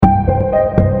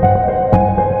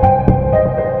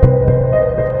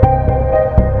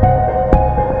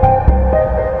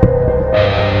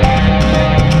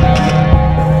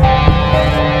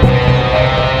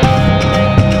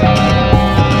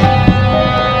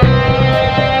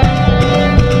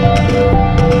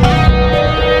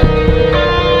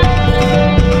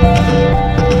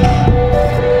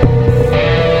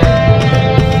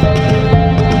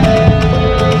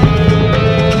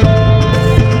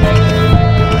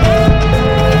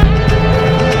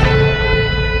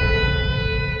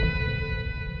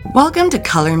Welcome to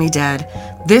Color Me Dead.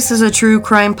 This is a true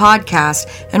crime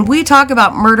podcast, and we talk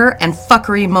about murder and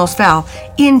fuckery most foul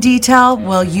in detail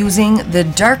while using the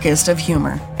darkest of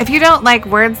humor. If you don't like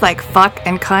words like fuck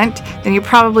and cunt, then you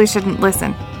probably shouldn't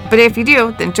listen. But if you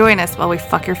do, then join us while we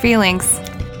fuck your feelings.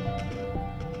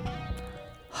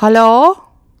 Hello?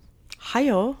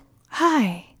 Hiyo.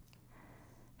 Hi.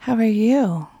 How are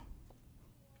you?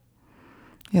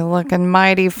 You're looking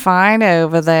mighty fine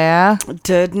over there.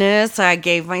 Goodness, I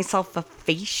gave myself a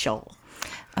facial.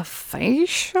 A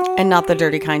facial? And not the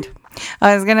dirty kind.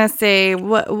 I was gonna say,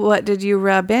 what did you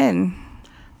rub in?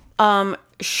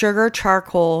 Sugar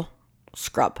charcoal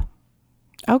scrub.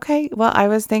 Okay, well, I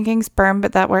was thinking sperm,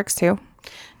 but that works too.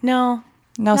 No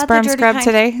Sperm scrub kind.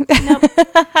 today? Nope.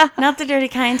 Not the dirty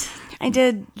kind. I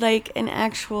did like an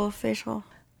actual facial.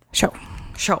 Show.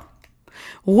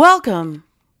 Welcome,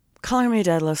 Color Me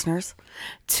Dead listeners,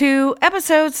 to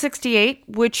episode 68,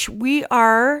 which we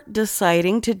are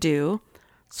deciding to do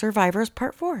Survivors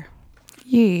Part 4.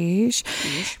 Yeesh.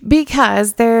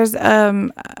 Because there's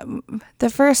the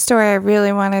first story I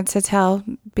really wanted to tell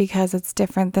because it's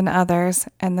different than others,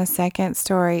 and the second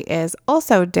story is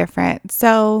also different.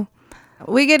 So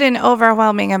we get an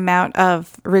overwhelming amount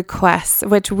of requests,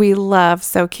 which we love,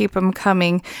 so keep them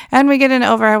coming. And we get an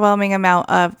overwhelming amount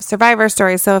of survivor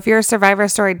stories. So if your survivor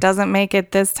story doesn't make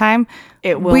it this time,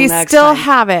 it will we next still time.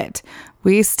 have it.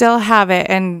 We still have it,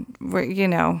 and we're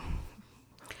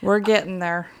getting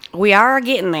there. We are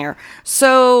getting there.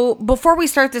 So before we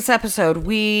start this episode,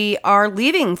 we are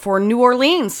leaving for New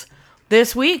Orleans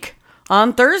this week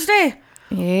on Thursday.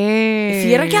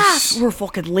 Yeah. Gas. We're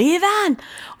fucking leaving.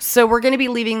 So we're going to be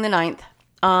leaving the 9th.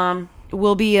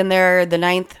 We'll be in there the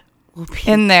 9th. We'll be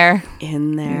in there.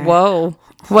 Whoa.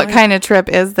 What kind of trip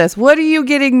is this? What are you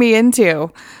getting me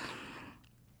into?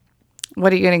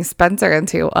 What are you getting Spencer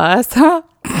into? Us? Huh?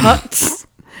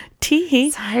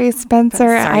 Tee. Sorry, Spencer.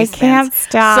 I can't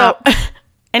stop. So,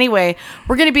 anyway,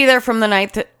 we're going to be there from the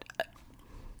 9th.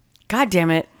 God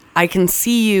damn it. I can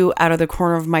see you out of the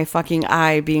corner of my fucking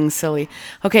eye being silly.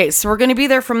 Okay, so we're going to be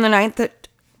there from the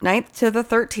 9th to the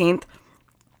 13th.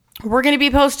 We're going to be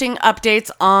posting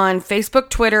updates on Facebook,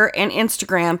 Twitter, and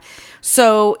Instagram.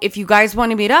 So if you guys want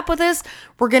to meet up with us,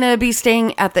 we're going to be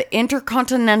staying at the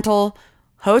Intercontinental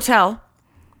Hotel.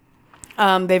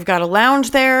 They've got a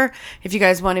lounge there. If you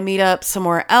guys want to meet up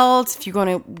somewhere else, if you want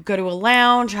to go to a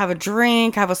lounge, have a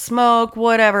drink, have a smoke,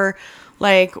 whatever,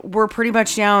 like, we're pretty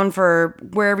much down for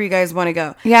wherever you guys want to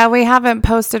go. Yeah, we haven't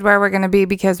posted where we're going to be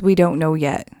because we don't know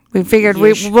yet. We figured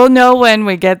we'll know when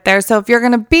we get there. So if you're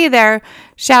going to be there,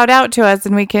 shout out to us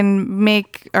and we can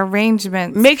make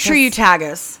arrangements. Make sure you tag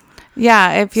us.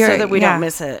 Yeah, if you're so that we don't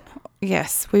miss it.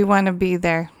 Yes, we want to be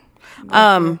there.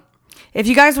 If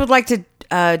you guys would like to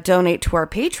donate to our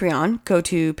Patreon, go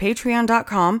to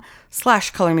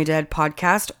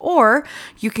patreon.com/colormedeadpodcast, or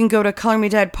you can go to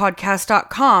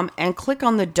colormedeadpodcast.com and click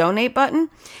on the donate button,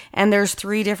 and there's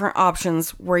 3 different options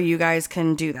where you guys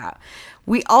can do that.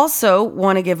 We also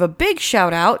want to give a big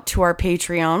shout out to our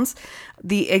Patreons,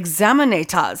 the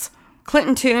Examinatas,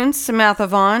 Clinton Toons, Samantha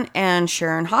Vaughn, and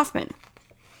Sharon Hoffman.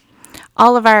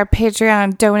 All of our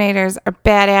Patreon donators are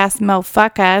badass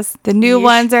motherfuckers. The new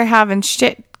ones are having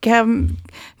shit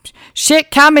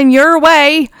coming your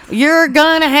way. You're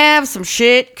gonna have some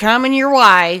shit coming your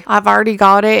way. I've already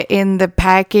got it in the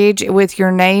package with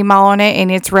your name on it,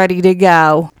 and it's ready to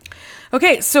go.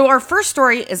 Okay, so our first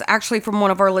story is actually from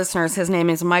one of our listeners. His name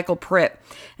is Michael Pritt.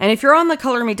 And if you're on the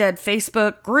Color Me Dead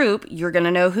Facebook group, you're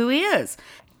gonna know who he is.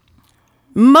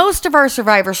 Most of our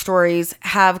survivor stories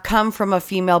have come from a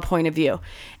female point of view.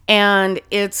 And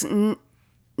it's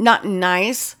not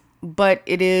nice, but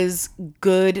it is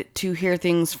good to hear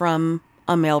things from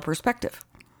a male perspective.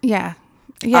 Yeah.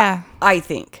 I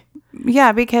think.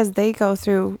 Yeah, because they go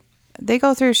through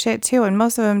shit too, and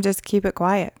most of them just keep it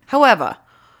quiet. However,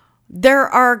 there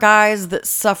are guys that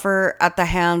suffer at the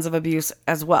hands of abuse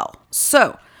as well.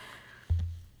 So,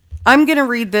 I'm going to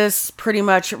read this pretty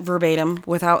much verbatim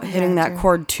without hitting that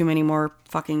chord too many more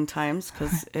fucking times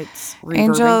because it's reverbing.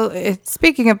 Angel,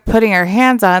 speaking of putting her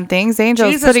hands on things,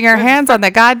 Angel's putting her Christ. hands on the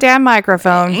goddamn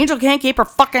microphone. Angel can't keep her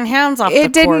fucking hands off the cord.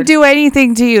 It didn't do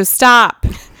anything to you. Stop.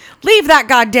 Leave that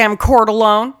goddamn cord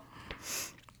alone.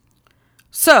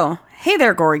 So, hey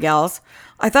there, gory gals.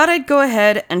 I thought I'd go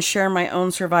ahead and share my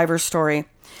own survivor story.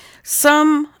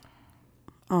 Some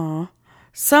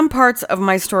parts of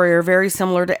my story are very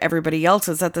similar to everybody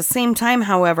else's. At the same time,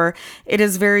 however, it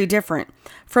is very different.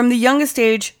 From the youngest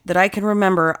age that I can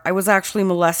remember, I was actually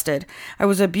molested. I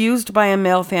was abused by a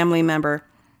male family member.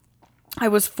 I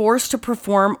was forced to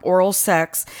perform oral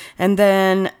sex, and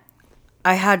then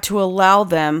I had to allow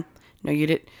them. No, you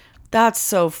did. That's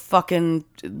so fucking,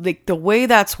 like, the way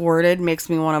that's worded makes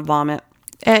me want to vomit.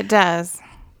 It does.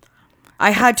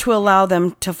 I had to allow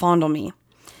them to fondle me.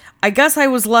 I guess I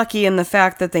was lucky in the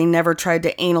fact that they never tried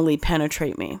to anally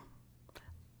penetrate me.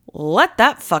 Let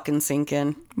that fucking sink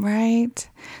in. Right.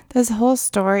 This whole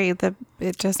story,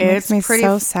 it just makes me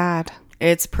so sad.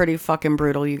 It's pretty fucking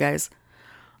brutal, you guys.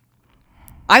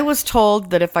 I was told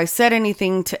that if I said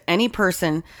anything to any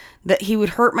person, that he would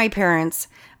hurt my parents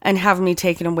and have me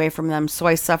taken away from them, so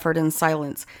I suffered in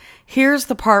silence. Here's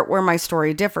the part where my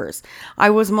story differs. I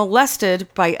was molested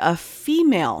by a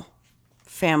female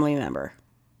family member.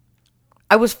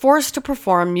 I was forced to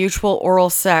perform mutual oral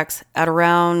sex at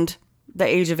around the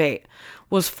age of 8.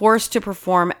 Was forced to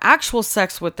perform actual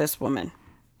sex with this woman.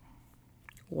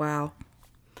 Wow.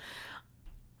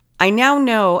 I now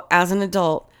know as an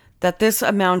adult that this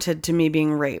amounted to me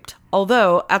being raped,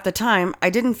 although at the time I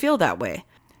didn't feel that way.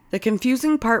 The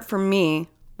confusing part for me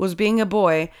was being a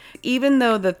boy, even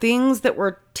though the things that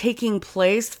were taking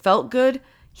place felt good,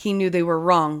 he knew they were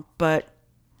wrong, but...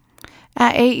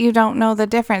 At 8, you don't know the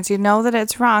difference. You know that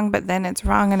it's wrong, but then it's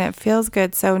wrong and it feels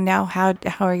good. So now how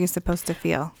are you supposed to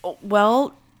feel?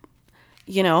 Well,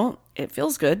 you know, it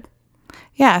feels good.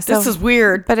 Yeah. So, this is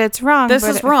weird. But it's wrong. This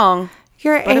is wrong.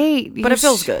 You're 8. But it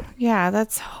feels good. Yeah,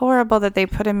 that's horrible that they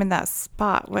put him in that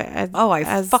spot.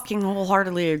 I fucking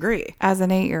wholeheartedly agree. As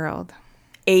an 8-year-old.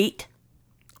 8?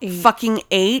 Fucking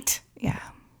 8? Yeah.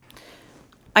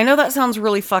 I know that sounds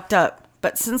really fucked up,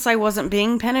 but since I wasn't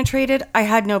being penetrated, I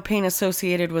had no pain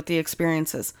associated with the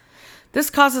experiences.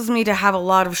 This causes me to have a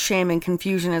lot of shame and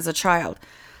confusion as a child.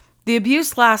 The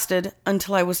abuse lasted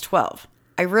until I was 12.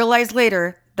 I realized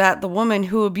later that the woman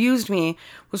who abused me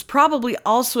was probably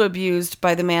also abused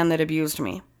by the man that abused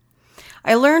me.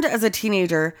 I learned as a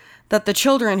teenager that the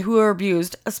children who are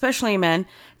abused, especially men,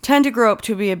 tend to grow up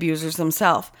to be abusers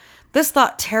themselves. This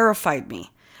thought terrified me.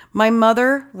 My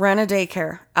mother ran a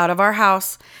daycare out of our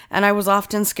house, and I was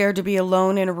often scared to be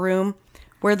alone in a room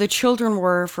where the children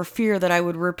were for fear that I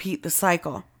would repeat the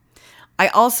cycle. I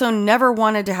also never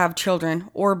wanted to have children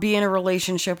or be in a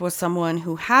relationship with someone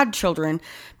who had children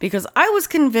because I was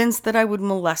convinced that I would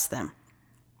molest them.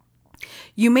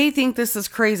 You may think this is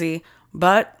crazy,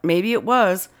 but maybe it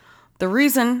was. The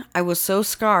reason I was so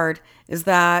scarred is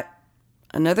that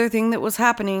another thing that was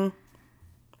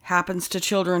happens to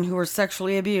children who are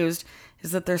sexually abused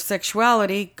is that their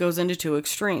sexuality goes into 2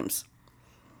 extremes.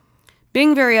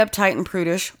 Being very uptight and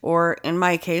prudish, or in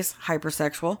my case,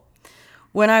 hypersexual.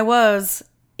 When I was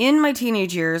in my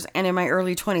teenage years and in my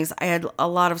early 20s, I had a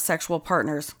lot of sexual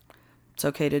partners. It's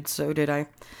okay, so did I.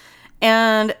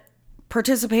 And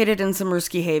participated in some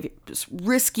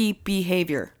risky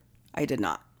behavior. I did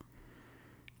not.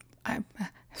 I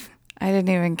didn't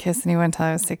even kiss anyone until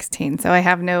I was 16, so I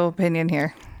have no opinion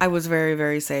here. I was very,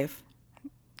 very safe.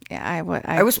 Yeah, I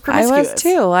was promiscuous. I was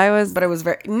too. But I was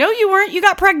very... No, you weren't. You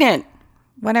got pregnant.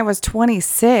 When I was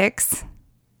 26...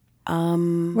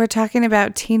 We're talking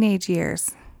about teenage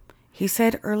years. He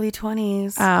said early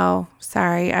 20s. Oh,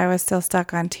 sorry. I was still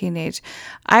stuck on teenage.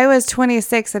 I was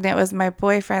 26 and it was my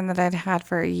boyfriend that I'd had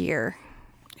for a year.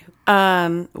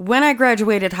 When I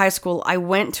graduated high school, I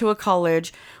went to a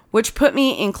college which put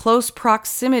me in close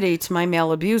proximity to my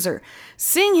male abuser.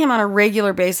 Seeing him on a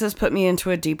regular basis put me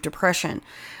into a deep depression.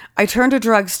 I turned to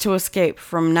drugs to escape.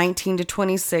 From 19 to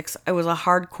 26, I was a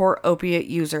hardcore opiate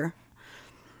user.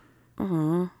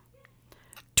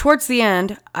 Towards the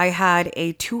end, I had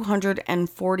a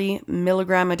 240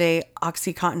 milligram a day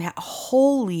OxyContin.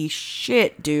 Holy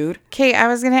shit, dude. Kate, I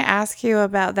was going to ask you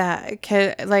about that.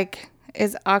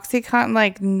 Is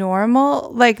OxyContin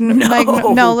normal?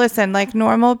 No, listen,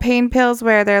 normal pain pills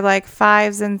where they're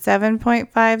 5s and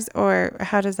 7.5s, or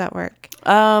how does that work?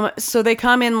 So they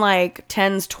come in 10s,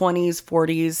 20s,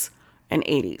 40s, and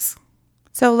 80s.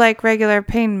 So regular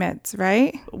pain meds,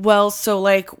 right? Well,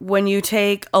 so when you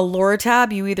take a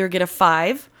Loratab, you either get a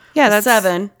 5, a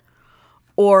 7,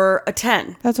 or a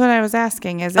 10. That's what I was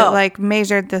asking. Is it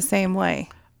measured the same way?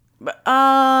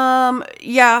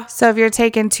 Yeah. So if you're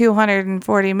taking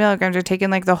 240 milligrams, you're taking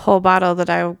the whole bottle that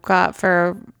I got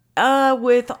for...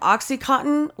 With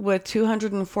OxyContin, with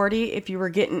 240, if you were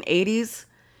getting 80s,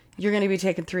 you're going to be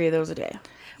taking 3 of those a day.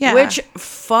 Yeah. Which,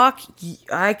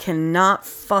 I cannot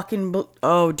fucking...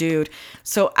 Oh, dude.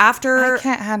 So after... I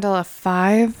can't handle a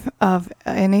 5 of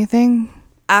anything.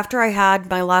 After I had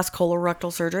my last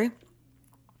colorectal surgery,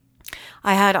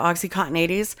 I had OxyContin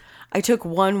 80s. I took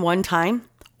one time.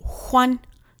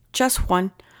 Just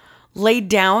one. Laid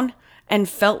down and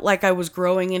felt like I was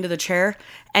growing into the chair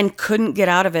and couldn't get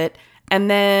out of it. And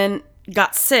then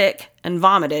got sick and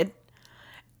vomited.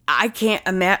 I can't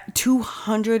imagine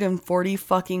 240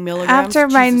 fucking milligrams. After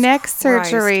my Jesus neck Christ.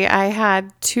 surgery, I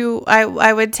had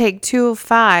I would take 2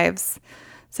 5s.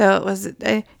 So it was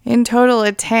in total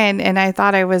a 10, and I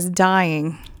thought I was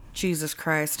dying. Jesus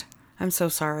Christ. I'm so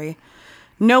sorry.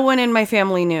 No one in my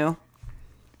family knew.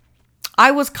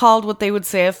 I was called what they would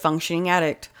say a functioning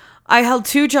addict. I held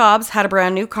 2 jobs, had a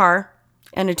brand new car,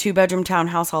 and a 2-bedroom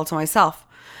townhouse all to myself.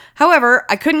 However,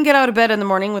 I couldn't get out of bed in the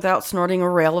morning without snorting a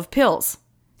rail of pills.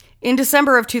 In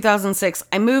December of 2006,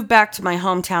 I moved back to my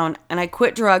hometown and I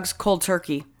quit drugs cold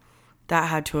turkey. That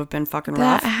had to have been fucking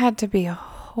rough. That had to be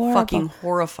horrible. Fucking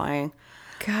horrifying.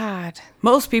 God.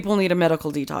 Most people need a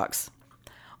medical detox.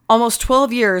 Almost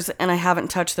 12 years and I haven't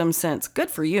touched them since.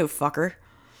 Good for you, fucker.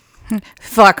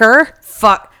 Fucker.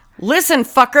 Fuck. Listen,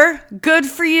 fucker. Good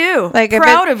for you. Like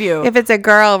proud of you. If it's a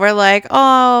girl, we're like,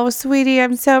 oh, sweetie,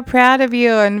 I'm so proud of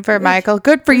you. And for Michael,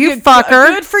 good for you, fucker.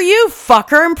 Good for you,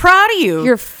 fucker. I'm proud of you.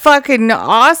 You're fucking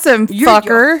awesome, fucker.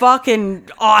 You're fucking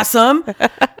awesome.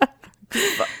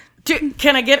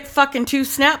 Can I get fucking 2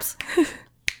 snaps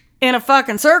in a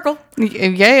fucking circle?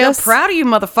 Yes. I'm proud of you,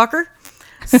 motherfucker.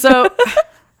 So,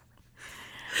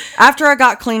 after I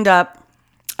got cleaned up,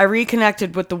 I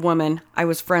reconnected with the woman I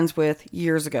was friends with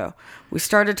years ago. We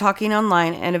started talking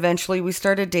online and eventually we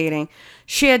started dating.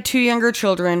 She had 2 younger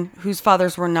children whose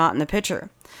fathers were not in the picture.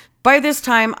 By this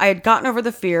time, I had gotten over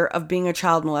the fear of being a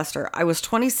child molester. I was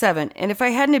 27, and if I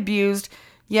hadn't abused,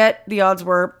 yet the odds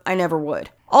were I never would.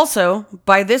 Also,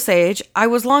 by this age, I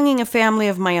was longing a family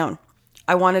of my own.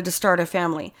 I wanted to start a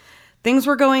family. Things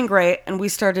were going great, and we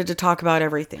started to talk about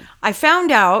everything. I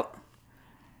found out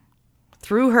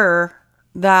through her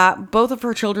that both of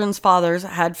her children's fathers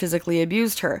had physically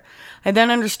abused her. I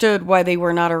then understood why they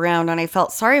were not around, and I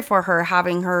felt sorry for her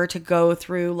having her to go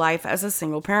through life as a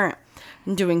single parent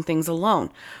and doing things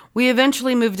alone. We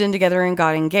eventually moved in together and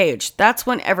got engaged. That's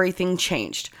when everything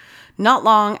changed. Not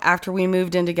long after we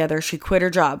moved in together, she quit her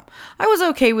job. I was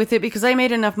okay with it because I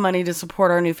made enough money to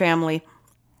support our new family,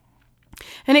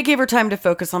 and it gave her time to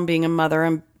focus on being a mother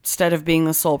instead of being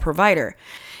the sole provider.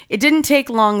 It didn't take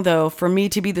long, though, for me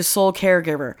to be the sole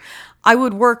caregiver. I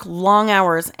would work long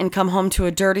hours and come home to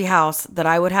a dirty house that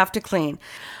I would have to clean.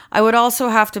 I would also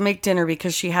have to make dinner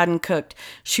because she hadn't cooked.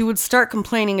 She would start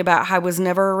complaining about how I was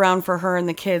never around for her and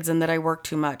the kids and that I worked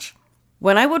too much.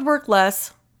 When I would work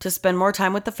less to spend more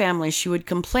time with the family, she would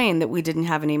complain that we didn't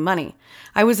have any money.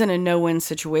 I was in a no-win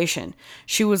situation.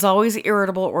 She was always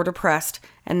irritable or depressed,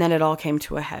 and then it all came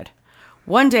to a head.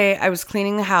 One day, I was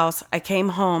cleaning the house. I came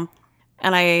home,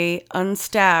 and I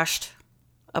unstashed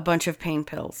a bunch of pain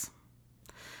pills.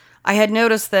 I had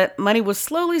noticed that money was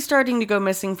slowly starting to go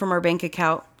missing from our bank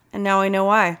account, and now I know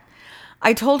why.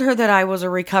 I told her that I was a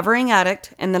recovering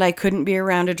addict and that I couldn't be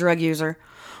around a drug user.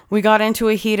 We got into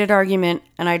a heated argument,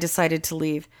 and I decided to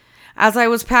leave. As I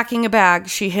was packing a bag,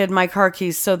 she hid my car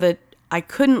keys so that I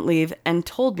couldn't leave and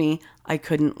told me I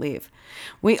couldn't leave.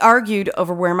 We argued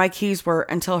over where my keys were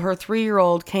until her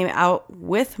 3-year-old came out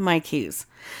with my keys.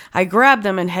 I grabbed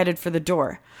them and headed for the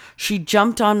door. She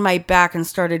jumped on my back and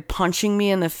started punching me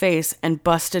in the face and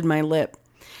busted my lip.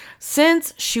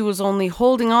 Since she was only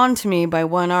holding on to me by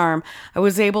one arm, I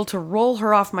was able to roll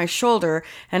her off my shoulder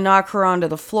and knock her onto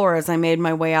the floor as I made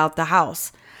my way out the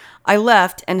house. I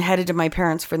left and headed to my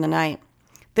parents for the night.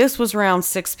 This was around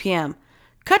 6 p.m.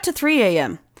 Cut to 3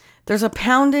 a.m. There's a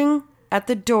pounding at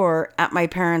the door at my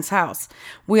parents' house.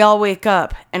 We all wake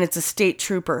up, and it's a state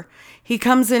trooper. He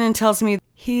comes in and tells me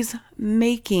he's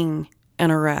making an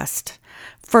arrest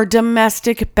for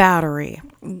domestic battery.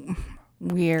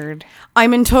 Weird.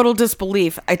 I'm in total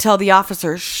disbelief. I tell the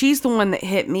officer she's the one that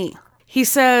hit me. He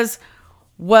says,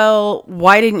 well,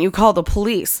 why didn't you call the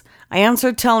police? I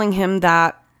answered telling him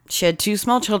that she had 2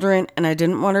 small children and I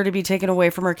didn't want her to be taken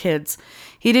away from her kids.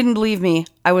 He didn't believe me.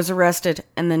 I was arrested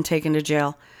and then taken to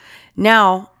jail.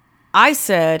 Now, I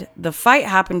said the fight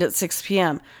happened at 6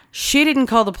 p.m. She didn't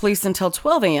call the police until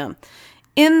 12 a.m.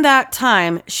 In that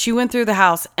time, she went through the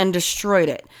house and destroyed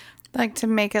it. Like to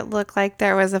make it look like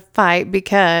there was a fight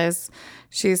because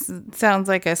she sounds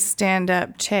like a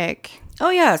stand-up chick. Oh,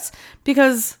 yes,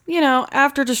 because,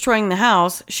 after destroying the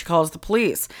house, she calls the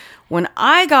police. When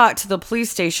I got to the police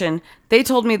station, they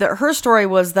told me that her story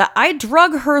was that I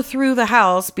drug her through the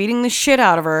house, beating the shit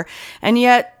out of her, and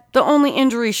yet the only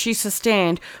injury she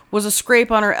sustained was a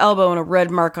scrape on her elbow and a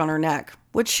red mark on her neck,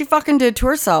 which she fucking did to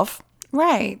herself.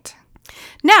 Right.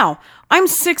 Now, I'm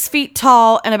 6 feet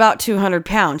tall and about 200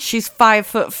 pounds. She's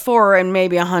 5'4" and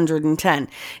maybe 110.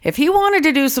 If he wanted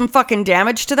to do some fucking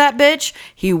damage to that bitch,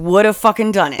 he would have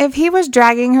fucking done it. If he was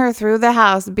dragging her through the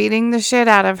house, beating the shit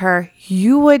out of her,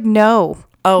 you would know.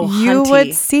 Oh, you hunty.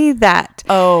 would see that.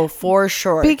 Oh, for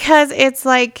sure. Because it's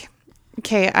like,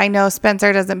 okay, I know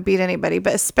Spencer doesn't beat anybody,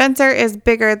 but Spencer is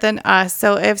bigger than us.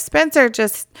 So if Spencer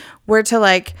just were to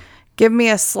like give me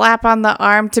a slap on the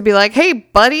arm to be like, hey,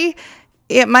 buddy,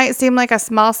 it might seem like a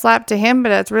small slap to him,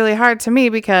 but it's really hard to me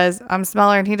because I'm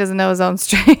smaller and he doesn't know his own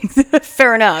strength.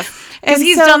 Fair enough. Because And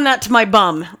he's so- done that to my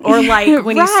bum. Or like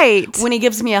when Right. when he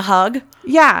gives me a hug.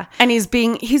 Yeah. And he's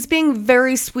being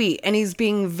very sweet and he's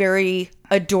being very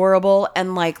adorable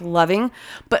and like loving.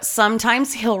 But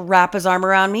sometimes he'll wrap his arm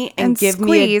around me and give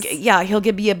squeeze. he'll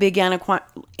give me a big anaconda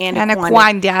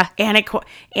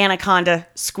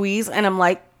squeeze. And I'm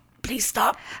like, please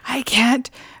stop. I can't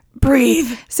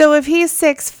breathe. So if he's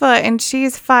 6 foot and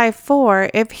she's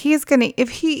 5'4",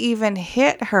 if he even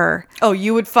hit her, Oh,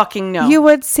 you would fucking know. you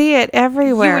would see it You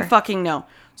everywhere. would fucking know.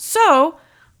 So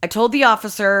I told the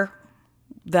officer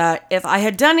that if I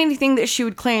had done anything that she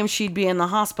would claim, she'd be in the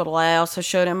hospital. I also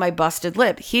showed him my busted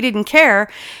lip. He didn't care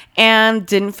and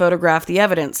didn't photograph the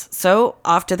evidence. So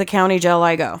off to the county jail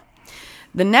I go.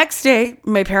 The next day,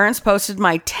 my parents posted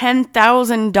my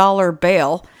 $10,000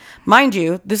 bail. Mind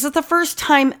you, this is the first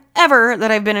time ever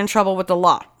that I've been in trouble with the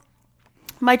law.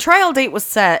 My trial date was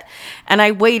set, and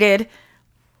I waited.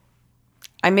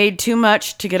 I made too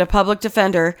much to get a public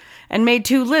defender and made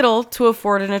too little to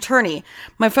afford an attorney.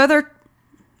 My father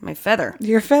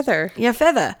Your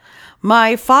feather.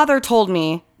 My father told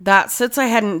me that since I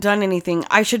hadn't done anything,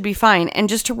 I should be fine and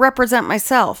just to represent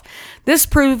myself. This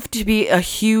proved to be a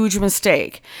huge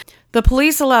mistake. The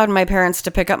police allowed my parents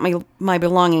to pick up my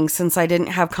belongings since I didn't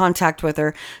have contact with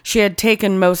her. She had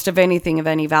taken most of anything of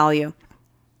any value.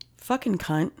 Fucking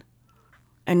cunt.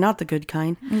 And not the good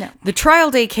kind. No. The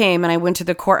trial day came and I went to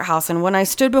the courthouse, and when I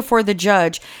stood before the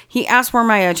judge, he asked where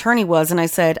my attorney was, and I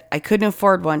said I couldn't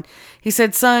afford one. He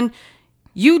said, son,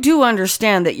 you do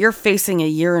understand that you're facing a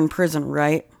year in prison,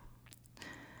 right?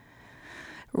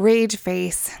 Rage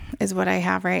face is what I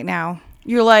have right now.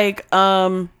 You're like,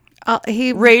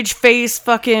 rage face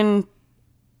fucking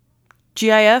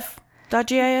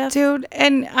GIF.gif? Dude,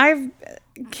 and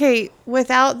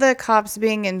without the cops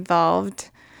being involved,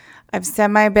 I've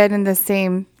semi been in the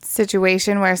same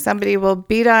situation where somebody will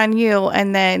beat on you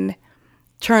and then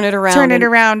Turn it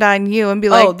around on you and be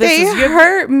like, they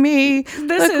hurt me.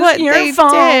 Look what they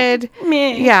did.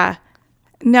 Me. Yeah.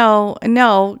 No,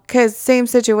 because same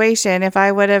situation. If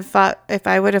I would have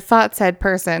fought said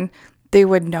person, they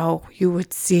would know. You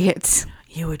would see it.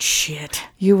 You would shit.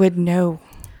 You would know.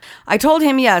 I told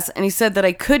him yes, and he said that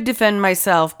I could defend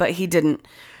myself, but he didn't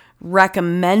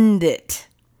recommend it.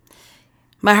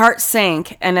 My heart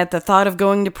sank, and at the thought of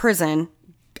going to prison,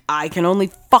 I can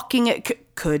only fucking...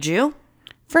 Could you?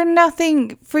 For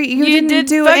nothing. You didn't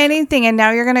do anything, and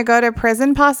now you're going to go to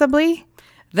prison, possibly?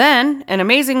 Then, an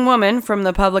amazing woman from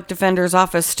the public defender's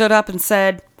office stood up and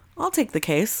said, I'll take the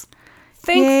case.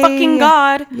 Thank Yay. fucking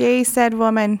God. Yay, said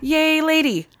woman. Yay,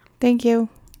 lady. Thank you.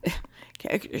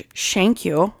 Shank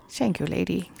you. Thank you,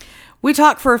 lady. We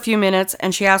talked for a few minutes,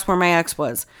 and she asked where my ex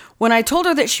was. When I told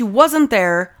her that she wasn't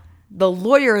there, the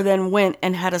lawyer then went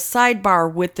and had a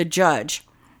sidebar with the judge.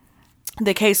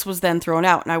 The case was then thrown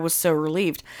out, and I was so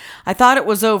relieved. I thought it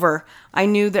was over. I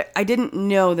didn't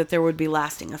know that there would be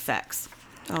lasting effects.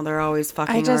 Oh, they're always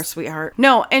fucking our sweetheart.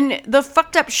 No, and the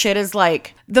fucked up shit is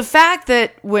like the fact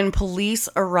that when police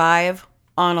arrive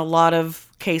on a lot of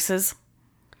cases,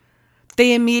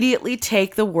 they immediately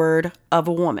take the word of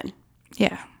a woman.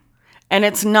 Yeah. And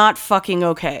it's not fucking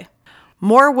okay.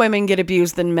 More women get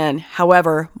abused than men.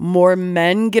 However, more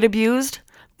men get abused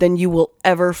than you will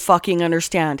ever fucking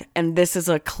understand. And this is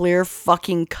a clear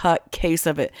fucking cut case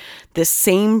of it. The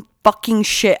same fucking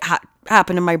shit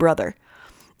happened to my brother.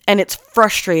 And it's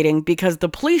frustrating because the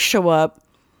police show up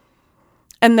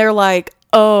and they're like,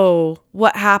 oh,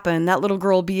 what happened? That little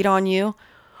girl beat on you?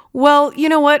 Well, you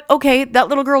know what? Okay, that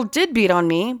little girl did beat on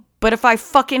me. But if I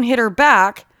fucking hit her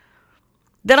back,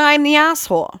 then I'm the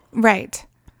asshole. Right.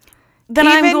 Then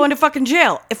I'm going to fucking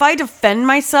jail. If I defend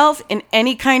myself in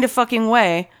any kind of fucking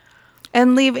way.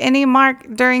 And leave any mark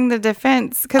during the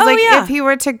defense. Because if he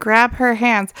were to grab her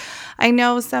hands. I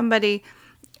know somebody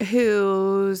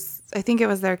who's, I think it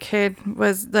was their kid,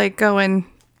 was like going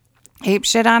ape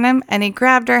shit on him. And he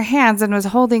grabbed her hands and was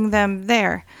holding them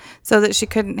there so that she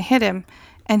couldn't hit him.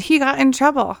 And he got in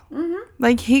trouble. Mm-hmm.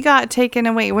 Like, he got taken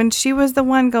away when she was the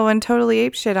one going totally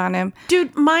ape shit on him.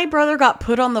 Dude, my brother got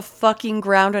put on the fucking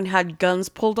ground and had guns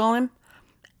pulled on him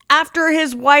after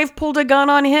his wife pulled a gun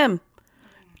on him.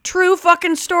 True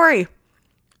fucking story.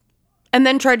 And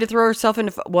then tried to throw herself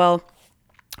into... Well,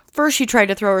 first she tried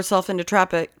to throw herself into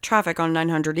traffic on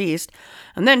 900 East.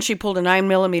 And then she pulled a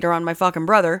 9mm on my fucking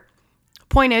brother.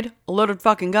 pointed a loaded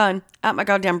fucking gun at my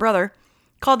goddamn brother,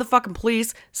 called the fucking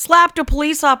police, slapped a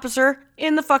police officer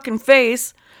in the fucking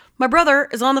face. My brother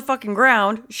is on the fucking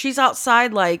ground. She's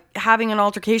outside, like, having an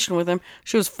altercation with him.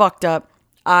 She was fucked up.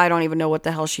 I don't even know what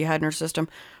the hell she had in her system.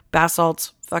 Bath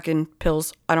salts, fucking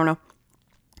pills. I don't know.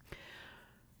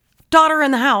 Daughter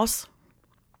in the house.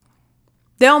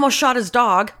 They almost shot his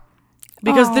dog.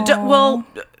 Because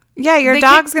yeah, your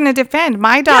dog's going to defend.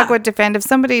 My dog would defend. If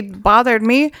somebody bothered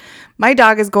me, my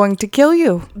dog is going to kill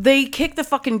you. They kicked the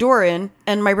fucking door in,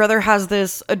 and my brother has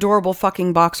this adorable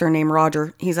fucking boxer named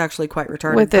Roger. He's actually quite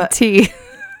retarded. With a T.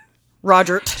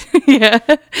 Roger. Yeah.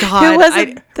 God. Who was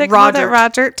it that called it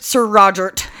Roger? Sir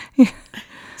Roger.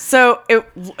 So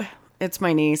it's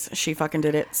my niece. She fucking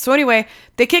did it. So anyway,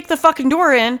 they kick the fucking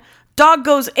door in. Dog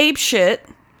goes ape shit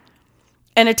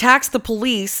and attacks the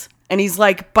police. And he's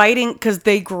like biting because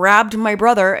they grabbed my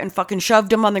brother and fucking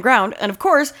shoved him on the ground. And of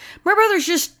course, my brother's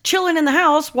just chilling in the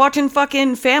house watching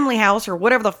fucking Family House or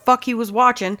whatever the fuck he was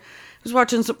watching. He was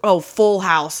watching some, Full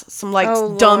House. Some like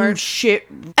dumb Lord. shit.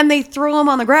 And they throw him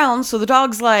on the ground. So the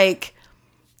dog's like,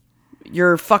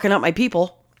 you're fucking up my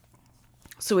people.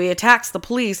 So he attacks the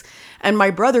police. And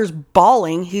my brother's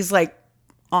bawling. He's like,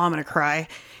 oh, I'm going to cry.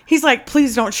 He's like,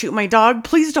 please don't shoot my dog.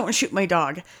 Please don't shoot my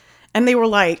dog. And they were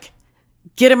like,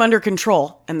 get him under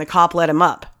control. And the cop let him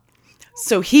up.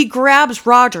 So he grabs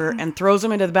Roger and throws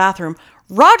him into the bathroom.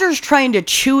 Roger's trying to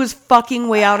chew his fucking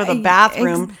way out of the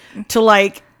bathroom to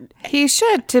like... He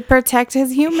should, to protect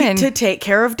his human. To take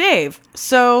care of Dave.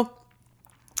 So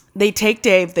they take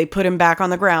Dave. They put him back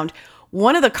on the ground.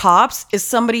 One of the cops is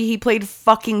somebody he played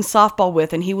fucking softball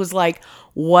with. And he was like,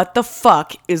 what the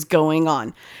fuck is going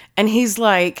on? And he's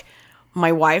like,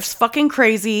 my wife's fucking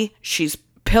crazy. She's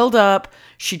pilled up.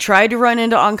 She tried to run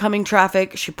into oncoming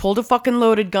traffic. She pulled a fucking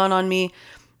loaded gun on me.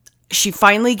 She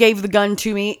finally gave the gun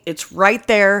to me. It's right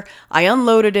there. I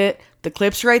unloaded it. The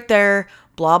clip's right there.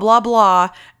 Blah, blah, blah.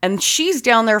 And she's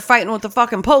down there fighting with the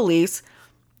fucking police.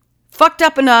 Fucked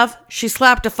up enough. She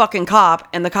slapped a fucking cop.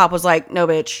 And the cop was like, no,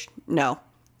 bitch. No.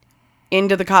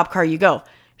 Into the cop car you go.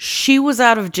 She was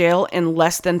out of jail in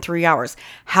less than 3 hours.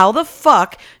 How the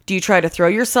fuck do you try to throw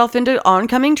yourself into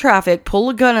oncoming traffic,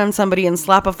 pull a gun on somebody, and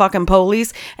slap a fucking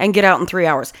police and get out in 3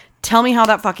 hours? Tell me how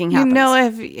that fucking happens. You know,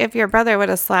 if your brother would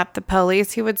have slapped the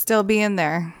police, he would still be in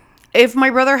there. If my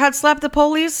brother had slapped the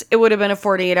police, it would have been a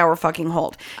 48-hour fucking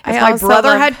hold. If my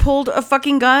brother had pulled a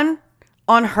fucking gun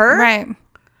on her... Right.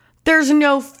 There's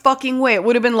no fucking way. It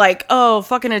would have been like, oh,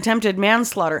 fucking attempted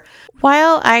manslaughter.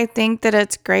 While I think that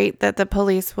it's great that the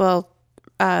police will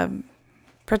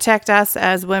protect us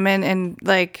as women and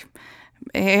like,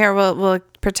 here we'll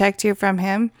protect you from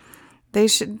him,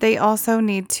 they also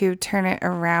need to turn it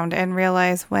around and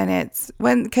realize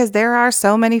because there are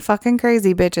so many fucking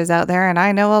crazy bitches out there, and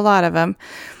I know a lot of them,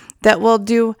 that will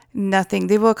do nothing.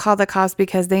 They will call the cops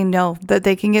because they know that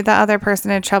they can get the other person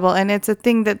in trouble. And it's a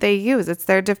thing that they use. It's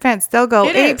their defense. They'll go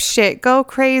ape shit, go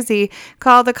crazy,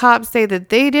 call the cops, say that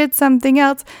they did something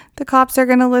else. The cops are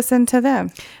going to listen to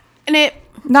them. And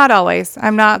not always.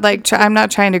 I'm not like, I'm not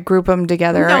trying to group them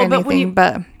together or anything,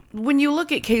 but when you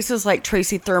look at cases like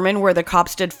Tracy Thurman, where the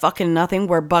cops did fucking nothing,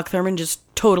 where Buck Thurman just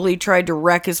totally tried to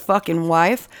wreck his fucking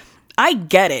wife, I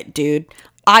get it, dude.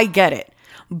 I get it.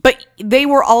 But they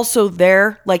were also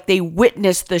there, like they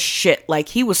witnessed the shit. Like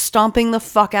he was stomping the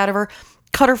fuck out of her,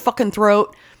 cut her fucking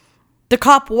throat. The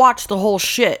cop watched the whole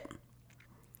shit.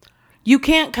 You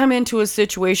can't come into a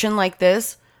situation like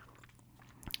this,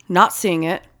 not seeing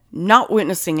it, not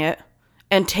witnessing it,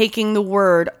 and taking the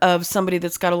word of somebody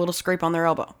that's got a little scrape on their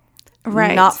elbow.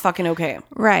 Right. Not fucking okay.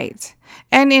 Right.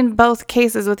 And in both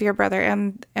cases with your brother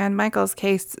and Michael's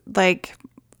case, like,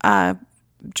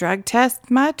 drug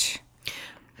test much?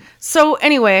 So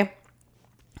anyway,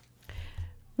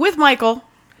 with Michael,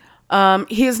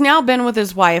 he has now been with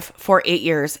his wife for 8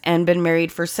 years and been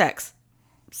married for sex.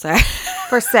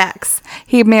 For sex.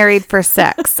 He married for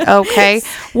sex, okay?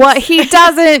 What he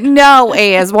doesn't know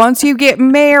is once you get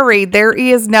married, there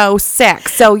is no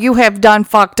sex. So you have done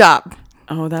fucked up.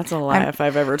 Oh, that's a lie if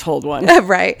I've ever told one.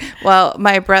 Right. Well,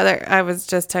 my brother, I was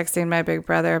just texting my big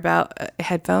brother about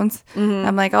headphones. Mm-hmm.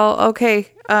 I'm like, oh, okay,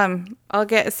 I'll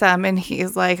get some. And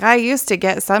he's like, I used to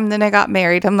get some, then I got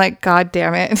married. I'm like, God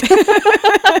damn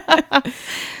it.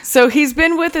 So he's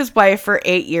been with his wife for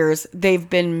 8 years. They've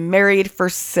been married for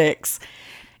 6.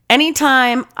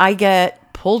 Anytime I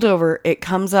get pulled over, it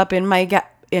comes up in my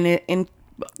in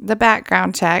the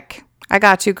background check. I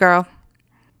got you, girl.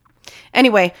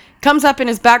 Anyway, comes up in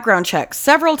his background check.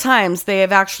 Several times they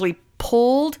have actually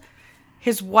pulled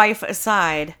his wife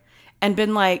aside and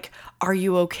been like, are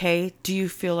you okay? Do you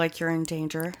feel like you're in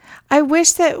danger? I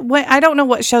wish that I don't know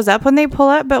what shows up when they pull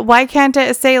up, but why can't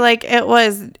it say like it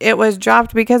was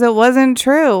dropped because it wasn't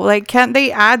true? Like, can't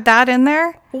they add that in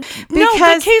there? No,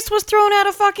 the case was thrown out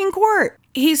of fucking court.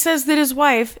 He says that his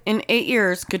wife, in 8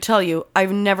 years, could tell you,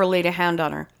 I've never laid a hand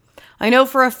on her. I know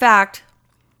for a fact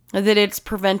that it's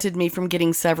prevented me from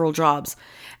getting several jobs,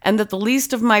 and that the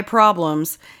least of my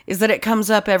problems is that it comes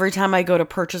up every time I go to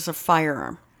purchase a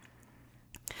firearm.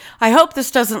 I hope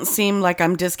this doesn't seem like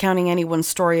I'm discounting anyone's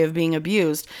story of being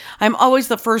abused. I'm always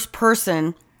the first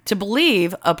person to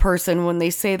believe a person when they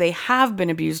say they have been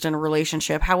abused in a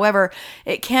relationship. However,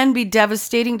 it can be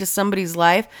devastating to somebody's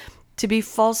life to be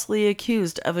falsely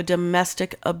accused of a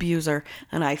domestic abuser,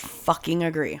 and I fucking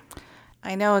agree.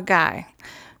 I know a guy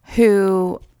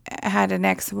who had an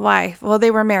ex-wife. Well,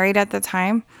 they were married at the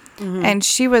time, and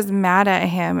she was mad at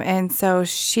him, and so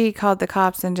she called the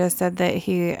cops and just said that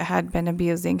he had been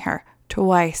abusing her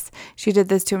twice. She did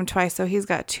this to him twice, so he's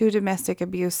got 2 domestic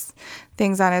abuse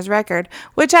things on his record,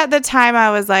 which at the time I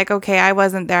was like, okay, I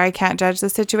wasn't there. I can't judge the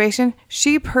situation.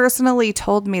 She personally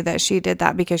told me that she did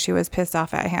that because she was pissed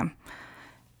off at him.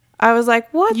 I was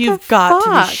like, what the fuck? You've got to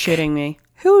be shitting me.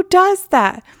 Who does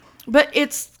that? But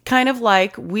it's kind of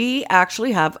like we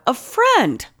actually have a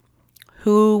friend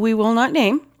who we will not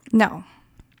name. No.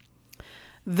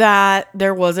 That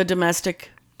there was a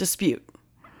domestic dispute.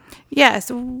 Yes,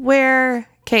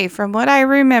 from what I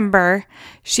remember,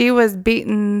 she was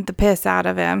beating the piss out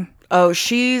of him. Oh,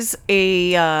 she's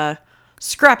a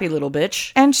scrappy little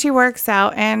bitch. And she works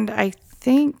out, and I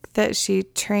think that she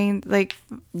trained, like...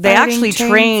 They actually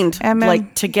trained,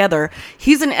 like, together.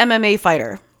 He's an MMA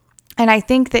fighter. And I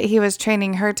think that he was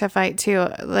training her to fight, too,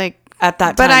 like... At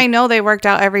that time. But I know they worked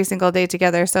out every single day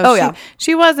together, so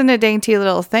she wasn't a dainty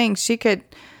little thing. She could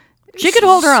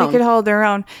hold her own. She could hold her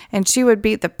own, and she would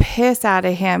beat the piss out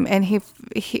of him. And he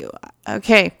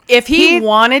if he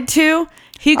wanted to,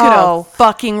 he could have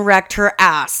fucking wrecked her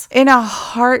ass in a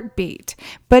heartbeat,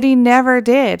 but he never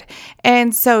did.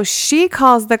 And so she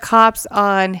calls the cops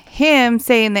on him,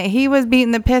 saying that he was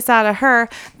beating the piss out of her.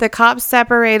 The cops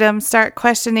separate them, start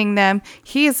questioning them.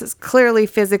 He's clearly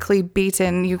physically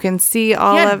beaten. You can see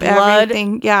all of blood.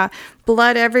 Everything. Yeah,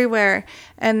 blood everywhere.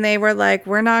 And they were like,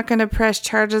 we're not going to press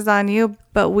charges on you,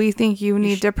 but we think you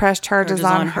need to press charges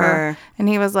on her. And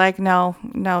he was like, no,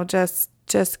 just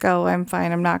go. I'm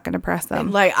fine. I'm not going to press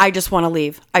them. Like, I just want to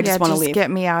leave. I just want to leave. Just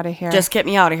get me out of here. Just get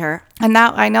me out of here. And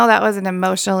that, I know that was an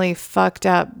emotionally fucked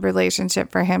up relationship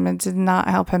for him. It did not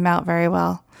help him out very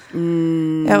well.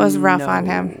 It was rough on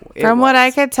him. From what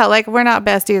I could tell, like, we're not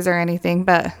besties or anything,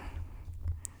 but...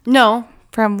 No.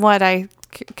 From what I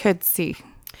could see.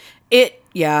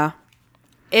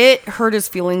 It hurt his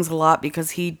feelings a lot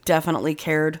because he definitely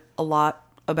cared a lot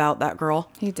about that girl.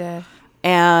 He did.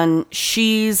 And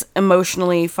she's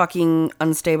emotionally fucking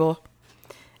unstable.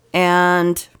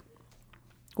 And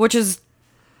which is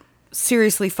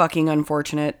seriously fucking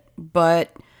unfortunate.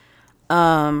 But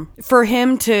for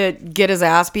him to get his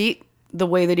ass beat the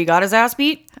way that he got his ass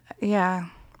beat. Yeah.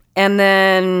 And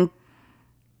then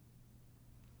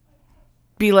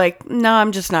be like, no,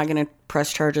 I'm just not going to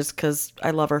press charges because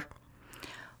I love her.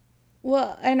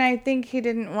 Well, and I think he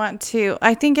didn't want to.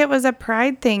 I think it was a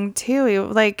pride thing too. He,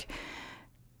 like,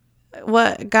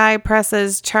 what guy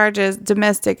presses charges,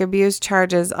 domestic abuse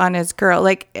charges on his girl?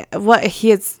 Like, what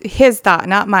his thought,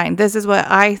 not mine. This is what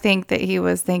I think that he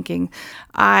was thinking.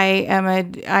 I'm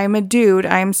a dude.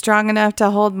 I'm strong enough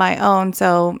to hold my own,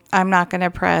 so I'm not going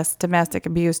to press domestic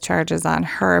abuse charges on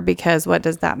her because what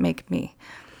does that make me?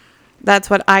 That's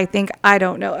what I think. I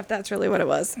don't know if that's really what it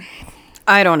was.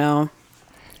 I don't know.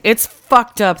 It's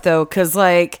fucked up, though, because,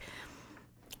 like,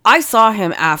 I saw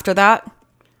him after that,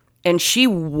 and she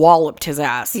walloped his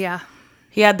ass. Yeah.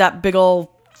 He had that big old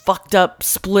fucked up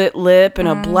split lip and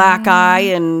a black eye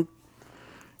and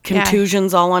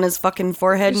contusions all on his fucking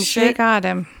forehead and shit. She got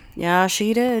him. Yeah,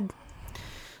 she did.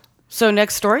 So,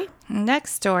 next story?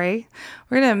 Next story,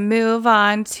 we're going to move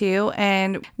on to,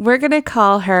 and we're going to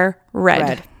call her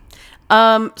Red.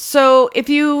 So if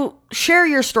you share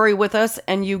your story with us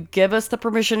and you give us the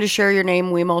permission to share your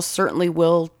name, we most certainly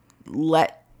will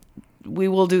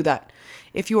do that.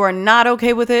 If you are not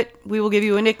okay with it, we will give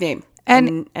you a nickname.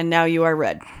 And now you are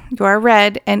Red. You are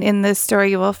Red. And in this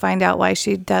story, you will find out why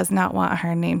she does not want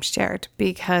her name shared,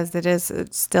 because it is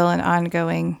still an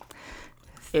ongoing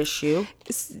issue.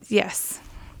 Yes.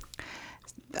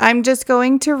 I'm just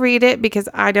going to read it because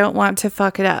I don't want to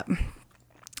fuck it up.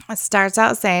 starts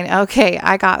out saying, okay,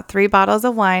 I got 3 bottles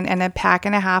of wine and a pack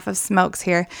and a half of smokes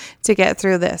here to get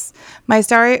through this. My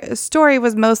story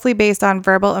was mostly based on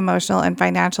verbal, emotional, and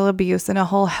financial abuse and a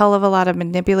whole hell of a lot of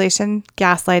manipulation,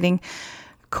 gaslighting,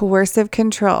 coercive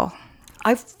control.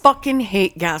 I fucking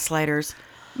hate gaslighters.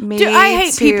 Me Dude, I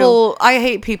hate too. people. I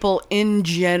hate people in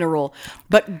general,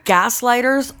 but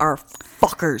gaslighters are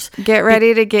fuckers. Get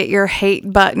ready to get your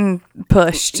hate button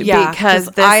pushed Yeah, because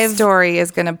 'cause this story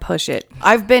is going to push it.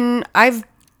 I've been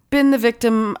the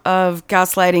victim of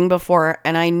gaslighting before,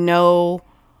 and I know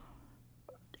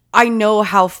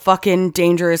how fucking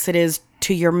dangerous it is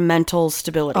to your mental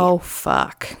stability. Oh,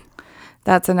 fuck.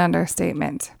 That's an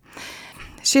understatement.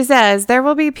 She says, there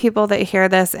will be people that hear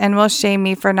this and will shame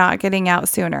me for not getting out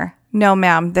sooner. No,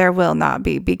 ma'am, there will not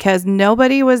be, because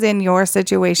nobody was in your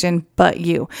situation but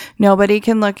you. Nobody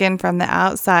can look in from the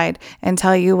outside and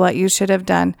tell you what you should have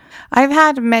done. I've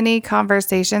had many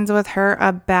conversations with her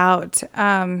about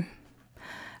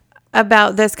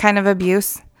this kind of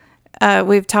abuse.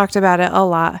 We've talked about it a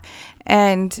lot,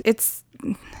 and it's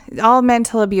all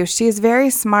mental abuse. She's very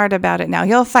smart about it now.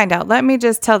 You'll find out. Let me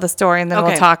just tell the story and then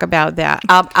we'll talk about that.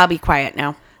 I'll be quiet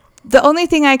now. The only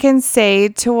thing I can say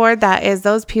toward that is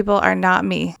those people are not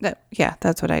me. Yeah,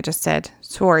 that's what I just said.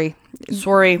 Sorry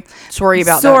Sorry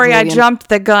about that. Sorry, I Julian. jumped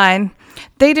the gun.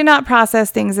 They do not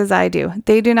process things as I do.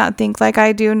 They do not think like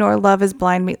I do, nor love as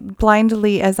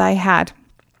blindly as I had.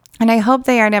 And I hope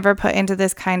they are never put into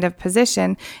this kind of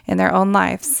position in their own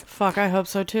lives. Fuck, I hope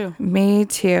so too. Me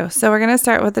too. So we're going to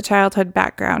start with the childhood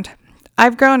background.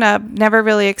 I've grown up, never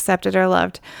really accepted or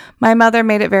loved. My mother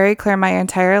made it very clear my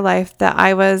entire life that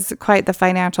I was quite the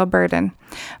financial burden.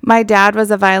 My dad was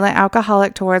a violent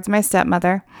alcoholic towards my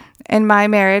stepmother. In my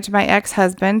marriage, my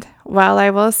ex-husband, while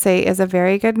I will say is a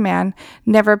very good man,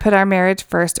 never put our marriage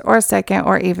first or second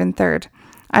or even third.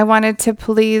 I wanted to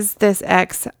please this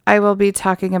ex I will be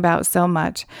talking about so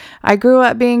much. I grew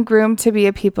up being groomed to be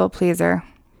a people pleaser.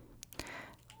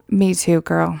 Me too,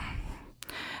 girl.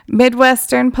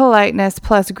 Midwestern politeness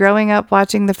plus growing up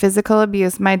watching the physical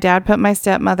abuse my dad put my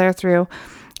stepmother through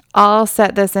all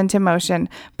set this into motion,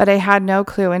 but I had no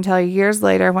clue until years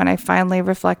later when I finally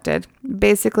reflected.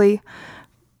 Basically,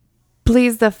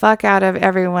 please the fuck out of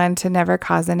everyone to never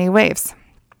cause any waves.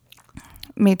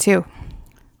 Me too.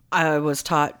 I was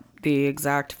taught the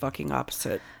exact fucking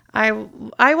opposite. I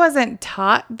wasn't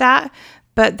taught that,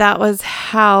 but that was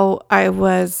how I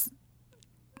was.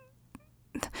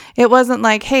 It wasn't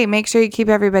like, hey, make sure you keep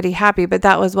everybody happy, but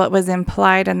that was what was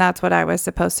implied, and that's what I was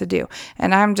supposed to do.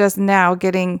 And I'm just now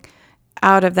getting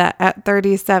out of that at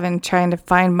 37, trying to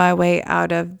find my way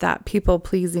out of that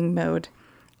people-pleasing mode,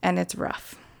 and it's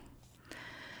rough.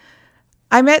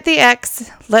 I met the ex,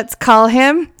 let's call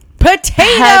him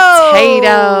Potato.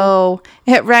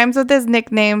 It rhymes with his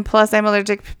nickname, plus I'm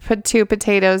allergic to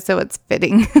potatoes, so it's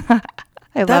fitting.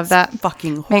 I love that.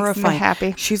 Fucking horrifying. Makes me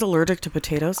happy. She's allergic to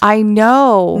potatoes. I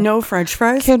know. No French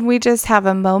fries. Can we just have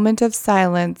a moment of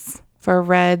silence for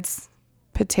Red's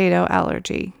potato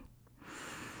allergy?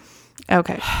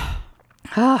 Okay.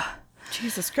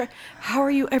 Jesus Christ. How are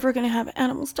you ever going to have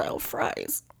animal style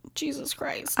fries? Jesus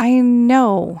Christ. I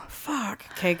know. Fuck.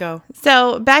 Okay, go.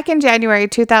 So back in January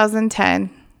 2010.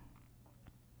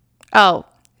 Oh,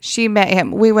 she met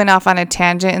him. We went off on a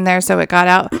tangent in there, so it got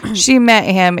out. She met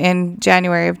him in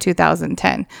January of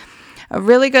 2010. A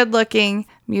really good looking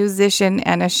musician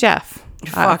and a chef.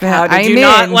 Fuck, how did you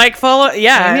not like follow?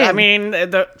 Yeah, I mean,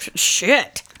 the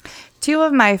shit. Two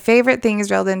of my favorite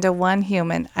things rolled into one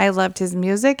human. I loved his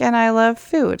music and I love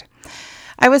food.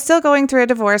 I was still going through a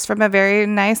divorce from a very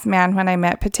nice man when I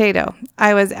met Potato.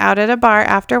 I was out at a bar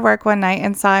after work one night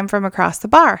and saw him from across the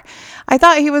bar. I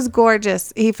thought he was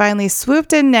gorgeous. He finally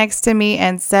swooped in next to me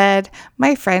and said,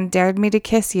 "My friend dared me to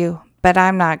kiss you, but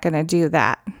I'm not going to do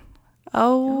that."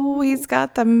 Oh, he's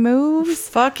got the moves.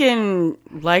 Fucking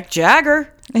like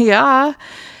Jagger. Yeah.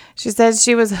 She said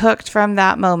she was hooked from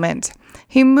that moment.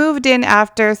 He moved in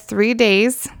after 3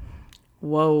 days.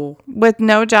 Whoa. With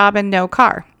no job and no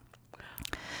car.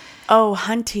 Oh,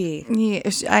 hunty. Yeah,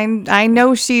 I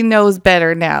know she knows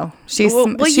better now. She's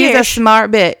a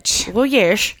smart bitch. Well,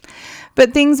 yes.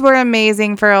 But things were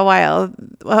amazing for a while.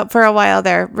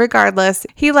 There. Regardless,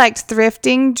 he liked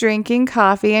thrifting, drinking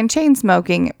coffee, and chain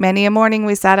smoking. Many a morning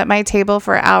we sat at my table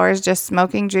for hours just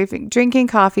smoking, drinking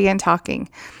coffee, and talking.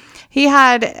 He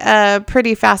had a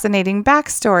pretty fascinating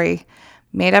backstory.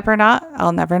 Made up or not,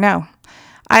 I'll never know.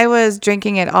 I was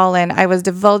drinking it all in. I was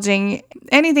divulging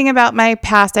anything about my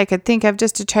past I could think of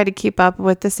just to try to keep up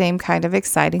with the same kind of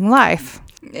exciting life.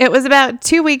 It was about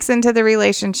 2 weeks into the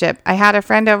relationship. I had a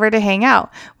friend over to hang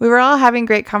out. We were all having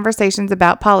great conversations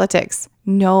about politics.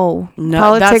 No, No,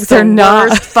 politics that's the are not.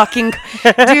 worst fucking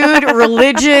dude.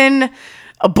 Religion,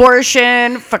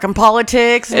 abortion, fucking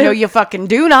politics. No, you fucking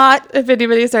do not. If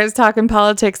anybody starts talking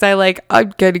politics,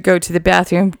 I'm gonna go to the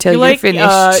bathroom till you're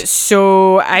finished.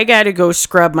 So I gotta go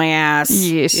scrub my ass.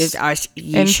 Yes.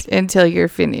 Yeesh. Until you're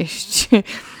finished.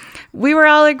 We were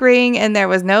all agreeing, and there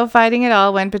was no fighting at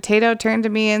all when Potato turned to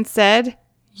me and said,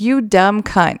 "You dumb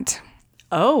cunt."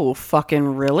 Oh,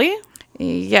 fucking really?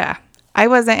 Yeah. I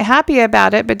wasn't happy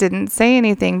about it, but didn't say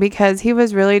anything because he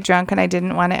was really drunk and I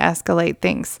didn't want to escalate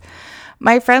things.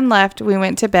 My friend left, we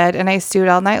went to bed, and I stewed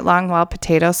all night long while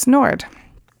Potato snored.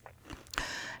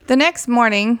 The next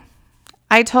morning,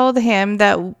 I told him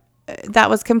that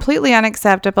was completely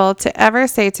unacceptable to ever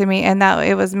say to me and that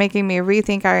it was making me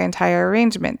rethink our entire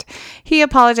arrangement. He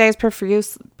apologized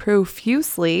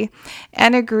profusely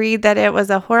and agreed that it was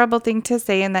a horrible thing to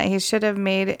say and that I should have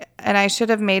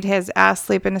made his ass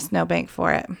sleep in a snowbank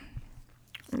for it.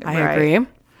 I agree.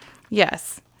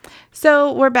 Yes.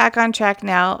 So we're back on track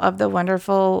now of the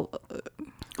wonderful...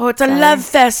 Oh, it's a love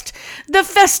fest. The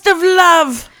fest of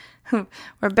love.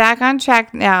 We're back on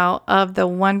track now of the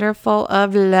wonderful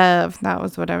of love. That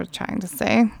was what I was trying to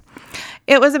say.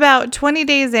 It was about 20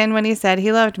 days in when he said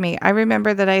he loved me. I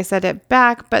remember that I said it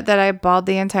back, but that I bawled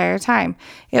the entire time.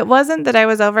 It wasn't that I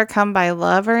was overcome by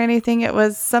love or anything. It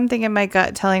was something in my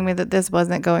gut telling me that this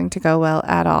wasn't going to go well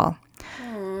at all.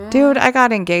 Dude, I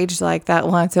got engaged like that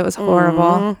once. It was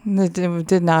horrible. It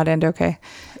did not end okay.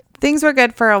 Things were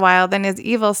good for a while. Then his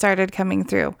evil started coming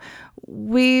through.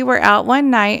 We were out one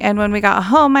night, and when we got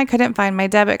home, I couldn't find my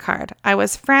debit card. I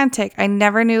was frantic. I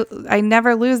never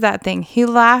lose that thing. He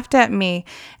laughed at me,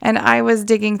 and I was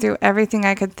digging through everything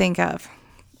I could think of.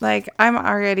 Like, I'm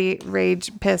already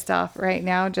rage pissed off right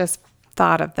now. Just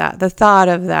the thought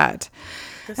of that,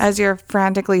 as you're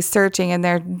frantically searching and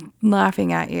they're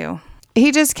laughing at you.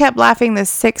 He just kept laughing this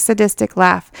sick, sadistic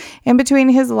laugh. In between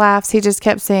his laughs, he just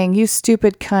kept saying, "You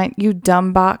stupid cunt, you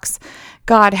dumb box.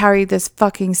 God, how are you this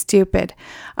fucking stupid?"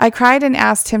 I cried and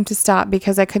asked him to stop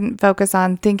because I couldn't focus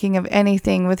on thinking of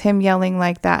anything with him yelling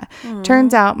like that.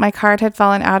 Turns out my card had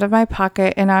fallen out of my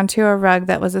pocket and onto a rug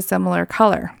that was a similar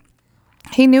color.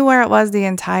 He knew where it was the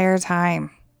entire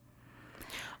time.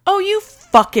 Oh, you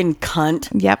fucking cunt.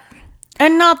 Yep.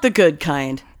 And not the good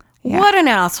kind. Yeah. What an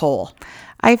asshole.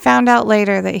 I found out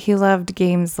later that he loved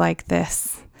games like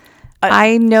this.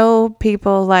 I know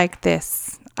people like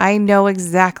this. I know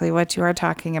exactly what you are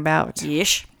talking about.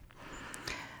 Yeesh.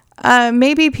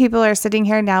 Maybe people are sitting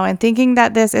here now and thinking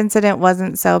that this incident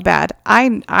wasn't so bad. I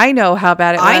know how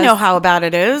bad it was. I know how bad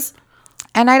it is.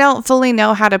 And I don't fully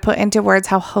know how to put into words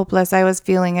how hopeless I was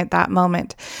feeling at that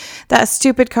moment. That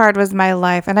stupid card was my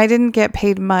life, and I didn't get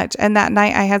paid much. And that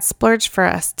night I had splurged for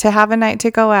us to have a night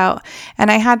to go out, and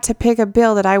I had to pick a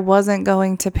bill that I wasn't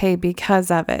going to pay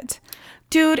because of it.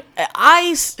 Dude,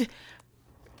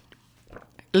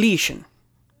 Leishan.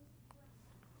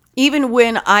 Even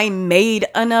when I made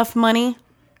enough money,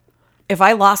 if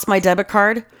I lost my debit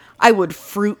card, I would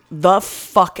fruit the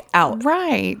fuck out.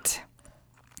 Right.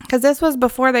 Because this was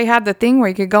before they had the thing where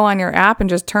you could go on your app and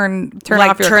just turn off your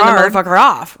card. Turn the motherfucker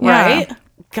off, right? Yeah.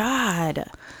 God.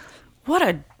 What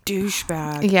a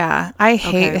douchebag. Yeah, I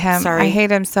hate him. Sorry. I hate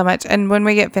him so much. And when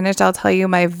we get finished, I'll tell you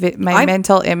my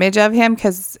mental image of him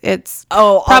because it's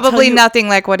probably nothing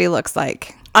like what he looks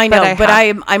like. I know, but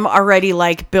I'm already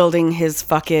like building his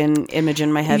fucking image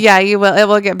in my head. Yeah, you will. It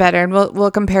will get better, and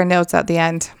we'll compare notes at the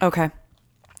end. Okay.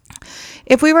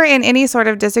 If we were in any sort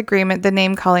of disagreement, the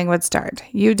name calling would start.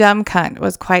 "You dumb cunt"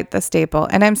 was quite the staple,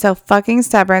 and I'm so fucking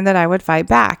stubborn that I would fight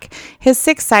back. His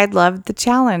sick side loved the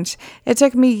challenge. It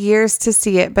took me years to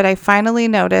see it, but I finally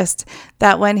noticed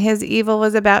that when his evil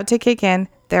was about to kick in,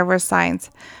 there were signs.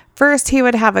 First, he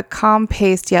would have a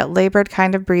calm-paced yet labored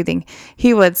kind of breathing.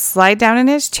 He would slide down in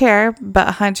his chair,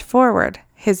 but hunch forward.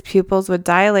 His pupils would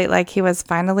dilate like he was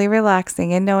finally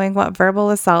relaxing and knowing what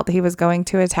verbal assault he was going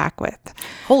to attack with.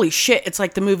 Holy shit, it's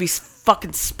like the movie's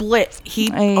fucking Split.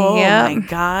 Oh my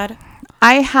God.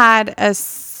 I had a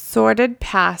sordid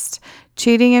past,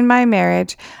 cheating in my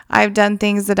marriage. I've done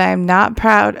things that I'm not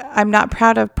proud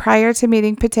of prior to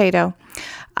meeting Potato.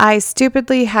 I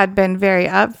stupidly had been very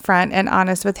upfront and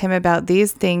honest with him about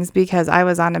these things because I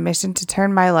was on a mission to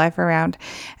turn my life around.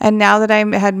 And now that I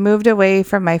had moved away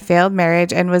from my failed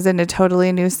marriage and was in a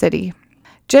totally new city.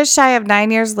 Just shy of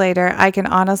 9 years later, I can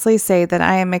honestly say that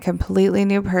I am a completely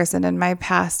new person, and my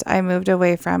past I moved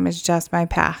away from is just my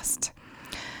past.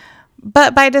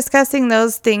 But by discussing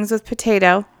those things with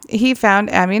Potato, he found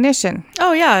ammunition.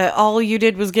 Oh yeah, all you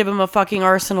did was give him a fucking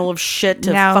arsenal of shit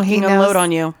to fucking unload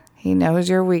on you. He knows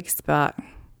your weak spot.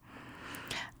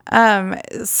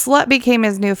 Slut became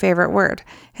his new favorite word.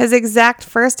 His exact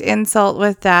first insult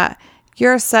with that,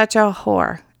 "You're such a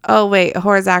whore." Oh, wait,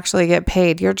 whores actually get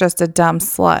paid. You're just a dumb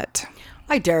slut.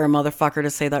 I dare a motherfucker to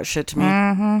say that shit to me.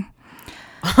 Mm-hmm.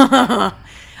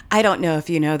 I don't know if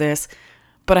you know this,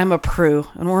 but I'm a Prue,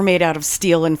 and we're made out of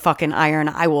steel and fucking iron.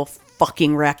 I will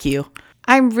fucking wreck you.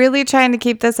 I'm really trying to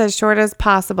keep this as short as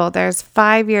possible. There's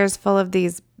 5 years full of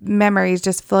these memories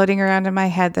just floating around in my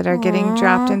head that are getting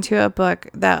dropped into a book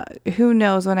that who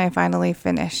knows when I finally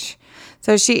finish.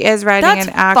 So she is writing That's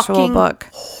an actual fucking book.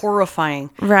 horrifying.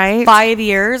 Right? 5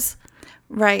 years?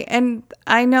 Right. And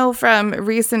I know from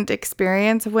recent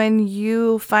experience, when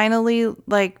you finally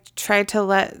like try to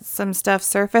let some stuff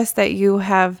surface that you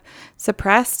have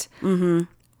suppressed,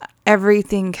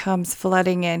 everything comes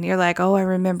flooding in. You're like, oh, I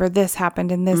remember this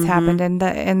happened and this happened and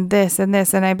this and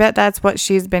this. And I bet that's what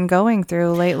she's been going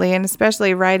through lately, and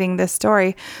especially writing this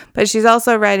story. But she's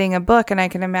also writing a book, and I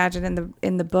can imagine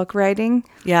in the book writing,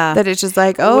 that it's just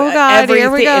like, oh God,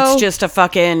 here we go. It's just a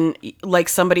fucking, like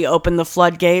somebody opened the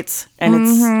floodgates and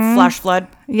it's flash flood.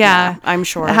 Yeah, I'm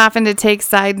sure. Having to take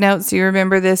side notes so you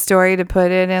remember this story to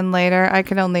put it in later. I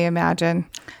can only imagine.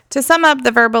 To sum up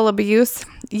the verbal abuse,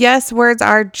 yes, words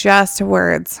are just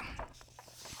words.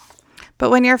 But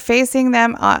when you're facing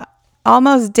them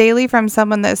almost daily from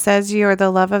someone that says you are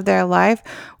the love of their life,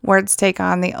 words take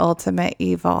on the ultimate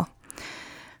evil.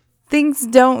 Things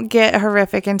don't get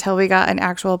horrific until we got an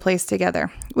actual place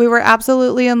together. We were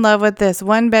absolutely in love with this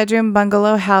 1-bedroom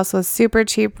bungalow house with super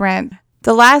cheap rent.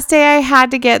 The last day I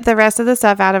had to get the rest of the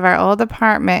stuff out of our old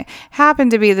apartment happened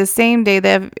to be the same day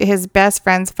that his best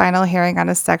friend's final hearing on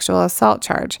a sexual assault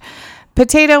charge.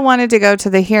 Potato wanted to go to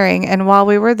the hearing, and while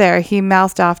we were there, he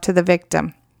mouthed off to the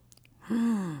victim.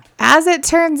 As it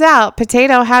turns out,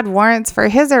 Potato had warrants for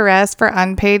his arrest for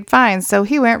unpaid fines, so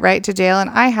he went right to jail, and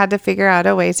I had to figure out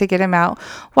a way to get him out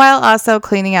while also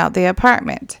cleaning out the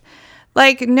apartment.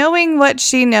 Like, knowing what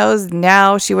she knows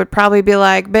now, she would probably be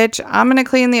like, bitch, I'm going to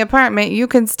clean the apartment. You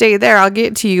can stay there. I'll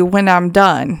get to you when I'm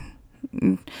done.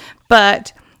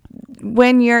 But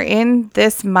when you're in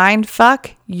this mind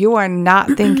fuck, you are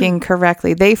not thinking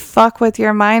correctly. They fuck with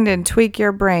your mind and tweak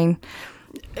your brain.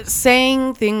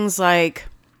 Saying things like,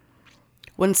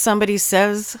 when somebody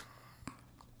says,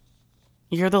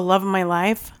 you're the love of my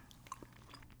life,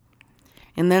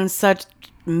 and then such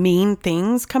mean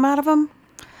things come out of them.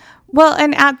 Well,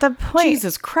 and at the point,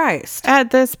 Jesus Christ,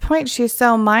 at this point, she's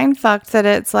so mind fucked that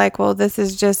it's like, well, this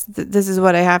is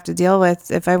what I have to deal with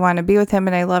if I want to be with him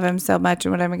and I love him so much.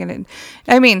 And what am I going to,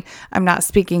 I mean, I'm not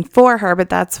speaking for her, but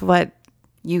that's what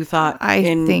you thought I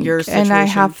think, your situation. And I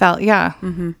have felt, yeah.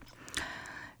 Mm-hmm.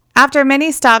 After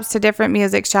many stops to different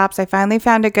music shops, I finally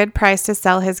found a good price to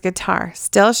sell his guitar.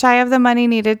 Still shy of the money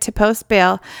needed to post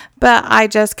bail, but I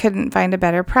just couldn't find a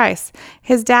better price.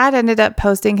 His dad ended up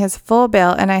posting his full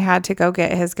bail, and I had to go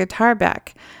get his guitar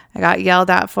back. I got yelled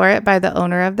at for it by the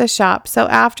owner of the shop, so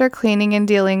after cleaning and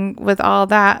dealing with all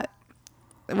that,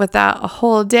 with that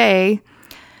whole day,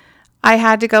 I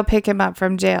had to go pick him up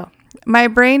from jail. My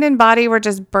brain and body were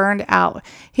just burned out.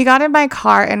 He got in my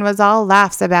car and was all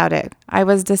laughs about it. I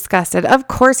was disgusted. Of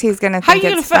course he's going to think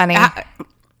it's funny.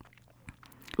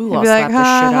 Ooh, I'll slap the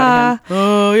shit out of him.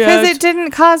 Oh, yeah. Because it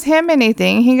didn't cause him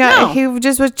anything. He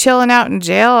just was chilling out in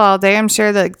jail all day. I'm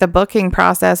sure that the booking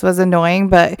process was annoying,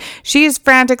 but she's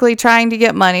frantically trying to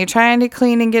get money, trying to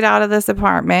clean and get out of this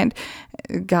apartment.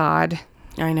 God.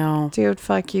 I know. Dude,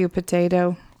 fuck you,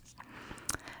 Potato.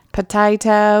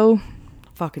 Potato.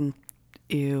 Fucking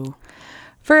ew.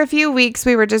 For a few weeks,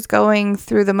 we were just going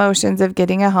through the motions of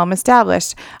getting a home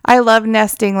established. I love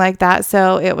nesting like that,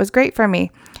 so it was great for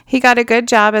me. He got a good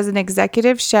job as an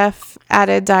executive chef at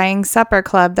a dying supper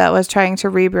club that was trying to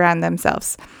rebrand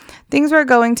themselves. Things were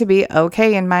going to be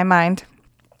okay in my mind.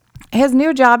 His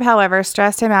new job, however,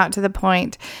 stressed him out to the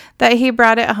point that he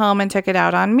brought it home and took it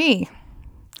out on me.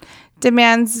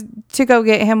 Demands to go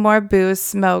get him more booze,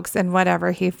 smokes, and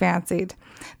whatever he fancied.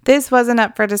 This wasn't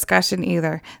up for discussion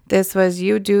either. This was,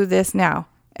 you do this now.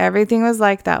 Everything was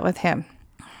like that with him.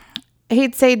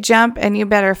 He'd say jump and you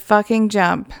better fucking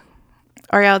jump,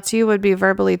 or else you would be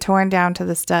verbally torn down to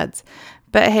the studs.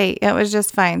 But hey, it was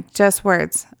just fine. Just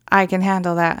words. I can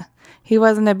handle that. He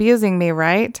wasn't abusing me,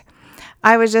 right?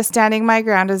 I was just standing my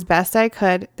ground as best I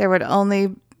could. There were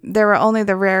only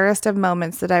the rarest of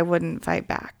moments that I wouldn't fight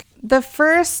back. The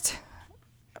first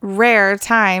rare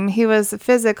time he was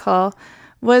physical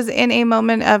was in a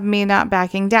moment of me not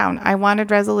backing down. I wanted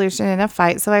resolution in a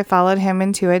fight, so I followed him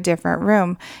into a different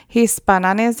room. He spun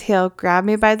on his heel, grabbed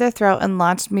me by the throat, and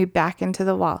launched me back into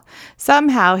the wall.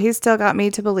 Somehow, he still got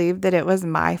me to believe that it was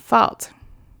my fault.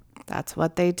 That's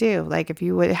what they do. Like, if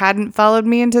you hadn't followed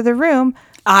me into the room,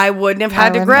 I wouldn't have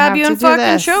had to grab you and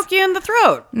fucking choke you in the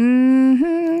throat.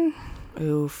 Mm-hmm.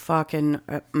 Ooh, fucking,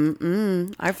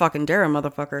 I fucking dare a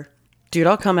motherfucker. Dude,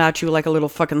 I'll come at you like a little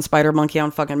fucking spider monkey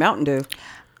on fucking Mountain Dew.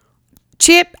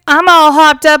 Chip, I'm all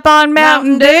hopped up on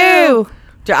Mountain Dew.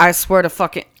 Dude, I swear to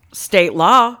fucking state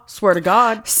law. Swear to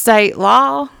God. State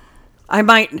law.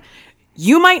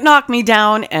 You might knock me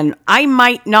down and I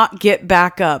might not get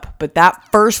back up, but that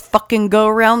first fucking go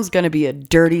around's gonna be a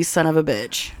dirty son of a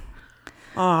bitch.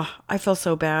 Oh, I feel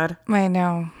so bad. I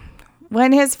know.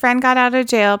 When his friend got out of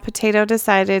jail, Potato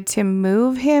decided to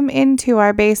move him into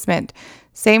our basement.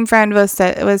 Same friend was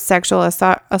sexual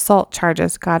assault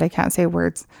charges. God, I can't say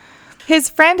words. His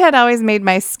friend had always made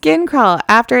my skin crawl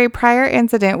after a prior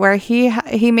incident where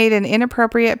he made an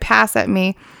inappropriate pass at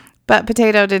me, but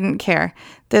Potato didn't care.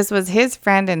 This was his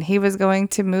friend and he was going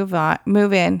to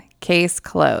move in. Case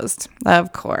closed.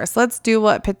 Of course. Let's do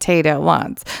what Potato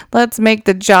wants. Let's make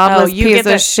the jobless piece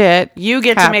of shit You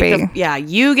get happy.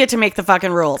 you get to make the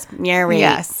fucking rules. Yeah, right.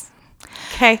 Yes.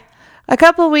 Okay. A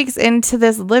couple weeks into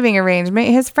this living arrangement,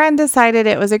 his friend decided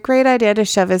it was a great idea to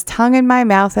shove his tongue in my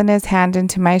mouth and his hand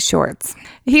into my shorts.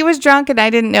 He was drunk and I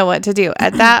didn't know what to do.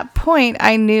 At that point,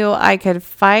 I knew I could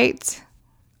fight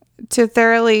to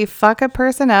thoroughly fuck a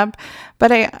person up,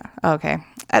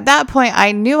 At that point,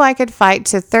 I knew I could fight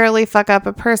to thoroughly fuck up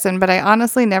a person, but I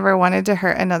honestly never wanted to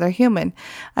hurt another human.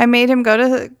 I made him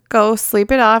go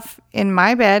sleep it off in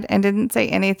my bed and didn't say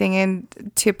anything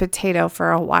to Potato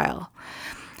for a while.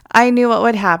 I knew what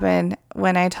would happen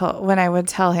when I would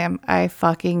tell him. I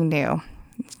fucking knew.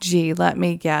 Gee, let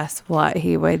me guess what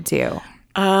he would do.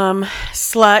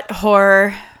 Slut,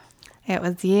 whore. It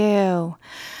was you.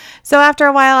 So after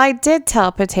a while, I did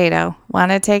tell Potato.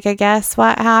 Want to take a guess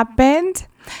what happened?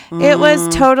 It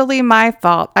was totally my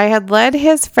fault. I had led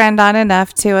his friend on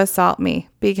enough to assault me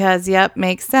because, yep,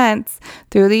 makes sense.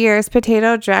 Through the years,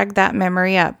 Potato dragged that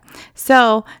memory up.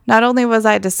 So not only was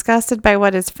I disgusted by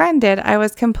what his friend did, I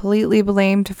was completely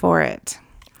blamed for it.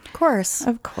 Of course.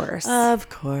 Of course. Of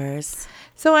course.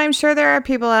 So I'm sure there are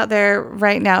people out there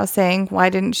right now saying, why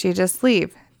didn't she just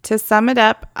leave? To sum it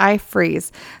up, I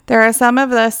freeze. There are some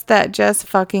of us that just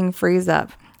fucking freeze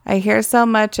up. I hear so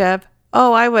much of,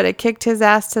 oh, I would have kicked his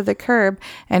ass to the curb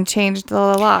and changed the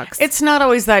locks. It's not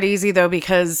always that easy, though,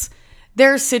 because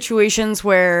there's situations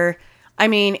where,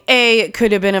 A, it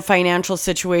could have been a financial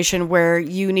situation where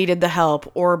you needed the help,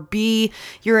 or B,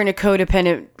 you're in a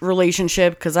codependent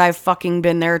relationship, because I've fucking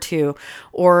been there too,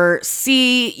 or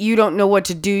C, you don't know what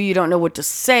to do, you don't know what to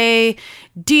say,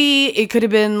 D, it could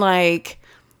have been like,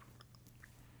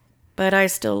 but I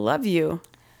still love you.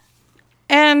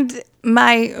 And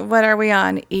what are we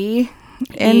on? E?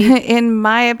 In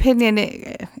my opinion,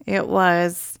 it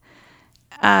was,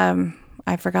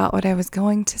 I forgot what I was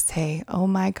going to say. Oh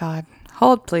my God.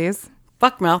 Hold, please.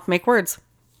 Fuck mouth, make words.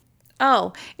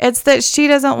 Oh, it's that she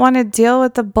doesn't want to deal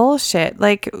with the bullshit.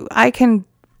 Like, I can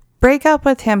break up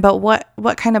with him, but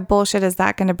what kind of bullshit is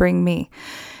that going to bring me?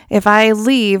 If I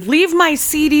leave my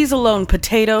CDs alone,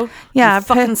 Potato. Yeah, you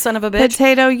fucking son of a bitch.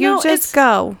 Potato, just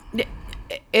go.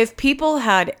 If people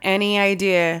had any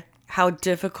idea how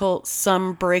difficult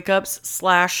some breakups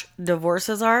 /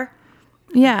 divorces are,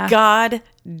 yeah, God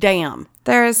damn.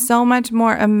 There is so much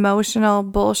more emotional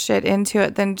bullshit into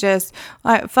it than just,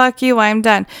 fuck you, I'm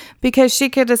done. Because she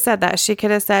could have said that. She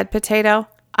could have said, Potato,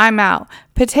 I'm out.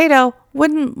 Potato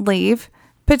wouldn't leave.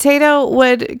 Potato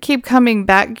would keep coming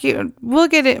back.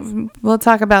 We'll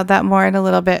talk about that more in a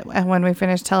little bit when we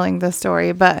finish telling the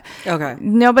story. But okay,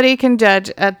 nobody can judge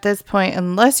at this point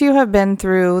unless you have been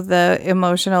through the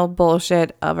emotional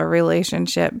bullshit of a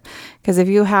relationship. Because if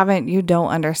you haven't, you don't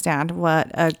understand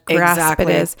what a grasp it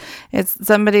is. It's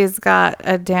somebody's got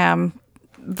a damn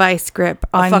vice grip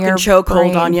on your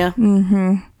chokehold on you.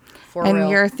 Mm-hmm. And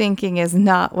your thinking is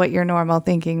not what your normal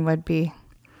thinking would be.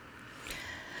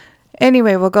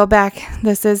 Anyway, we'll go back.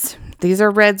 These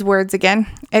are Red's words again.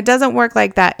 It doesn't work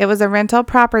like that. It was a rental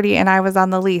property and I was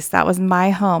on the lease. That was my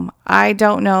home. I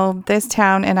don't know this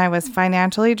town and I was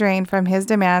financially drained from his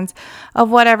demands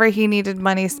of whatever he needed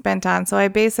money spent on. So I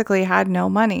basically had no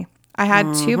money. I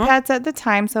had 2 pets at the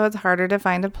time, so it's harder to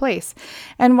find a place.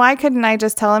 And why couldn't I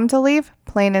just tell him to leave?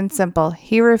 Plain and simple.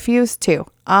 He refused to.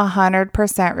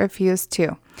 100% refused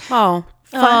to.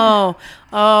 Oh,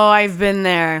 I've been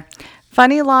there.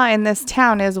 Funny law in this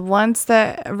town is once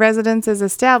the residence is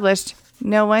established,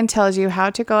 no one tells you how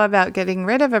to go about getting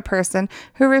rid of a person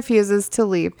who refuses to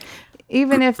leave,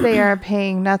 even if they are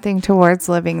paying nothing towards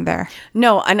living there.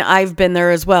 No, and I've been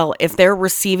there as well. If they're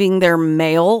receiving their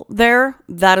mail there,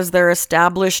 that is their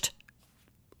established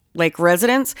like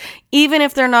residents, even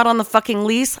if they're not on the fucking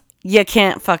lease, you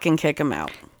can't fucking kick them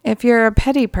out. If you're a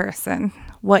petty person,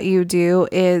 what you do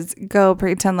is go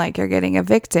pretend like you're getting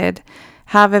evicted,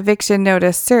 have eviction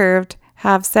notice served,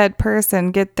 have said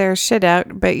person get their shit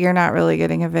out, but you're not really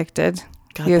getting evicted.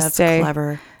 God, you that's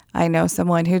clever. I know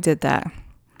someone who did that.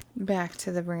 Back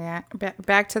to the ranch.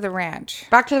 Back to the ranch.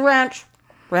 Back to the ranch.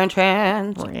 Ranch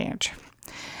hands. Ranch.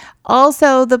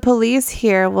 Also, the police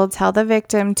here will tell the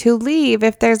victim to leave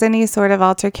if there's any sort of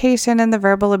altercation and the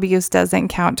verbal abuse doesn't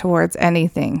count towards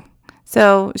anything.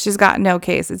 So she's got no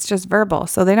case. It's just verbal.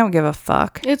 So they don't give a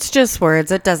fuck. It's just words.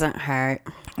 It doesn't hurt.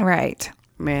 Right.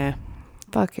 Yeah.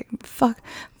 Fuck you.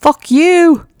 Fuck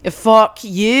you. Fuck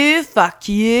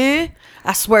you.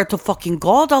 I swear to fucking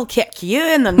God, I'll kick you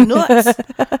in the nuts.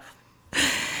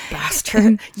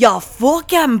 Bastard. You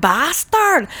fucking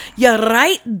bastard. You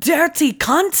right dirty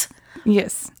cunt.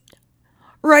 Yes.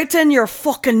 Right in your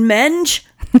fucking minge.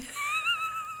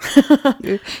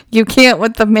 You can't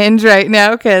with the minge right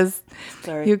now because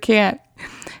Sorry. you can't.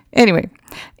 Anyway,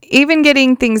 even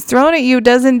getting things thrown at you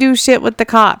doesn't do shit with the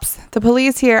cops. The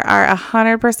police here are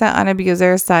 100% on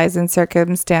abusers' sides in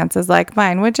circumstances like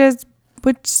mine, which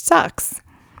sucks.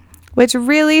 Which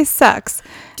really sucks.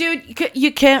 Dude,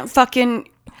 you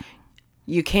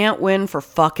can't win for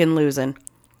fucking losing.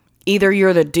 Either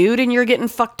you're the dude and you're getting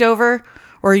fucked over,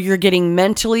 or you're getting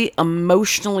mentally,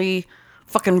 emotionally,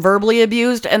 fucking verbally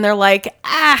abused, and they're like,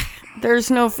 there's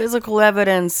no physical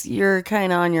evidence. You're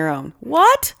kind of on your own.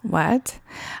 What?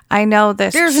 I know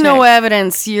this. There's no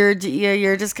evidence. You're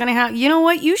just gonna have. You know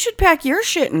what? You should pack your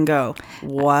shit and go.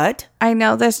 What? I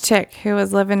know this chick who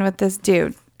was living with this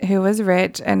dude who was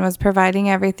rich and was providing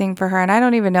everything for her. And I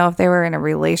don't even know if they were in a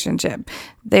relationship.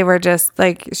 They were just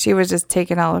like, she was just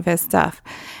taking all of his stuff.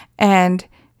 And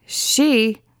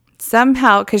she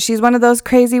somehow, because she's one of those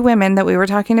crazy women that we were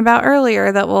talking about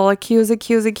earlier that will accuse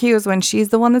when she's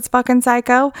the one that's fucking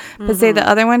psycho, but say the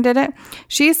other one did it.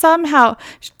 She somehow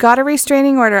got a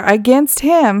restraining order against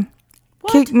him,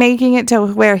 making it to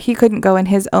where he couldn't go in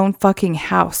his own fucking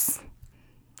house.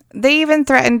 They even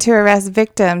threatened to arrest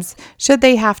victims should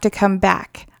they have to come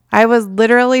back. I was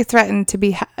literally threatened to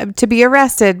be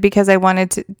arrested because I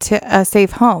wanted to a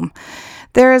safe home.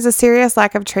 There is a serious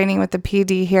lack of training with the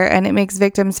PD here, and it makes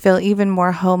victims feel even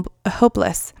more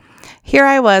hopeless. Here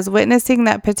I was witnessing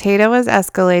that Potato was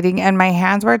escalating, and my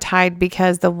hands were tied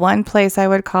because the one place I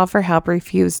would call for help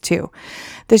refused to.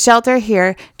 The shelter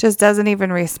here just doesn't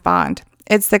even respond.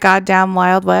 It's the goddamn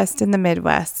Wild West in the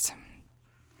Midwest.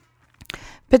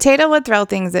 Potato would throw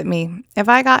things at me. If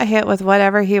I got hit with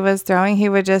whatever he was throwing, he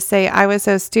would just say I was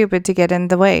so stupid to get in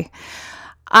the way.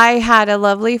 I had a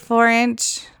lovely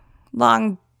 4-inch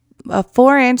long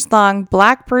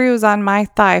black bruise on my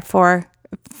thigh for,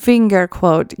 finger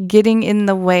quote, getting in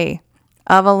the way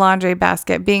of a laundry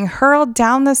basket being hurled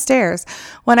down the stairs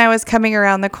when I was coming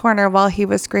around the corner while he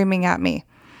was screaming at me.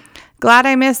 Glad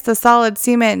I missed the solid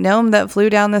cement gnome that flew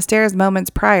down the stairs moments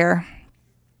prior.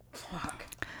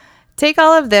 Take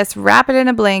all of this, wrap it in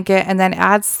a blanket, and then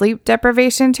add sleep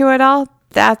deprivation to it all.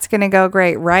 That's going to go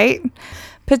great, right?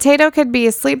 Potato could be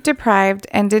sleep deprived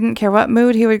and didn't care what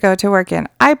mood he would go to work in.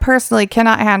 I personally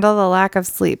cannot handle the lack of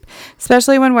sleep,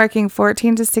 especially when working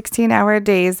 14 to 16-hour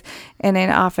days in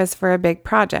an office for a big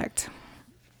project.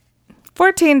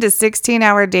 14 to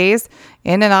 16-hour days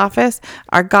in an office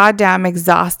are goddamn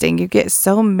exhausting. You get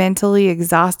so mentally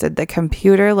exhausted. The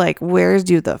computer wears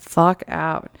you the fuck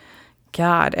out.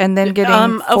 God, and then getting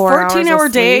a 14-hour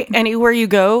day anywhere you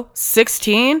go,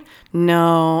 16?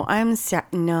 No,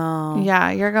 no.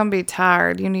 Yeah, you're gonna be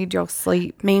tired. You need your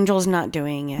sleep. Mangel's not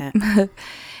doing it.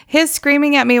 His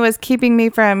screaming at me was keeping me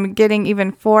from getting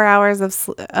even 4 hours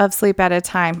of sleep at a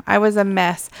time. I was a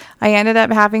mess. I ended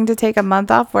up having to take a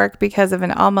month off work because of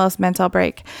an almost mental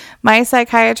break. My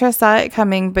psychiatrist saw it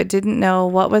coming but didn't know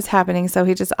what was happening, so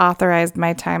he just authorized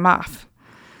my time off.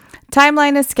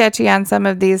 Timeline is sketchy on some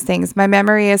of these things. My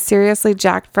memory is seriously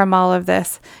jacked from all of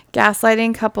this.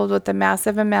 Gaslighting coupled with the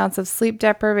massive amounts of sleep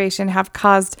deprivation have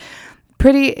caused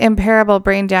pretty imperable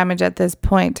brain damage at this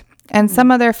point, and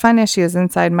some other fun issues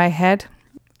inside my head.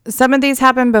 Some of these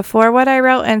happened before what I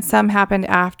wrote, and some happened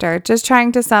after, just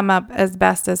trying to sum up as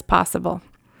best as possible.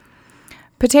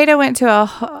 Potato went to a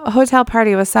hotel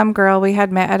party with some girl we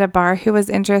had met at a bar who was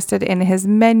interested in his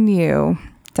menu.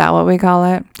 Is that what we call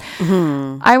it?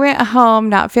 Mm-hmm. I went home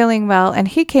not feeling well, and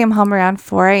he came home around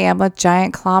 4 a.m. with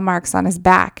giant claw marks on his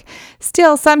back.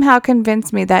 Still somehow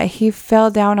convinced me that he fell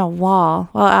down a wall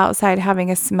while outside having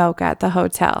a smoke at the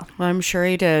hotel. I'm sure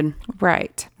he did.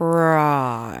 Right.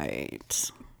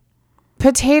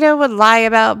 Potato would lie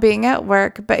about being at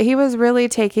work, but he was really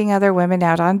taking other women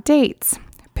out on dates.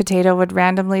 Potato would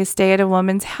randomly stay at a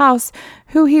woman's house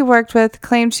who he worked with,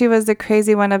 claimed she was the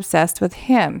crazy one obsessed with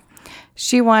him.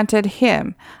 She wanted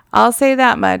him. I'll say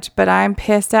that much, but I'm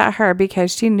pissed at her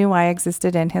because she knew I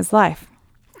existed in his life.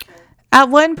 At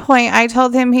one point, I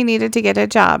told him he needed to get a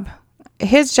job.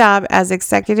 His job as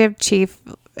executive chief.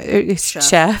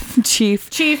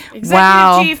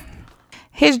 Wow. Chief.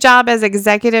 His job as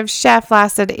executive chef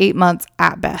lasted 8 months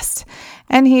at best.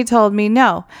 And he told me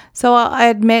no. So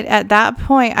I'll admit at that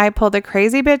point, I pulled a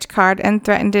crazy bitch card and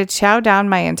threatened to chow down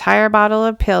my entire bottle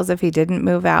of pills if he didn't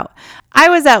move out. I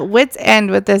was at wit's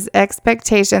end with this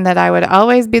expectation that I would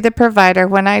always be the provider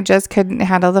when I just couldn't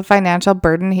handle the financial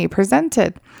burden he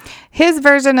presented. His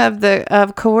version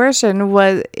of coercion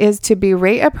is to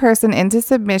berate a person into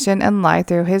submission and lie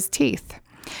through his teeth.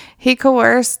 He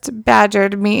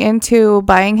badgered me into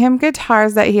buying him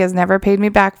guitars that he has never paid me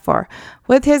back for.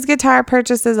 With his guitar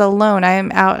purchases alone, I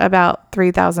am out about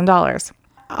 $3,000.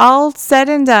 All said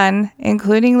and done,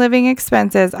 including living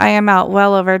expenses, I am out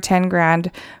well over 10 grand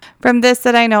from this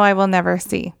that I know I will never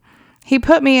see. He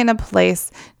put me in a place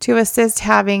to assist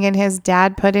having his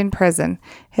dad put in prison.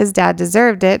 His dad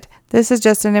deserved it. This is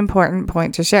just an important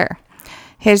point to share.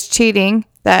 His cheating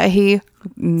that he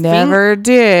never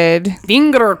did.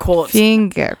 Finger quotes.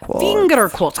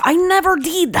 I never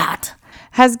did that.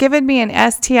 Has given me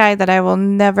an STI that I will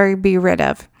never be rid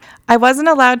of. I wasn't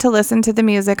allowed to listen to the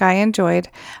music I enjoyed.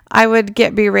 I would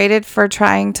get berated for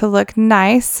trying to look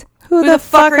nice. Who the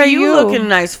fuck are you looking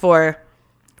nice for?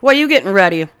 What are you getting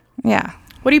ready? Yeah.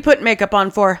 What are you putting makeup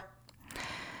on for?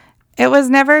 I was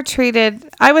never treated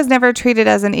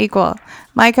as an equal.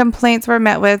 My complaints were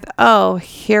met with, "Oh,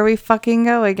 here we fucking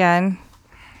go again."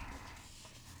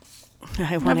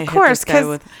 I want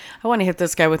to hit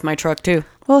this guy with my truck too.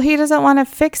 Well, he doesn't want to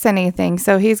fix anything,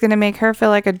 so he's going to make her feel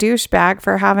like a douchebag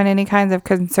for having any kinds of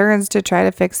concerns to try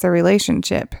to fix the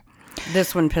relationship.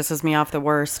 This one pisses me off the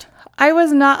worst. I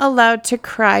was not allowed to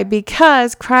cry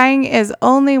because crying is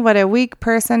only what a weak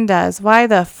person does. Why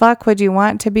the fuck would you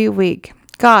want to be weak?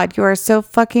 God, you are so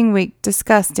fucking weak.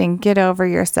 Disgusting. Get over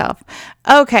yourself.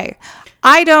 Okay.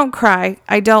 I don't cry.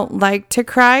 I don't like to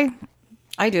cry.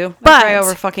 I do. But I cry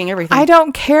over fucking everything. I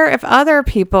don't care if other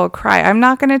people cry. I'm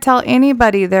not going to tell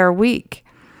anybody they're weak.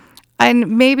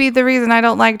 And maybe the reason I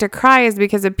don't like to cry is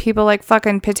because of people like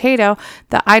fucking Potato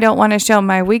that I don't want to show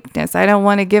my weakness. I don't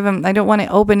want to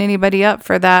open anybody up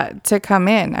for that to come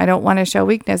in. I don't want to show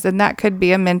weakness. And that could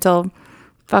be a mental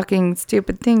fucking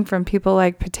stupid thing from people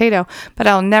like Potato. But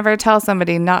I'll never tell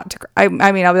somebody not to cry.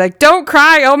 I mean, I'll be like, don't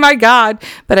cry. Oh my God.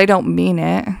 But I don't mean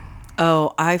it.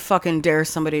 Oh, I fucking dare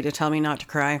somebody to tell me not to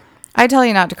cry. I tell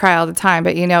you not to cry all the time,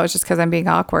 but it's just because I'm being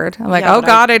awkward. I'm like, oh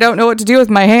God, I don't know what to do with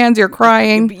my hands. You're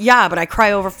crying. Yeah, but I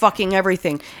cry over fucking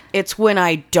everything. It's when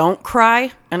I don't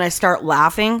cry and I start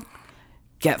laughing,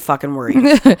 get fucking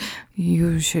worried.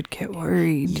 You should get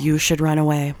worried. You should run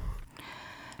away.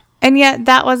 And yet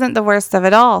that wasn't the worst of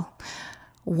it all.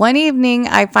 One evening,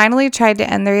 I finally tried to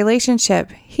end the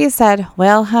relationship. He said,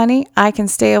 "Well, honey, I can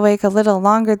stay awake a little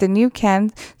longer than you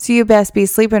can, so you best be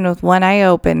sleeping with one eye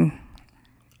open."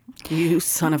 You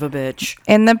son of a bitch.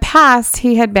 In the past,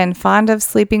 he had been fond of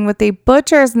sleeping with a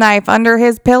butcher's knife under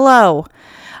his pillow.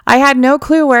 I had no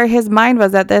clue where his mind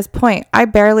was at this point. I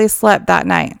barely slept that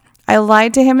night. I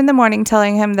lied to him in the morning,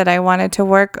 telling him that I wanted to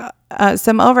work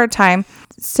some overtime.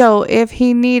 So if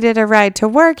he needed a ride to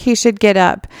work, he should get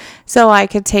up so I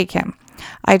could take him.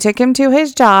 I took him to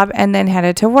his job and then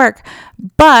headed to work.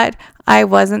 But I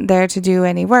wasn't there to do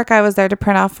any work. I was there to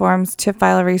print off forms to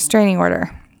file a restraining order.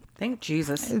 Thank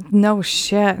Jesus. No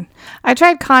shit. I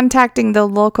tried contacting the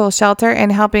local shelter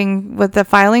and helping with the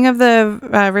filing of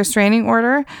the restraining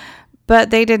order, but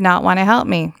they did not want to help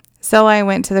me. So I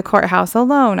went to the courthouse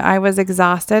alone. I was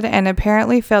exhausted and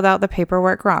apparently filled out the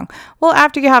paperwork wrong. Well,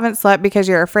 after you haven't slept because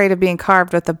you're afraid of being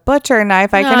carved with a butcher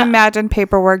knife, I can imagine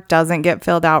paperwork doesn't get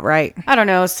filled out right. I don't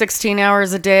know, 16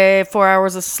 hours a day, 4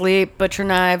 hours of sleep, butcher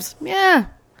knives. Yeah.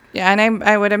 Yeah, and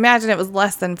I would imagine it was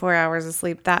less than 4 hours of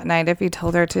sleep that night if you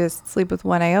told her to sleep with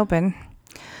one eye open.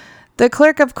 The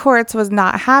clerk of courts was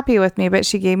not happy with me, but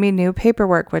she gave me new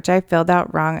paperwork, which I filled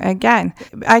out wrong again.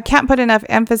 I can't put enough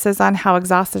emphasis on how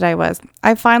exhausted I was.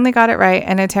 I finally got it right,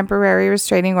 and a temporary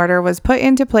restraining order was put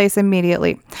into place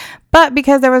immediately. But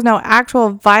because there was no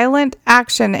actual violent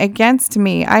action against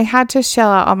me, I had to shell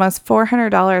out almost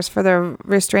 $400 for the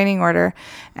restraining order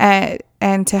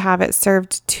and to have it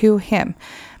served to him.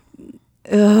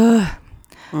 Ugh.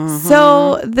 Mm-hmm.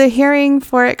 So the hearing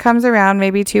for it comes around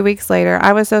maybe 2 weeks later.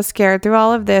 I was so scared through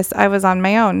all of this. I was on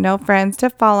my own. No friends to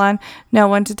fall on. No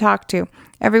one to talk to.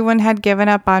 Everyone had given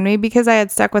up on me because I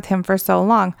had stuck with him for so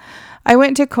long. I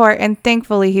went to court and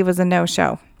thankfully he was a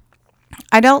no-show.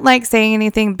 I don't like saying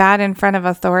anything bad in front of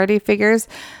authority figures,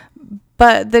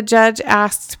 but the judge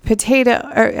asked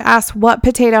what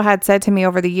Potato had said to me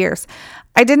over the years.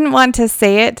 I didn't want to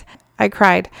say it. I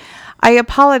cried. I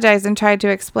apologized and tried to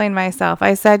explain myself.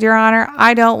 I said, Your Honor,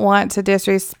 I don't want to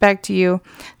disrespect you,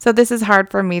 so this is hard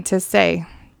for me to say.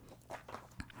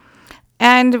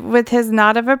 And with his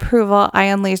nod of approval, I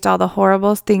unleashed all the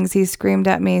horrible things he screamed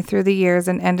at me through the years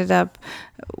and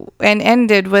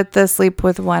ended with the sleep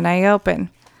with one eye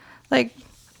open. Like,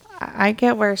 I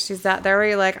get where she's at there, where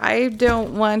you're like, I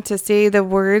don't want to say the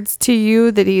words to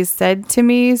you that he said to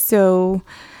me, so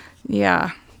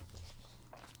yeah.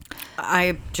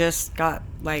 I just got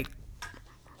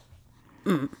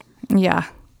Yeah.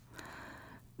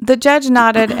 The judge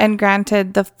nodded and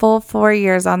granted the full 4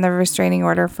 years on the restraining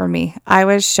order for me. I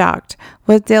was shocked.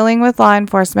 With dealing with law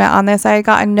enforcement on this, I had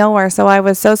gotten nowhere, so I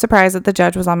was so surprised that the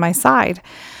judge was on my side.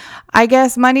 I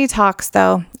guess money talks,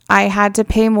 though. I had to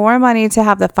pay more money to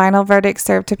have the final verdict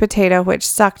served to Potato, which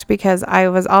sucked because I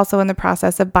was also in the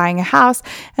process of buying a house,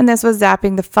 and this was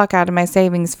zapping the fuck out of my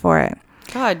savings for it.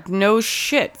 God, no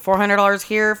shit. $400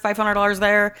 here, $500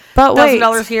 there, But wait.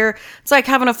 $1,000 here. It's like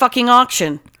having a fucking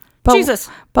auction. Jesus.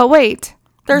 But wait.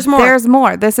 There's more. There's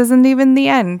more. This isn't even the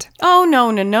end. Oh, no.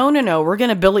 We're going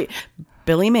to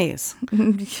Billy Mays.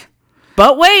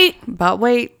 But wait.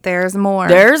 There's more.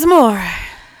 There's more.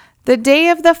 The day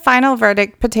of the final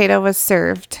verdict, Potato was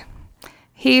served.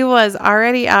 He was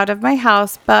already out of my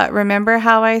house, but remember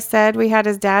how I said we had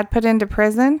his dad put into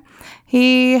prison?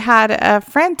 He had a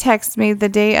friend text me the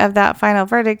day of that final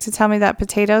verdict to tell me that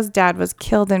Potato's dad was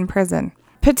killed in prison.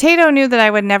 Potato knew that I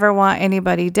would never want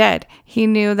anybody dead. He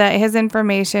knew that his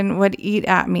information would eat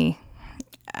at me.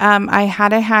 I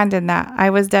had a hand in that.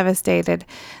 I was devastated.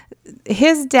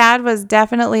 His dad was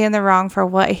definitely in the wrong for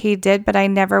what he did, but I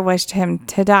never wished him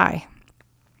to die.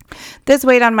 This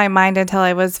weighed on my mind until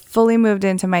I was fully moved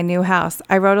into my new house.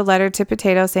 I wrote a letter to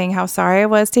Potato saying how sorry I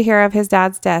was to hear of his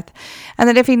dad's death, and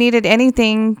that if he needed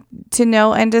anything to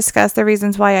know and discuss the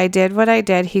reasons why I did what I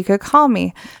did, he could call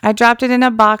me. I dropped it in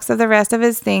a box of the rest of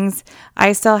his things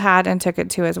I still had and took it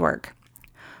to his work,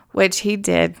 which he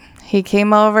did. He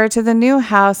came over to the new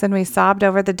house and we sobbed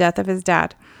over the death of his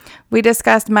dad. We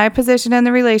discussed my position in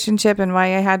the relationship and why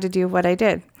I had to do what I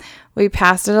did. We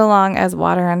passed it along as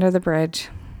water under the bridge.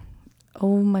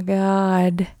 Oh my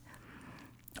God.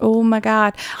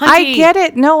 Hunty. I get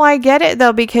it. No, I get it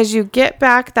though, because you get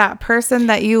back that person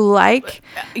that you like.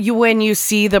 When you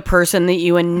see the person that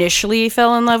you initially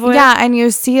fell in love with. Yeah, and you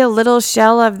see a little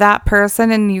shell of that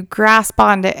person and you grasp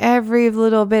onto every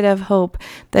little bit of hope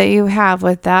that you have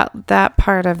with that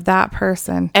part of that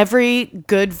person. Every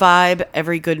good vibe,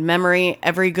 every good memory,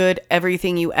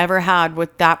 everything you ever had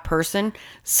with that person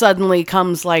suddenly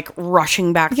comes like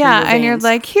rushing back through your veins. And you're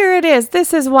like, here it is.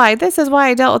 This is why I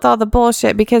dealt with all the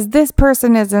bullshit, because this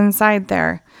person is inside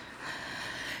there.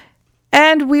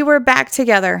 And we were back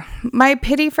together. My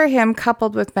pity for him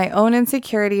coupled with my own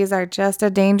insecurities are just a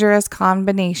dangerous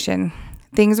combination.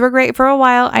 Things were great for a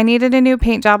while. I needed a new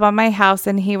paint job on my house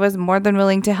and he was more than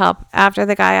willing to help after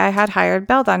the guy I had hired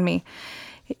bailed on me.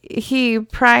 He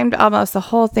primed almost the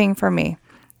whole thing for me.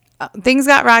 Things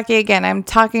got rocky again. I'm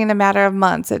talking in a matter of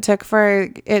months. It took for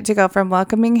it to go from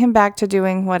welcoming him back to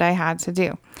doing what I had to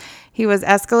do. He was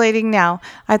escalating now.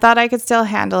 I thought I could still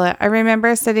handle it. I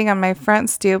remember sitting on my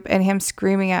front stoop and him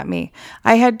screaming at me.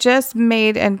 I had just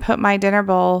made and put my dinner in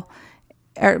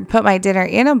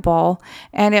a bowl,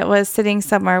 and it was sitting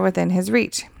somewhere within his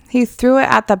reach. He threw it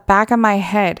at the back of my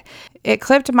head. It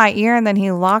clipped my ear, and then he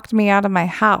locked me out of my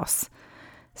house.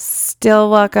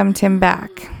 Still welcomed him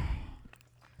back.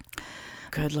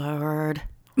 Good Lord.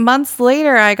 Months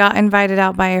later, I got invited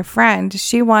out by a friend.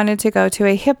 She wanted to go to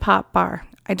a hip-hop bar.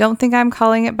 I don't think I'm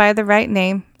calling it by the right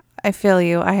name. I feel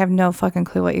you. I have no fucking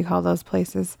clue what you call those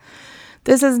places.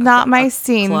 This is not my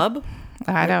scene. Club?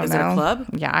 I don't know. Is it a club?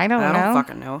 Yeah, I don't know. I don't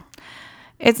fucking know.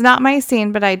 It's not my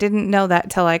scene, but I didn't know that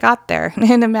till I got there.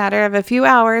 In a matter of a few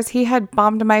hours, he had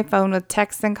bombed my phone with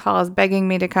texts and calls begging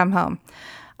me to come home.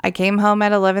 I came home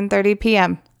at 11:30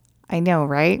 p.m. I know,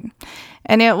 right?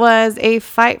 And it was a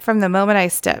fight from the moment I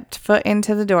stepped foot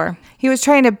into the door. He was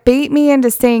trying to bait me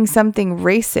into saying something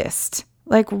racist.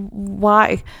 Like,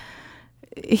 why?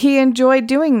 He enjoyed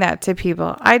doing that to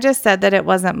people. I just said that it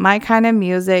wasn't my kind of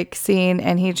music scene,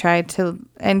 and he tried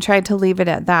to leave it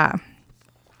at that.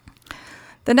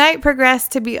 The night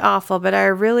progressed to be awful, but I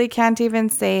really can't even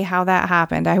say how that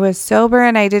happened. I was sober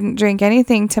and I didn't drink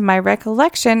anything to my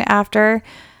recollection after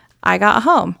I got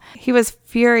home. He was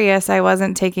furious I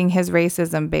wasn't taking his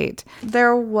racism bait.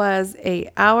 There was a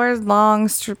hours-long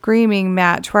screaming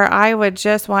match where I would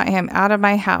just want him out of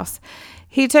my house.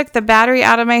 He took the battery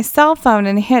out of my cell phone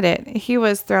and hid it. He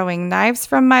was throwing knives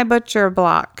from my butcher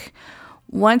block.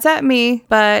 Once at me,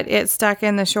 but it stuck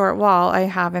in the short wall I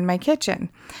have in my kitchen.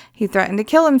 He threatened to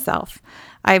kill himself.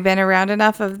 I've been around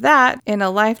enough of that in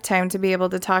a lifetime to be able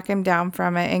to talk him down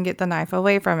from it and get the knife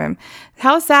away from him.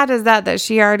 How sad is that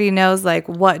she already knows like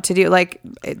what to do? Like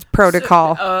it's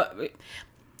protocol.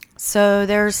 So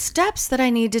there's steps that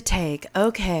I need to take.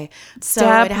 Okay. So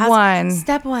Step it has, one.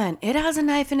 Step one. It has a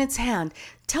knife in its hand.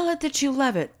 Tell it that you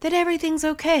love it, that everything's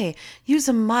okay. Use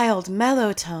a mild,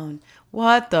 mellow tone.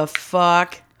 What the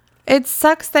fuck? It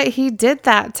sucks that he did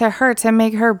that to her to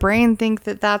make her brain think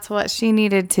that that's what she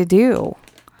needed to do.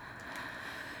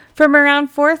 From around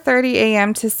 4:30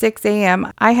 a.m. to 6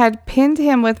 a.m., I had pinned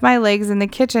him with my legs in the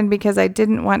kitchen because I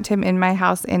didn't want him in my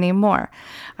house anymore.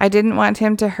 I didn't want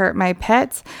him to hurt my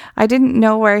pets. I didn't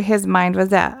know where his mind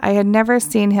was at. I had never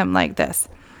seen him like this.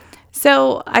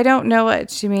 So I don't know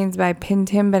what she means by pinned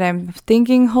him, but I'm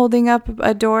thinking holding up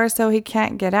a door so he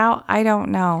can't get out. I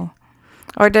don't know.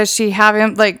 Or does she have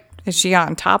him, like, is she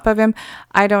on top of him?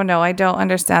 I don't know. I don't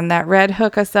understand that. Red,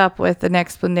 hook us up with an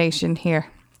explanation here.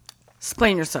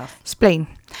 Explain yourself. Explain.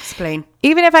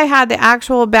 Even if I had the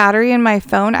actual battery in my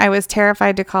phone, I was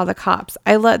terrified to call the cops.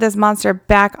 I let this monster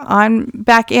back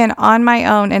in on my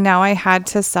own, and now I had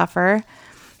to suffer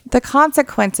the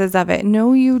consequences of it.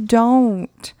 No, you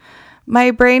don't. My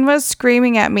brain was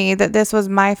screaming at me that this was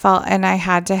my fault and I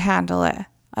had to handle it.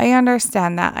 I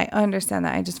understand that.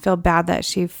 I just feel bad that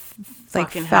she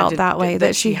felt that way.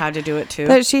 That she had to do it too.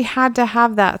 That she had to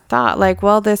have that thought. Like,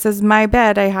 well, this is my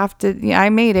bed. I have to. I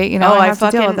made it. I have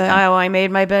to deal with it. Oh, I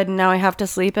made my bed and now I have to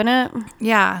sleep in it.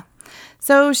 Yeah.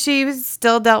 So she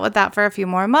still dealt with that for a few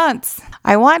more months.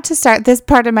 I want to start this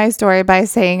part of my story by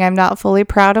saying I'm not fully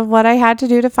proud of what I had to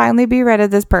do to finally be rid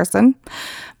of this person.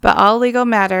 But all legal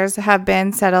matters have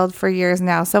been settled for years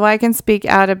now, so I can speak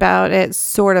out about it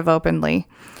sort of openly.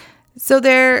 So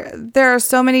there are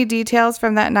so many details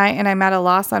from that night, and I'm at a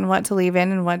loss on what to leave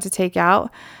in and what to take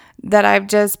out, that I've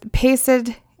just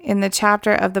pasted in the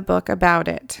chapter of the book about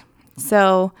it.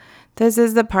 So this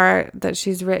is the part that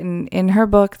she's written in her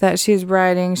book that she's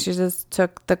writing. She just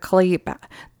took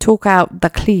out the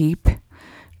clip,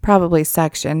 probably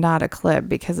section, not a clip,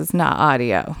 because it's not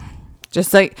audio.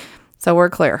 Just like, so we're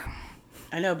clear.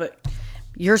 I know, but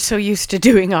you're so used to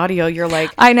doing audio. You're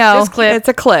like, I know, this clip, it's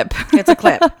a clip. It's a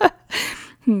clip.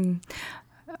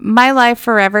 My life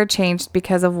forever changed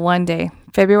because of one day.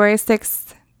 February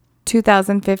 6th,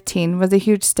 2015 was a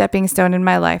huge stepping stone in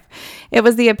my life. It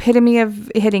was the epitome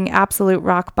of hitting absolute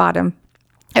rock bottom.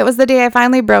 It was the day I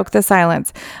finally broke the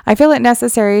silence. I feel it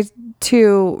necessary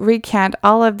to recant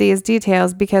all of these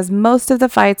details because most of the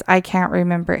fights I can't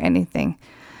remember anything.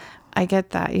 I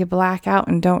get that. You black out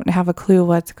and don't have a clue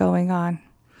what's going on.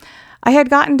 I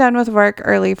had gotten done with work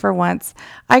early for once.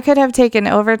 I could have taken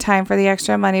overtime for the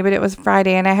extra money, but it was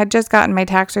Friday and I had just gotten my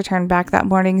tax return back that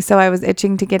morning, so I was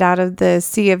itching to get out of the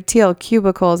sea of teal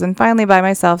cubicles and finally buy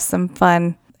myself some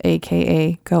fun,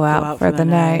 aka go out for the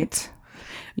night.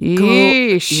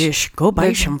 Yeesh. Go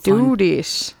buy some fun. Do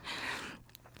this.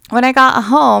 When I got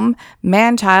home,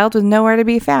 man-child was nowhere to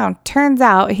be found. Turns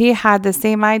out he had the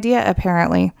same idea,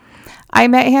 apparently. I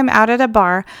met him out at a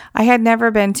bar I had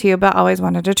never been to but always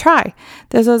wanted to try.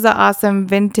 This was an awesome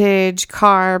vintage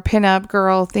car, pinup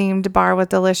girl themed bar with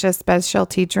delicious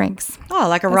specialty drinks. Oh,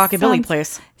 like a rockabilly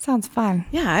place. Sounds fun.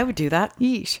 Yeah, I would do that.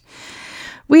 Yeesh.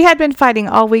 We had been fighting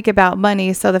all week about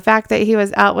money, so the fact that he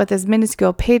was out with his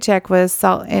minuscule paycheck was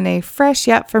salt in a fresh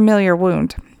yet familiar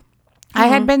wound. I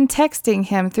had been texting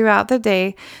him throughout the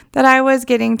day that I was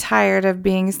getting tired of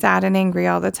being sad and angry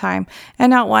all the time and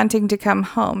not wanting to come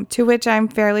home, to which I'm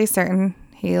fairly certain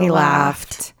he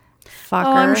laughed. Fucker.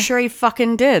 Oh, I'm sure he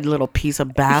fucking did, little piece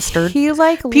of bastard. He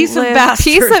piece of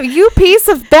bastard. Piece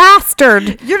of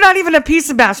bastard. You're not even a piece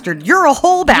of bastard. You're a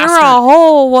whole bastard. You're a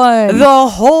whole one. The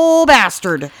whole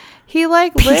bastard. He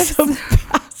Piece of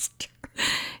bastard.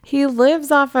 He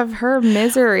lives off of her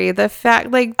misery. The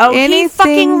fact, he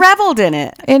fucking reveled in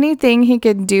it. Anything he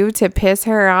could do to piss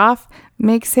her off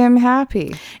makes him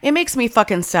happy. It makes me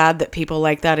fucking sad that people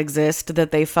like that exist,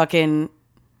 that they fucking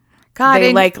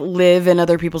live in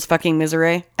other people's fucking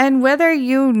misery. And whether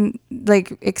you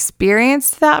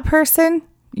experienced that person,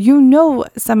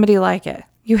 somebody like it.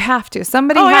 You have to. So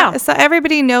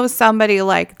everybody knows somebody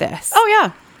like this. Oh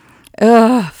yeah.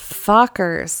 Ugh,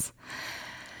 fuckers.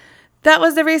 That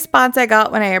was the response I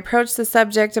got when I approached the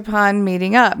subject upon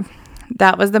meeting up.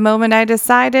 That was the moment I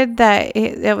decided that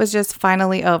it was just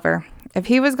finally over. If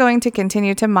he was going to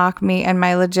continue to mock me and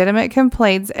my legitimate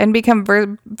complaints and become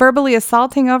verbally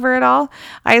assaulting over it all,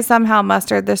 I somehow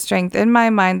mustered the strength in my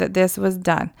mind that this was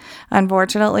done.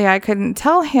 Unfortunately, I couldn't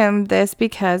tell him this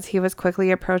because he was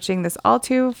quickly approaching this all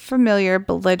too familiar,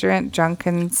 belligerent,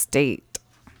 drunken state.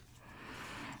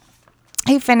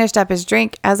 He finished up his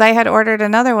drink as I had ordered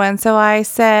another one, so I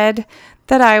said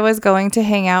that I was going to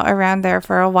hang out around there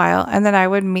for a while and that I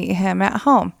would meet him at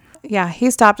home. Yeah, he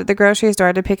stopped at the grocery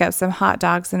store to pick up some hot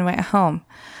dogs and went home.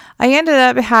 I ended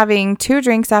up having 2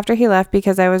 drinks after he left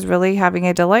because I was really having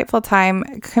a delightful time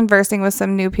conversing with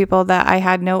some new people that I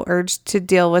had no urge to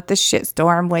deal with the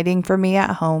shitstorm waiting for me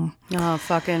at home. Oh,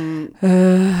 fucking.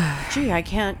 Gee, I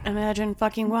can't imagine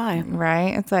fucking why.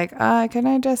 Right? It's like, can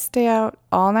I just stay out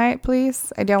all night,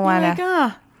 please? I don't want to.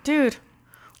 Like, dude,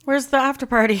 where's the after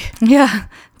party? Yeah,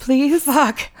 please.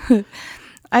 Fuck.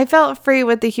 I felt free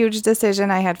with the huge decision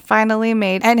I had finally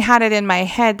made and had it in my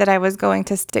head that I was going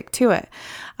to stick to it.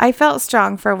 I felt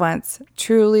strong for once,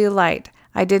 truly light.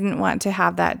 I didn't want to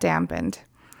have that dampened.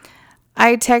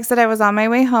 I texted I was on my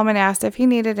way home and asked if he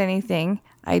needed anything.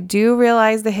 I do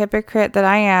realize the hypocrite that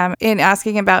I am in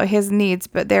asking about his needs,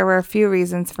 but there were a few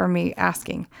reasons for me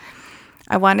asking.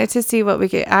 I wanted to see what we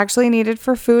actually needed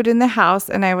for food in the house,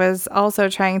 and I was also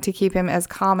trying to keep him as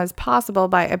calm as possible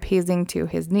by appeasing to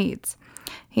his needs.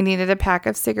 He needed a pack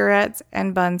of cigarettes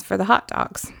and buns for the hot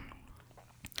dogs.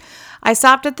 I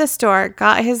stopped at the store,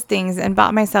 got his things, and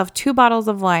bought myself 2 bottles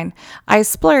of wine. I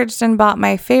splurged and bought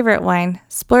my favorite wine.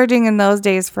 Splurging in those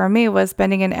days for me was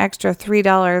spending an extra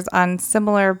 $3 on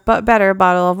similar but better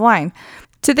bottle of wine.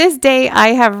 To this day,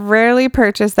 I have rarely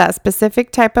purchased that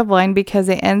specific type of wine because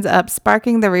it ends up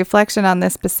sparking the reflection on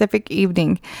this specific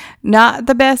evening. Not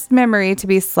the best memory to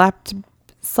be slapped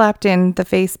in the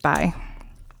face by.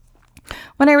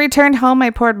 When I returned home, I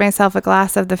poured myself a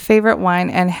glass of the favorite wine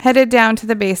and headed down to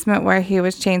the basement where he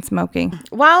was chain smoking.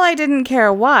 While I didn't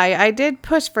care why, I did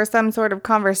push for some sort of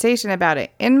conversation about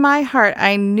it. In my heart,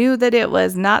 I knew that it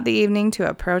was not the evening to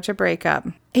approach a breakup.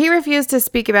 He refused to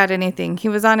speak about anything. He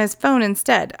was on his phone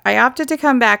instead. I opted to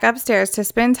come back upstairs to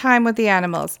spend time with the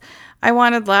animals. I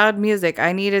wanted loud music.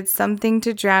 I needed something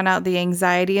to drown out the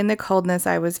anxiety and the coldness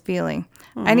I was feeling.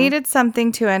 I needed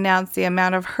something to announce the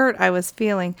amount of hurt I was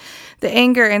feeling, the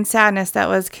anger and sadness that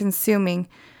was consuming.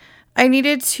 I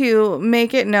needed to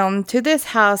make it known to this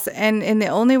house, and in the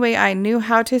only way I knew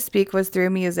how to speak was through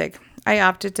music. I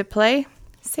opted to play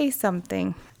Say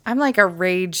Something. I'm like a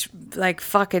rage, like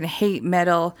fucking hate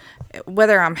metal.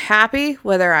 Whether I'm happy,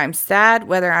 whether I'm sad,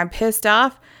 whether I'm pissed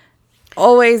off,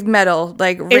 always metal,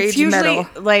 like rage metal. It's usually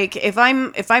like if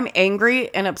I'm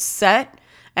angry and upset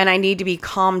and I need to be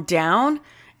calmed down,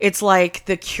 it's like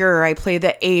The Cure. I play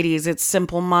the 80s. It's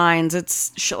Simple Minds.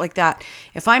 It's shit like that.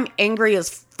 If I'm angry as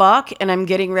fuck and I'm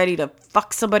getting ready to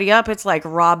fuck somebody up, it's like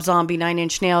Rob Zombie, 9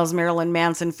 Inch Nails, Marilyn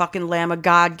Manson, fucking Lamb of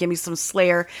God. Give me some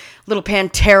Slayer, little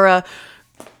Pantera.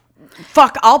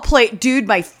 Fuck, I'll play, dude,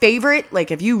 my favorite,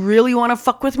 like if you really want to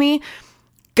fuck with me,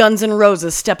 Guns N'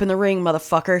 Roses, Step in the Ring,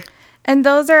 motherfucker. And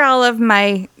those are all of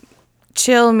my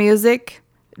chill music,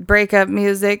 breakup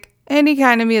music, any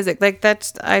kind of music. Like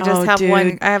that's, I just have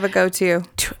one, I have a go-to.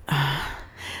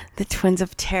 The Twins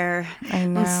of Terror. I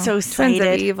know. I'm so excited.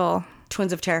 Twins of Evil.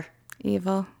 Twins of Terror.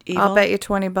 Evil. I'll bet you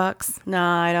 $20. No,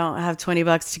 I don't have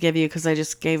 $20 to give you because I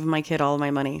just gave my kid all of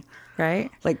my money. Right?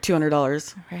 Like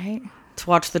 $200. Right. To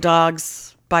watch the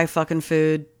dogs, buy fucking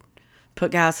food,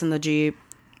 put gas in the Jeep.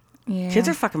 Yeah. Kids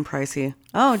are fucking pricey.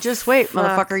 Oh, just wait,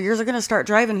 motherfucker. Yours are going to start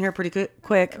driving here pretty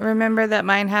quick. Remember that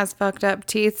mine has fucked up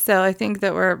teeth, so I think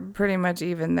that we're pretty much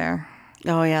even there.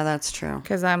 Oh, yeah, that's true.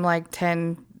 Because I'm like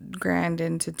 10 grand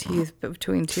into teeth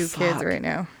between 2 kids right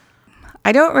now.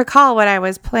 I don't recall what I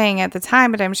was playing at the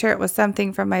time, but I'm sure it was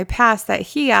something from my past that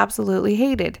he absolutely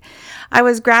hated. I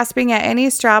was grasping at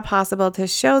any straw possible to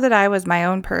show that I was my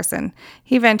own person.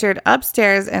 He ventured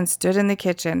upstairs and stood in the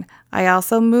kitchen. I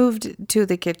also moved to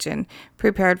the kitchen,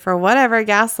 prepared for whatever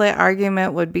gaslit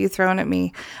argument would be thrown at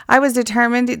me. I was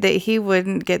determined that he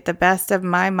wouldn't get the best of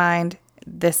my mind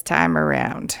this time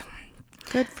around.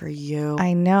 Good for you.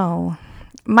 I know.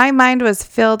 My mind was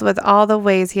filled with all the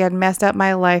ways he had messed up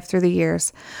my life through the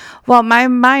years. While my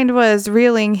mind was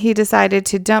reeling, he decided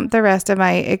to dump the rest of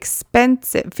my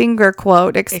expensive, finger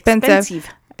quote, expensive.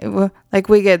 Like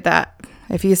we get that.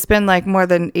 If you spend like more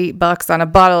than $8 on a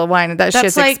bottle of wine, that's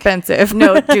shit's like, expensive.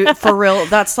 No, dude, for real.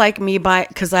 That's like me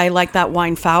because I like that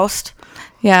wine Faust.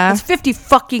 Yeah. It's $50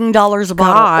 fucking a bottle.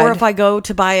 God. Or if I go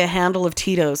to buy a handle of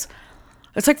Tito's,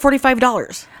 it's like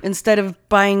 $45 instead of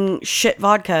buying shit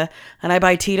vodka and I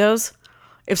buy Tito's.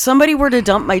 If somebody were to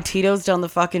dump my Tito's down the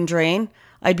fucking drain,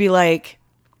 I'd be like,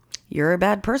 you're a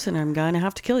bad person. I'm going to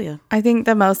have to kill you. I think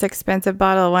the most expensive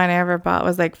bottle of wine I ever bought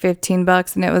was like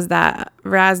 $15, and it was that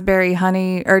raspberry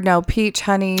honey peach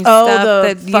honey honey stuff.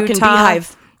 the that fucking Utah.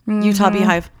 beehive. Utah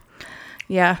beehive.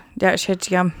 Yeah, that shit's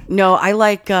yum. No, I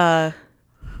like,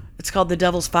 it's called the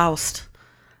Devil's Faust.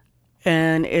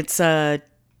 And it's a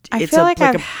I've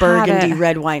burgundy had it.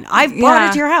 red wine. I've brought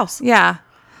it to your house. Yeah.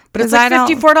 But it's like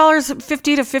 $54, $50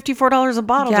 to $54 a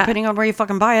bottle, depending on where you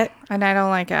fucking buy it. And I don't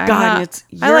like it.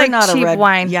 I like not cheap a red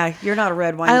wine. Yeah, you're not a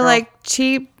red wine. I girl. like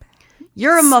cheap.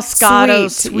 You're a Moscato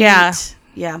sweet. sweet. Yeah.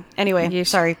 Yeah. Anyway, Yeesh.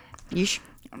 sorry. Yeesh.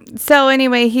 So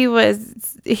anyway,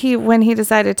 when he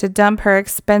decided to dump her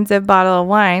expensive bottle of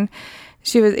wine,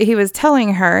 he was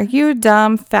telling her, "You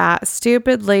dumb, fat,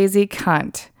 stupid, lazy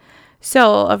cunt."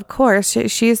 So, of course,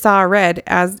 she saw red,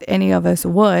 as any of us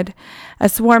would. A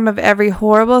swarm of every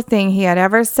horrible thing he had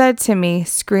ever said to me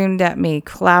screamed at me,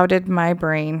 clouded my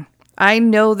brain. I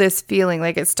know this feeling,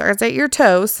 like it starts at your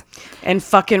toes. And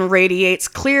fucking radiates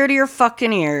clear to your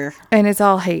fucking ear. And it's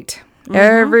all hate.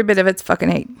 Every bit of it's fucking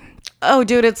hate. Oh,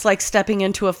 dude, it's like stepping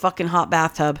into a fucking hot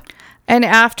bathtub. And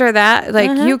after that,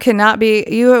 like you cannot be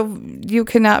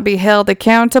held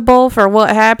accountable for what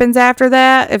happens after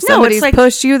that. If somebody's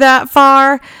pushed you that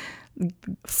far,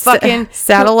 fucking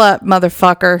saddle up,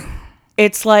 motherfucker.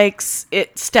 It's like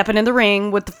stepping in the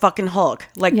ring with the fucking Hulk,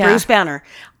 like Bruce Banner.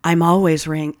 I'm always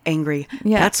angry.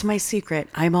 Yeah. That's my secret.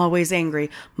 I'm always angry.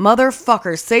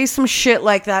 Motherfucker, say some shit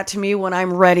like that to me when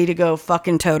I'm ready to go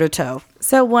fucking toe to toe.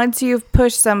 So once you've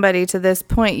pushed somebody to this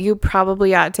point, you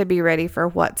probably ought to be ready for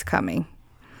what's coming.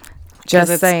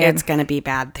 Just saying. It's going to be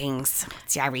bad things.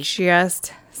 Sorry.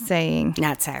 Just saying.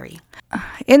 Not sorry.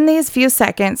 In these few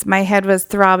seconds, my head was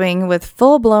throbbing with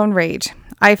full-blown rage.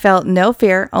 I felt no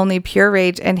fear, only pure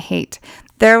rage and hate.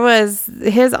 There was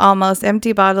his almost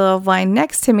empty bottle of wine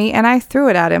next to me, and I threw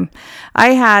it at him.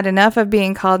 I had enough of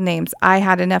being called names. I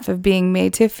had enough of being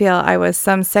made to feel I was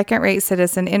some second-rate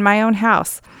citizen in my own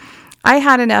house. I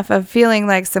had enough of feeling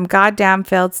like some goddamn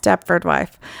failed Stepford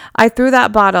wife. I threw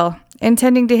that bottle,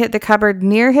 intending to hit the cupboard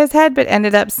near his head, but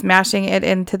ended up smashing it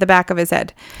into the back of his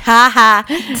head. Ha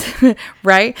ha.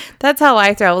 Right? That's how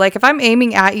I throw. Like, if I'm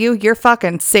aiming at you, you're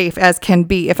fucking safe as can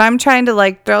be. If I'm trying to,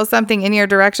 like, throw something in your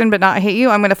direction but not hit you,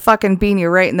 I'm going to fucking bean you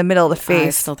right in the middle of the face. I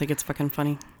still think it's fucking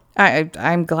funny.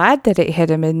 I'm glad that it hit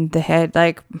him in the head.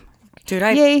 Like, dude,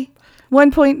 yay.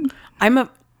 1 point.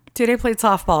 Dude, I played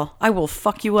softball. I will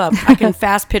fuck you up. I can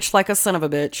fast pitch like a son of a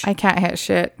bitch. I can't hit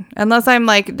shit. Unless I'm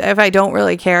like, if I don't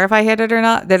really care if I hit it or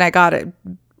not, then I got it.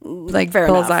 Like, fair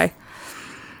bullseye. Enough.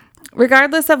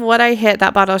 Regardless of what I hit,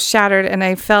 that bottle shattered and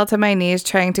I fell to my knees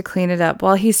trying to clean it up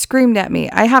while he screamed at me.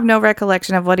 I have no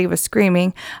recollection of what he was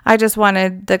screaming. I just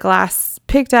wanted the glass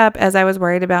picked up as I was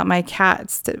worried about my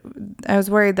cat. I was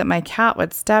worried that my cat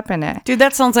would step in it. Dude,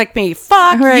 that sounds like me.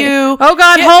 Fuck right. you. Oh,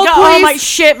 God, hold, please. Oh, my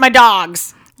shit, my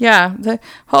dogs. Yeah,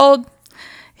 hold.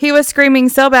 He was screaming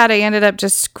so bad I ended up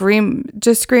just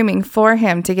screaming for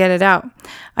him to get it out.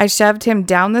 I shoved him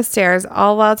down the stairs,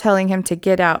 all while telling him to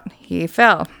get out. He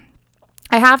fell.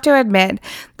 I have to admit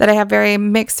that I have very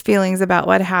mixed feelings about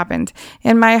what happened.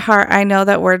 In my heart, I know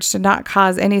that words should not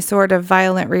cause any sort of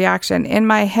violent reaction. In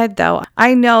my head, though,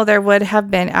 I know there would have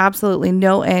been absolutely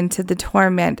no end to the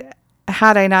torment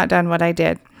had I not done what I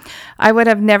did. I would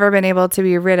have never been able to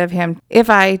be rid of him if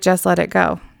I just let it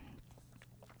go.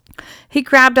 He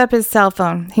grabbed up his cell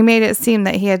phone. He made it seem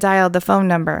that he had dialed the phone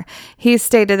number. He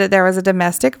stated that there was a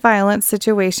domestic violence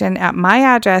situation at my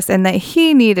address and that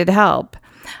he needed help.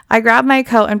 I grabbed my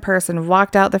coat and purse and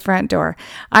walked out the front door.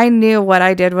 I knew what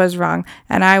I did was wrong,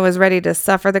 and I was ready to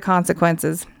suffer the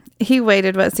consequences. He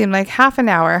waited what seemed like half an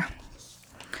hour,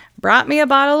 brought me a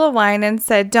bottle of wine and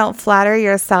said, "Don't flatter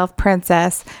yourself,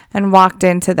 princess," and walked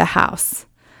into the house.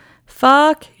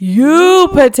 Fuck you,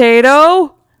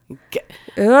 potato.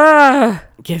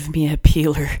 Give me a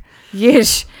peeler.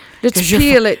 Yeesh. Let's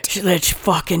peel it. Let's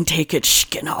fucking take its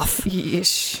skin off.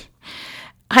 Yeesh.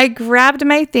 I grabbed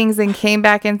my things and came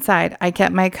back inside. I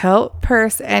kept my coat,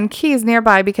 purse, and keys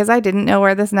nearby because I didn't know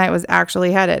where this night was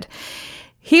actually headed.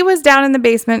 He was down in the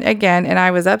basement again, and I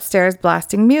was upstairs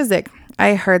blasting music.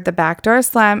 I heard the back door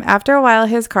slam. After a while,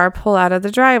 his car pulled out of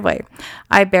the driveway.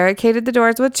 I barricaded the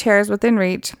doors with chairs within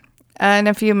reach. And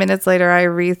a few minutes later, I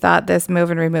rethought this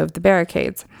move and removed the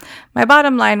barricades. My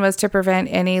bottom line was to prevent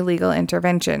any legal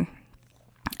intervention.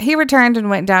 He returned and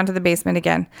went down to the basement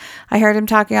again. I heard him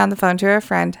talking on the phone to a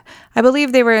friend. I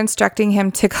believe they were instructing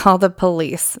him to call the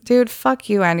police. Dude, fuck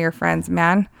you and your friends,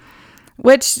 man.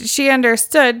 Which she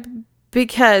understood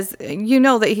because you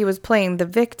know that he was playing the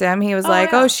victim. He was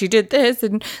like, yeah. oh, she did this.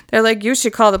 And they're like, you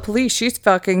should call the police. She's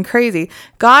fucking crazy.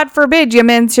 God forbid you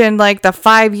mention like the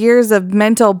 5 years of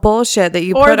mental bullshit that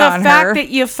you Or put the on her. fact that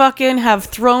you fucking have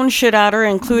thrown shit at her,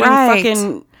 including Right.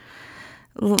 fucking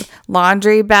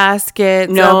laundry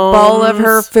baskets, Gnomes. a bowl of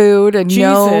her food, a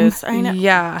gnome. Jesus, I know.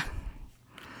 Yeah.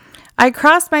 I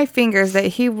crossed my fingers that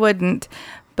he wouldn't,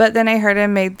 but then I heard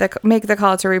him make the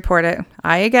call to report it.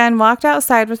 I again walked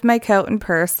outside with my coat and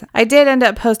purse. I did end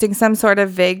up posting some sort of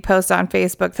vague post on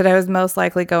Facebook that I was most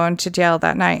likely going to jail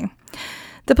that night.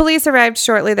 The police arrived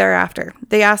shortly thereafter.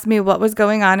 They asked me what was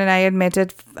going on, and I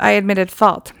admitted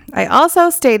fault. I also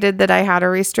stated that I had a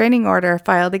restraining order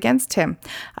filed against him.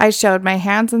 I showed my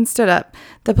hands and stood up.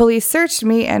 The police searched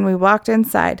me, and we walked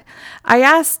inside. I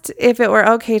asked if it were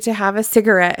okay to have a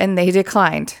cigarette, and they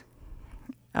declined.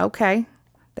 Okay.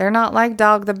 They're not like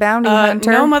Dog the Bounty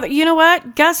Hunter. No, mother. You know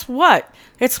what? Guess what?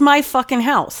 It's my fucking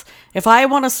house. If I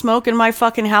want to smoke in my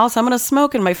fucking house, I'm going to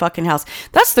smoke in my fucking house.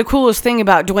 That's the coolest thing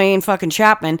about Dwayne fucking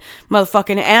Chapman,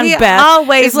 motherfucking, and He Beth.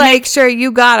 always is like make sure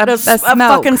you got a smoke.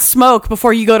 fucking smoke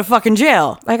before you go to fucking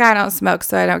jail. Like, I don't smoke,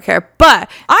 so I don't care. But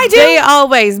I do. They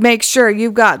always make sure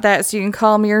you got that so you can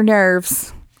calm your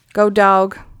nerves. Go,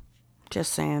 dog.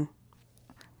 Just saying.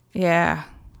 Yeah.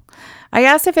 I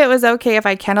asked if it was okay if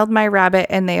I kenneled my rabbit,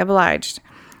 and they obliged.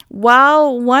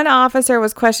 While one officer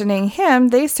was questioning him,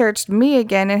 they searched me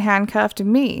again and handcuffed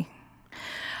me.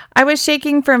 I was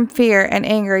shaking from fear and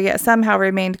anger, yet somehow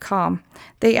remained calm.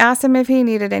 They asked him if he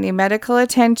needed any medical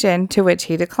attention, to which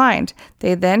he declined.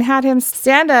 They then had him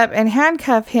stand up and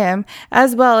handcuff him,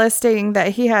 as well as stating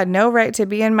that he had no right to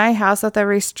be in my house with a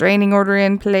restraining order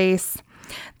in place.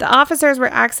 The officers were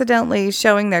accidentally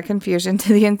showing their confusion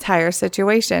to the entire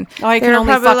situation. Oh, I They can were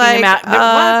only probably fucking imagine.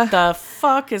 What the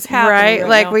fuck is happening? Right?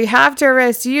 Like, now? we have to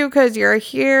arrest you because you're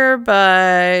here,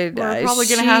 but We're probably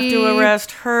going to have to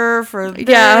arrest her for this.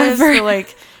 Yeah, For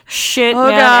like, shit, Oh,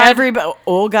 man. God. Everybody.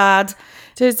 Oh, God.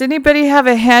 Does anybody have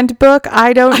a handbook?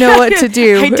 I don't know what to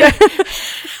do.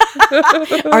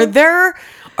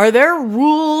 Are there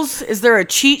rules? Is there a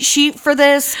cheat sheet for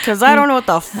this? Because I don't know what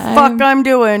the fuck I'm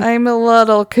doing. I'm a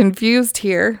little confused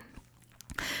here.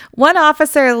 One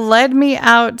officer led me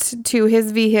out to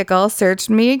his vehicle, searched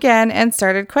me again, and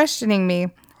started questioning me.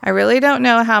 I really don't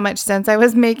know how much sense I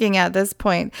was making at this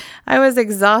point. I was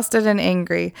exhausted and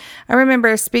angry. I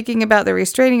remember speaking about the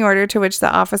restraining order, to which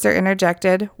the officer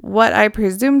interjected what I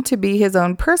presumed to be his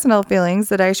own personal feelings,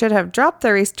 that I should have dropped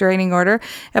the restraining order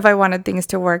if I wanted things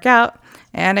to work out.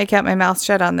 And I kept my mouth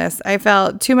shut on this. I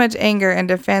felt too much anger and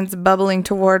defense bubbling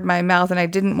toward my mouth, and I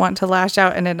didn't want to lash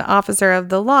out at an officer of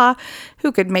the law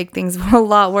who could make things a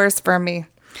lot worse for me.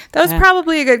 That was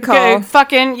probably a good call. Okay,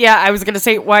 fucking, yeah, I was going to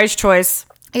say wise choice.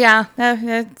 Yeah,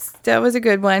 that was a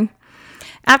good one.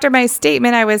 After my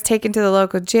statement, I was taken to the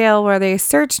local jail, where they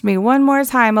searched me one more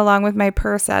time along with my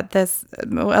purse this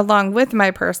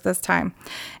time.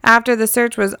 After the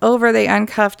search was over, they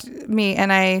uncuffed me,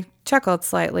 and I chuckled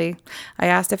slightly. I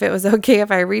asked if it was okay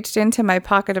if I reached into my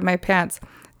pocket of my pants.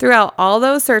 Throughout all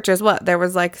those searches, there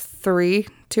was like 2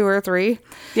 or 3?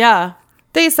 Yeah.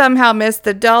 They somehow missed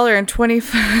the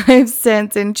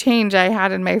 $1.25 in change I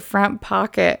had in my front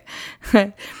pocket.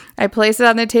 I placed it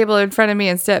on the table in front of me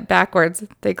and stepped backwards.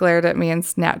 They glared at me and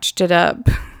snatched it up.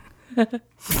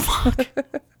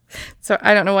 So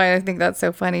I don't know why I think that's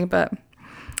so funny, but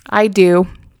I do.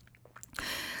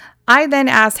 I then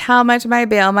asked how much my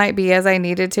bail might be, as I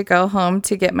needed to go home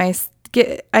to my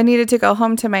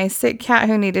sick cat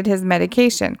who needed his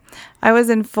medication. I was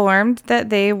informed that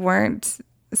they weren't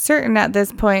certain at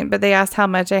this point, but they asked how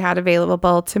much I had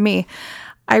available to me.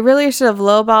 I really should have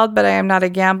lowballed, but I am not a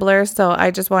gambler, so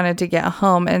I just wanted to get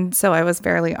home, and so I was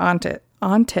fairly honest.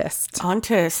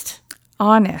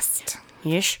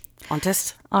 Yeesh.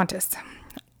 Honest.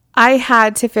 I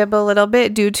had to fib a little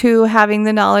bit due to having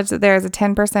the knowledge that there is a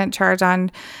 10% charge on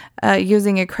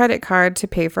using a credit card to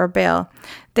pay for bail.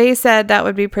 They said that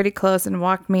would be pretty close and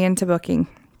walked me into booking.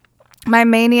 My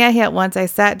mania hit once I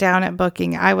sat down at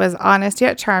booking. I was honest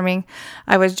yet charming.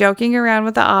 I was joking around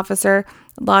with the officer,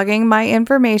 logging my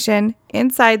information.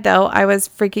 Inside, though, I was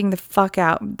freaking the fuck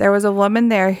out. There was a woman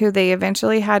there who they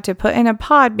eventually had to put in a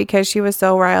pod because she was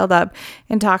so riled up,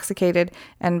 intoxicated,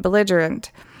 and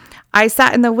belligerent. I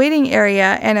sat in the waiting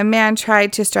area, and a man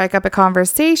tried to strike up a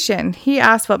conversation. He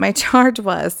asked what my charge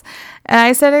was, and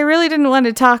I said I really didn't want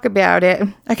to talk about it.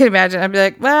 I can imagine. I'd be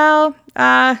like,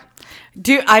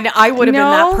 Dude, I would have been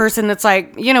No. that person that's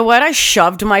like, you know what? I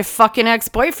shoved my fucking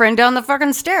ex-boyfriend down the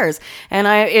fucking stairs, and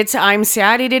I'm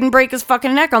sad he didn't break his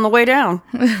fucking neck on the way down.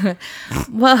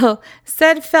 Well,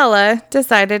 said fella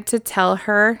decided to tell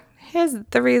her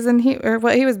the reason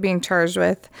what he was being charged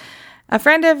with. A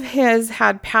friend of his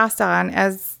had passed on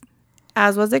as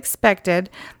was expected,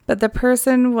 but the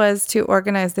person was to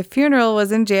organize the funeral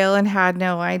was in jail and had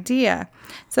no idea.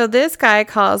 So this guy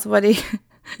calls what he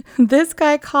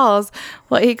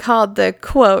called the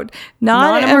quote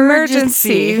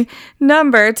non-emergency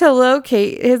number to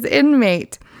locate his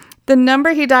inmate. The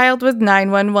number he dialed was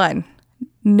 911.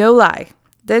 No lie.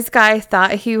 This guy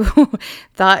thought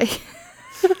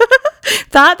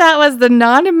thought that was the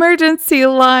non-emergency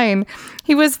line.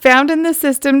 He was found in the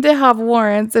system to have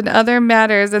warrants and other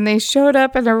matters, and they showed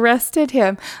up and arrested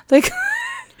him. Like,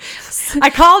 I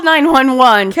called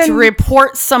 911 to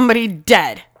report somebody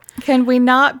dead. Can we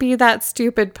not be that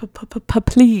stupid,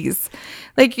 please?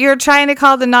 Like, you're trying to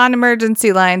call the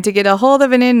non-emergency line to get a hold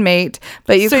of an inmate,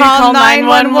 but you call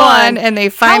 911 and they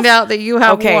find out that you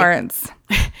have warrants.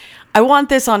 I want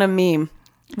this on a meme.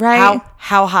 Right?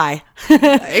 How high?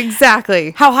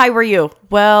 Exactly. How high were you?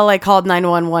 Well, I called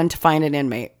 911 to find an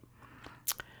inmate.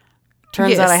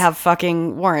 Turns out I have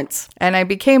fucking warrants. And I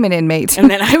became an inmate.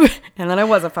 And then I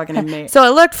was a fucking inmate. So I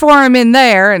looked for him in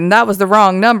there, and that was the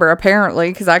wrong number,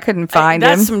 apparently, because I couldn't find him.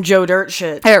 That's some Joe Dirt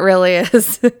shit. It really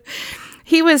is.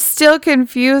 He was still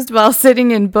confused while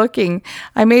sitting in booking.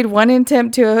 I made one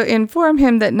attempt to inform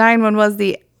him that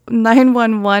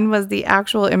 911 was the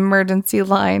actual emergency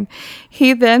line.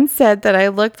 He then said that I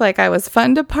looked like I was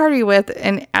fun to party with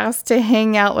and asked to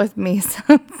hang out with me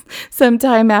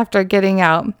sometime after getting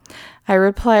out. I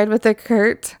replied with a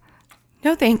curt,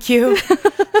 "No, thank you."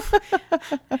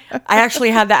 I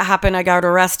actually had that happen. I got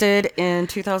arrested in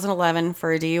 2011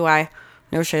 for a DUI.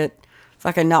 No shit.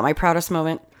 Fucking not my proudest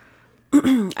moment.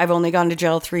 I've only gone to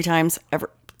jail 3 times ever.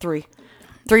 3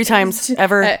 times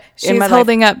ever. She's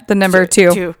holding up the number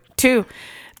 2.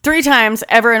 3 times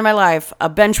ever in my life. A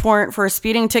bench warrant for a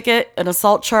speeding ticket, an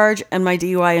assault charge, and my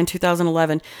DUI in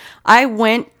 2011. I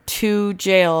went to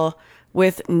jail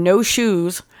with no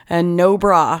shoes and no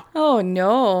bra. Oh,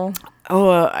 no.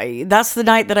 Oh, that's the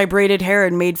night that I braided hair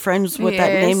and made friends with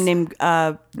that name named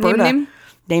Berta.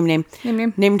 Name.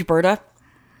 Named Berta.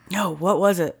 No, what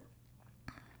was it?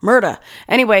 Murda.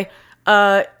 Anyway,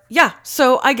 yeah,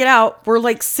 so I get out. We're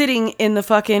like sitting in the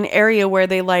fucking area where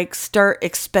they like start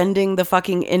expending the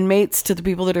fucking inmates to the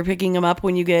people that are picking them up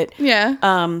when you get you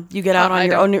get out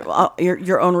on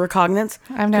your own recognizance.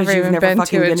 I've never even been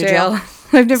to a jail.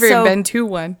 I've never even been to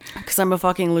one because I'm a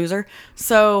fucking loser.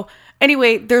 So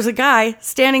anyway, there's a guy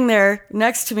standing there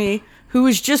next to me who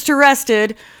was just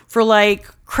arrested for like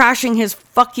crashing his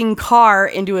fucking car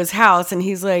into his house, and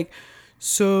he's like,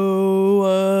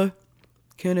 "So,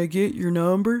 can I get your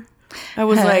number?" I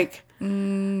was like,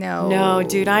 No,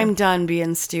 dude, I'm done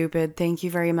being stupid. Thank you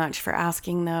very much for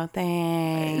asking, though.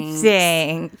 Thanks.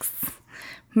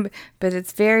 But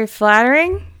it's very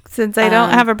flattering since I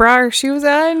don't have a bra or shoes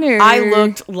on. I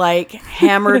looked like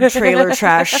hammered trailer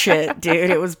trash shit, dude.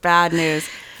 It was bad news.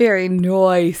 Very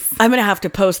nice. I'm going to have to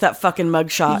post that fucking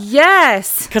mugshot.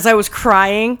 Yes. Because I was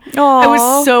crying. Aww. I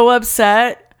was so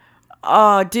upset.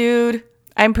 Oh, dude.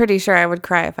 I'm pretty sure I would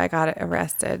cry if I got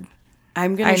arrested. I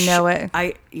know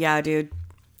it. Yeah, dude.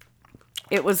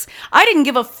 It was, I didn't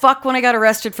give a fuck when I got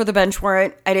arrested for the bench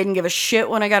warrant. I didn't give a shit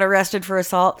when I got arrested for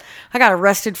assault. I got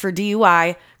arrested for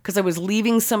DUI because I was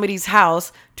leaving somebody's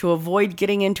house to avoid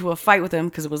getting into a fight with him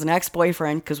because it was an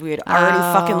ex-boyfriend because we had already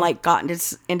fucking like gotten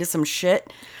into some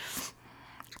shit.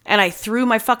 And I threw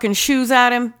my fucking shoes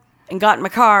at him and got in my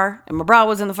car, and my bra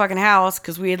was in the fucking house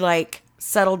because we had like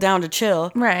settled down to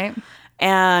chill. Right.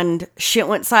 And shit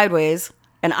went sideways,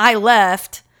 and I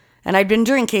left, and I'd been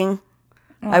drinking.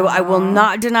 I will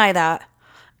not deny that.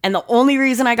 And the only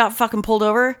reason I got fucking pulled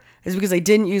over is because I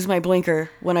didn't use my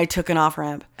blinker when I took an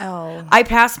off-ramp. Oh. I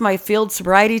passed my field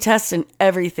sobriety test and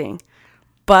everything,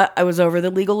 but I was over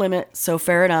the legal limit, so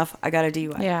fair enough. I got a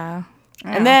DUI. Yeah.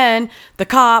 And then the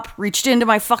cop reached into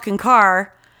my fucking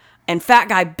car, and fat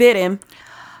guy bit him.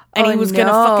 And he was going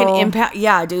to fucking impact.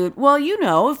 Yeah, dude. Well, you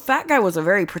know, fat guy was a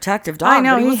very protective dog. I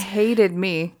know. He hated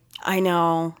me. I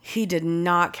know. He did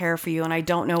not care for you, and I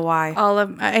don't know why.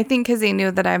 I think because he knew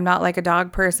that I'm not like a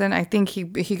dog person. I think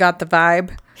he got the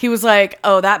vibe. He was like,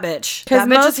 "Oh, that bitch." Because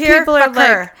most people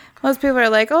are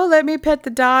like, "Oh, let me pet the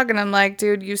dog," and I'm like,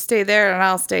 "Dude, you stay there, and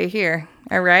I'll stay here.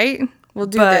 All right, we'll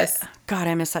do this." God,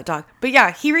 I miss that dog. But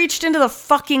yeah, he reached into the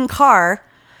fucking car.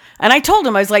 And I told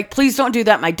him, I was like, please don't do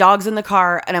that. My dog's in the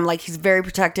car. And I'm like, he's very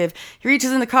protective. He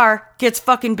reaches in the car, gets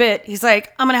fucking bit. He's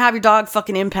like, I'm going to have your dog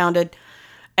fucking impounded.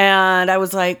 And I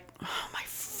was like, oh my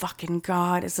fucking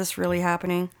God, is this really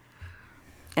happening?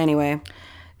 Anyway.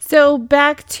 So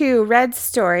back to Red's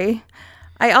story.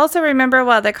 I also remember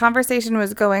while the conversation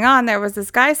was going on, there was this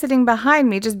guy sitting behind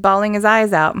me just bawling his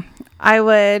eyes out. I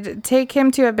would take him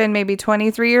to have been maybe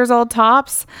 23 years old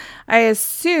tops. I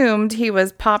assumed he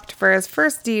was popped for his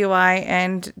first DUI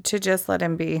and to just let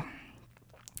him be.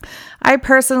 I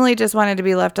personally just wanted to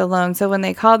be left alone, so when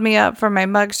they called me up for my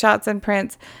mug shots and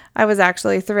prints, I was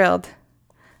actually thrilled.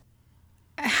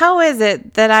 How is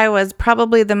it that I was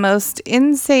probably the most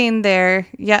insane there,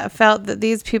 yet felt that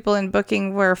these people in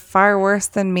booking were far worse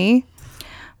than me?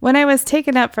 When I was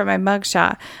taken up for my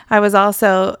mugshot, it was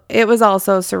also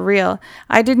surreal.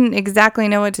 I didn't exactly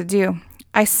know what to do.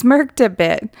 I smirked a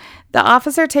bit. The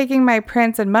officer taking my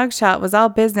prints and mugshot was all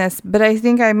business, but I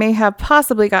think I may have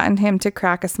possibly gotten him to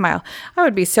crack a smile. I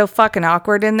would be so fucking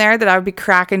awkward in there that I would be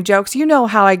cracking jokes. You know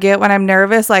how I get when I'm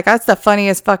nervous. Like, that's the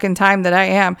funniest fucking time that I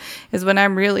am, is when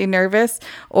I'm really nervous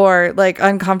or like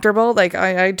uncomfortable. Like,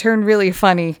 I turn really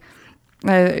funny.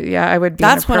 I would be.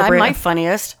 That's when I'm my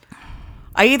funniest.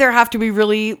 I either have to be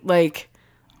really like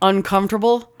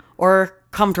uncomfortable or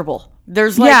comfortable.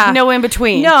 There's like no in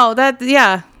between. No,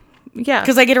 yeah.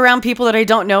 Because I get around people that I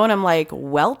don't know and I'm like,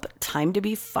 welp, time to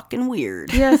be fucking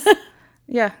weird. Yes.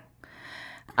 Yeah.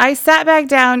 I sat back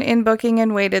down in booking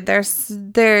and waited.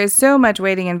 There's so much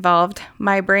waiting involved.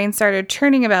 My brain started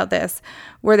churning about this.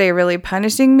 Were they really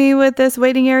punishing me with this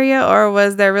waiting area, or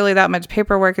was there really that much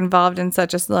paperwork involved in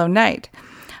such a slow night?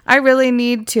 I really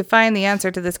need to find the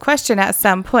answer to this question at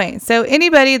some point. So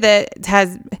anybody that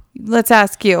has, let's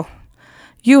ask you.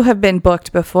 You have been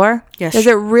booked before. Yes. Does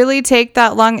it really take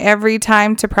that long every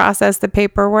time to process the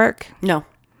paperwork? No.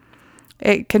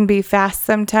 It can be fast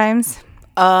sometimes.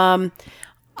 Let's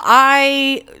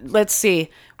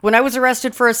see. When I was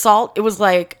arrested for assault, it was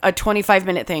like a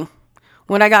 25-minute thing.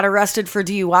 When I got arrested for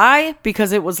DUI,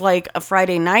 because it was like a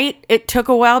Friday night, it took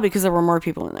a while because there were more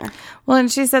people in there. Well,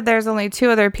 and she said there's only 2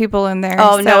 other people in there.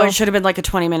 Oh, so no, it should have been like a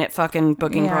 20-minute fucking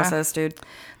booking process, dude.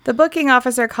 The booking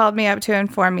officer called me up to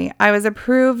inform me I was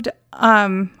approved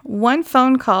 1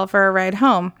 phone call for a ride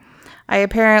home. I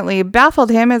apparently baffled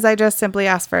him as I just simply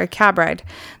asked for a cab ride.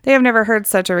 They have never heard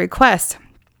such a request.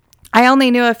 I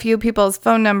only knew a few people's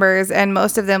phone numbers and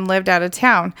most of them lived out of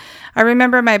town. I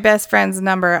remember my best friend's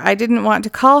number. I didn't want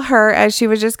to call her as she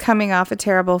was just coming off a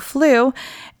terrible flu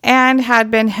and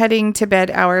had been heading to bed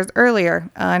hours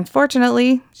earlier.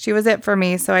 Unfortunately, she was it for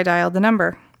me, so I dialed the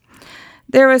number.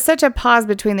 There was such a pause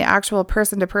between the actual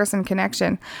person-to-person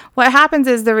connection. What happens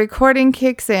is the recording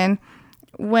kicks in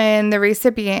when the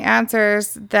recipient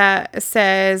answers that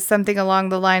says something along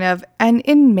the line of, "An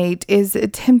inmate is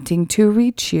attempting to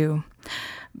reach you."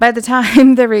 By the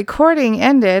time the recording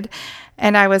ended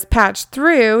and I was patched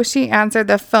through, she answered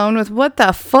the phone with, "What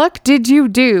the fuck did you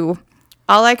do?"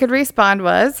 All I could respond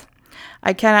was,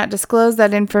 "I cannot disclose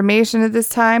that information at this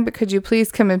time, but could you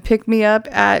please come and pick me up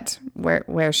at,"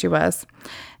 where she was.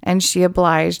 And she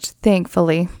obliged,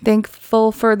 thankfully.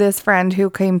 Thankful for this friend who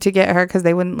came to get her because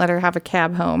they wouldn't let her have a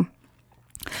cab home.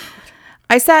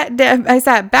 I sat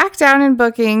back down in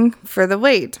booking for the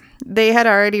wait. They had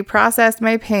already processed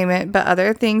my payment, but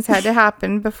other things had to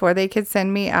happen before they could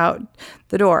send me out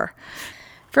the door.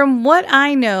 From what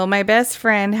I know, my best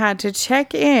friend had to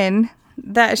check in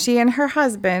that she and her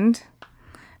husband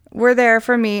were there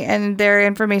for me and their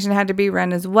information had to be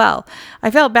run as well.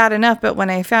 I felt bad enough, but when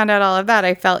I found out all of that,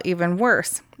 I felt even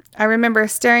worse. I remember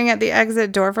staring at the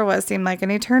exit door for what seemed like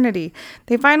an eternity.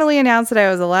 They finally announced that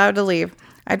I was allowed to leave.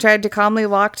 I tried to calmly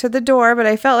walk to the door, but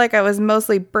I felt like I was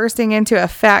mostly bursting into a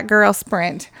fat girl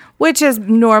sprint, which is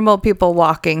normal people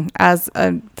walking as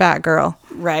a fat girl.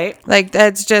 Right. Like,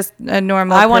 that's just a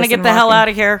normal I want to get the hell out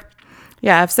of here.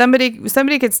 Yeah, if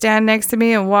somebody could stand next to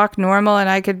me and walk normal and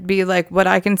I could be like what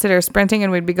I consider sprinting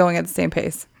and we'd be going at the same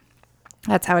pace.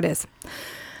 That's how it is.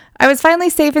 I was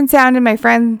finally safe and sound in my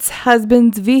friend's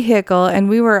husband's vehicle and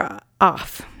we were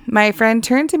off. My friend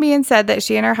turned to me and said that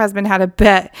she and her husband had a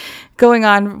bet going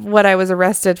on what I was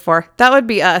arrested for. That would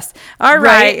be us. All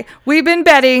right. We've been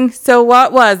betting. So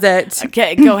what was it?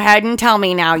 Okay, go ahead and tell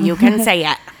me now. You can say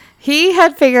it. He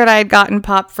had figured I had gotten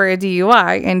popped for a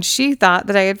DUI, and she thought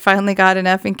that I had finally got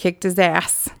enough and kicked his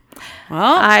ass.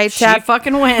 Well, she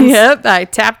fucking wins. Yep, I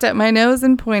tapped at my nose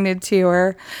and pointed to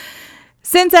her.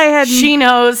 Since I had... She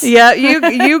knows. Yeah,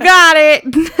 you got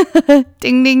it.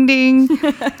 Ding, ding, ding.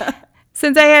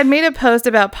 Since I had made a post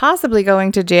about possibly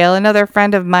going to jail, another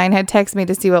friend of mine had texted me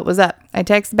to see what was up. I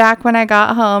texted back when I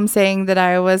got home saying that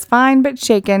I was fine but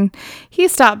shaken. He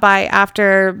stopped by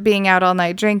after being out all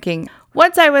night drinking.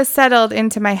 Once I was settled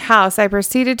into my house, I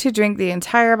proceeded to drink the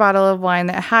entire bottle of wine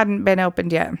that hadn't been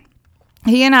opened yet.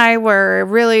 He and I were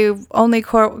really only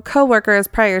co-workers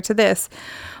prior to this.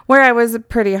 where I was a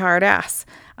pretty hard ass.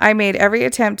 I made every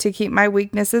attempt to keep my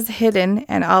weaknesses hidden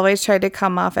and always tried to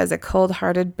come off as a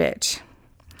cold-hearted bitch.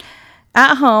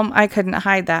 At home, I couldn't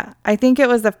hide that. I think it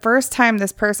was the first time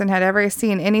this person had ever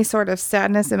seen any sort of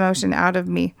sadness emotion out of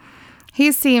me.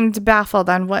 He seemed baffled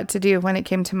on what to do when it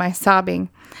came to my sobbing.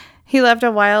 He left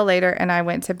a while later and I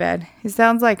went to bed. He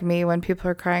sounds like me when people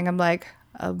are crying. I'm like,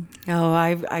 I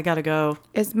gotta go.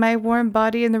 is my warm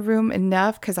body in the room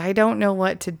enough? Because I don't know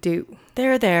what to do.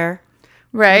 There.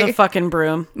 Right? The fucking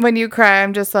broom. When you cry,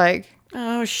 I'm just like,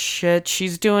 Oh, shit.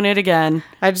 She's doing it again.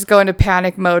 I just go into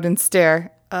panic mode and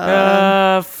stare.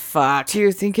 Fuck. Do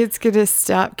you think it's going to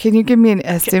stop? Can you give me an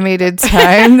estimated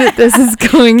time that this is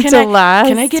going to last?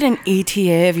 Can I get an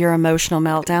ETA of your emotional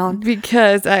meltdown?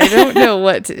 Because I don't know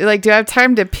what to, like, do I have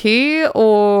time to pee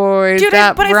or is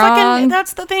that wrong?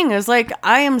 That's the thing is like,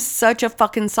 I am such a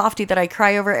fucking softie that I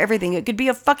cry over everything. It could be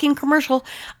a fucking commercial.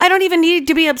 I don't even need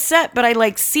to be upset, but I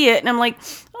like see it and I'm like,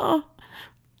 oh,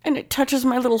 and it touches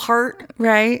my little heart.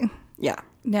 Right? Yeah.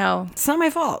 No. It's not my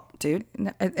fault, dude.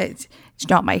 No, it's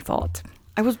not my fault.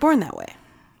 I was born that way.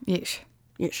 Yeesh.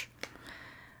 Yeesh.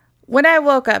 When I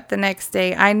woke up the next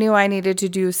day, I knew I needed to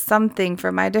do something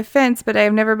for my defense, but I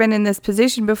have never been in this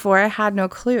position before. I had no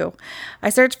clue. I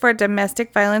searched for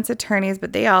domestic violence attorneys,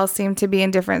 but they all seemed to be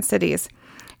in different cities.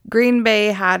 Green Bay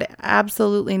had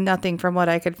absolutely nothing from what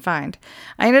I could find.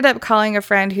 I ended up calling a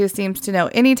friend who seems to know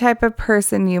any type of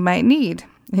person you might need.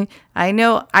 I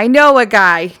know a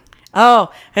guy.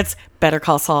 Oh, it's Better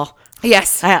Call Saul.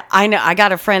 Yes. I know. I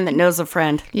got a friend that knows a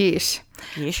friend. Yeesh.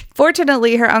 Yeesh.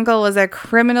 Fortunately, her uncle was a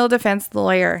criminal defense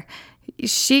lawyer.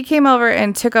 She came over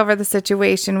and took over the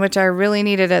situation, which I really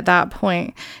needed at that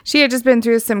point. She had just been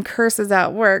through some curses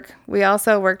at work. We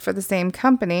also worked for the same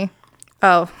company.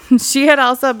 Oh, she had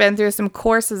also been through some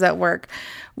courses at work.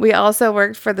 We also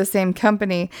worked for the same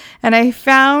company. And I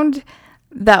found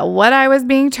that what I was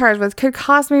being charged with could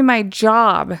cost me my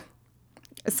job.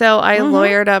 So I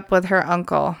lawyered up with her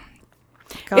uncle.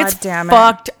 God damn it. It's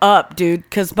fucked up, dude,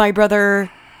 because my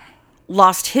brother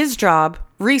lost his job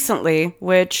recently,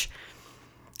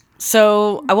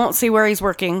 so I won't say where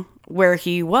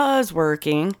he was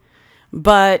working,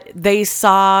 but they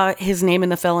saw his name in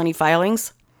the felony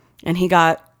filings, and he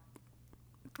got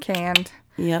canned.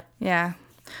 Yep. Yeah.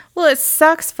 Well, it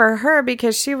sucks for her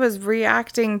because she was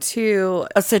reacting to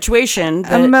a situation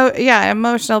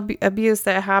emotional abuse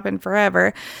that happened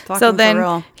forever. So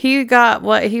then he got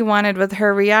what he wanted with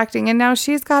her reacting, and now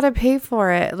she's got to pay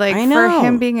for it. Like, for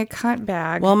him being a cunt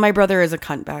bag. Well, my brother is a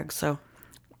cunt bag, so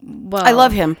I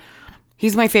love him.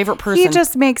 He's my favorite person. He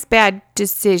just makes bad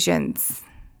decisions.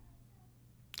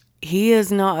 He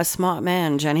is not a smart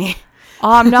man, Jenny.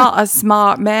 I'm not a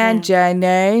smart man,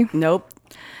 Jenny. Nope.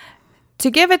 To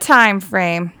give a time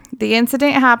frame, the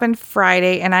incident happened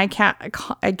Friday, and I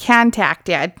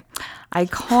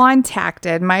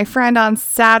contacted my friend on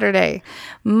Saturday.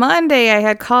 Monday, I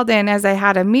had called in as I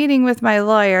had a meeting with my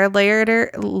lawyer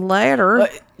later.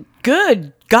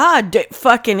 Good God,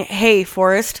 fucking hey,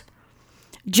 Forrest.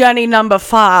 Jenny number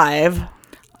 5.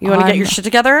 You want to get your shit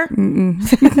together?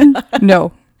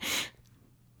 No.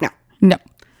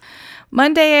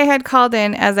 Monday, I had called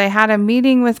in as I had a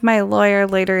meeting with my lawyer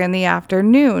later in the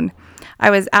afternoon. I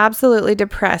was absolutely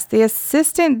depressed. The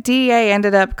assistant DA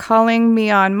ended up calling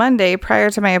me on Monday prior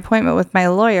to my appointment with my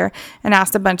lawyer and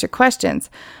asked a bunch of questions.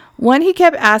 One he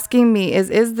kept asking me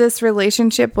is this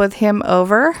relationship with him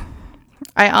over?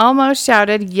 I almost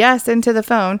shouted yes into the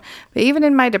phone, but even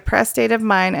in my depressed state of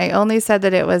mind, I only said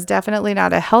that it was definitely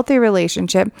not a healthy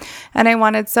relationship, and I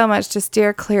wanted so much to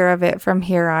steer clear of it from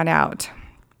here on out.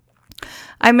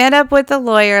 I met up with the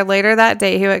lawyer later that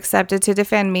day who accepted to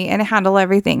defend me and handle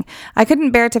everything. I couldn't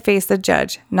bear to face the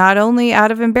judge, not only out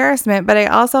of embarrassment, but I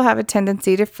also have a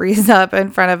tendency to freeze up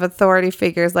in front of authority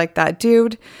figures like that.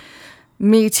 Dude,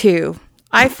 me too.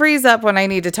 I freeze up when I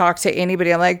need to talk to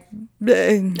anybody. I'm like,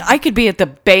 bleh. I could be at the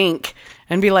bank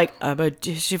and be like,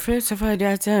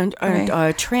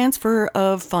 transfer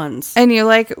of funds. And you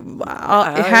like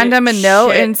hand them a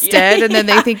note instead, and then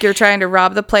they think you're trying to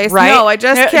rob the place. Right? No, I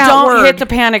just can't. Don't hit the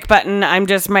panic button. I'm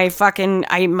just my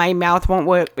mouth won't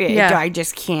work. Yeah. I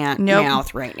just can't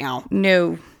mouth right now.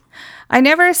 No. I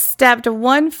never stepped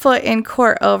one foot in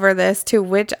court over this, to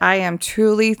which I am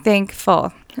truly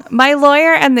thankful. My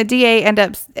lawyer and the DA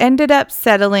ended up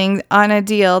settling on a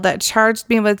deal that charged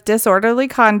me with disorderly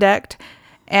conduct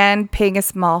and paying a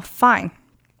small fine.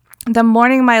 The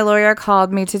morning my lawyer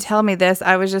called me to tell me this,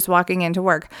 I was just walking into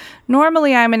work.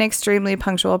 Normally, I'm an extremely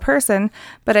punctual person,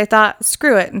 but I thought,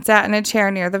 screw it, and sat in a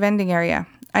chair near the vending area.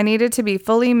 I needed to be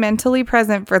fully mentally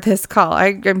present for this call.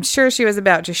 I'm sure she was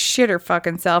about to shit her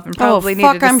fucking self and probably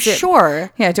needed to I'm sit.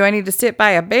 sure. Yeah, do I need to sit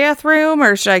by a bathroom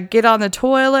or should I get on the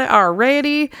toilet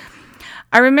already?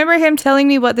 I remember him telling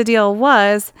me what the deal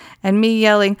was and me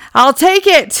yelling, "I'll take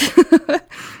it!"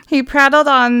 He prattled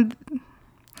on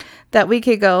that we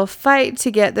could go fight to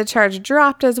get the charge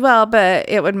dropped as well, but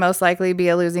it would most likely be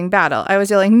a losing battle. I was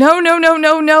yelling,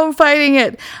 no, fighting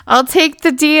it. I'll take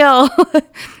the deal.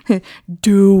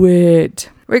 Do it.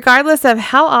 Regardless of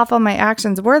how awful my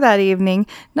actions were that evening,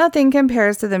 nothing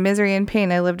compares to the misery and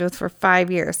pain I lived with for 5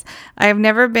 years. I have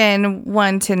never been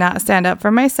one to not stand up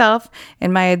for myself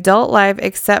in my adult life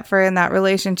except for in that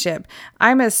relationship.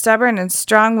 I'm as stubborn and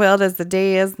strong-willed as the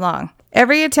day is long.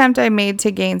 Every attempt I made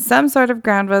to gain some sort of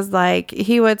ground was like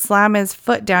he would slam his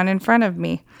foot down in front of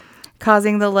me,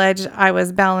 causing the ledge I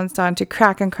was balanced on to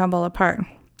crack and crumble apart.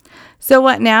 So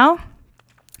what now?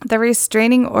 The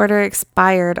restraining order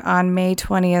expired on May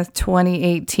 20th,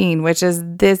 2018, which is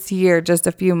this year, just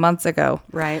a few months ago.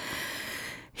 Right.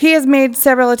 He has made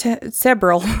several.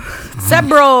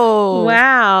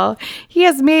 Wow. He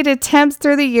has made attempts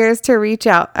through the years to reach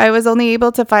out. I was only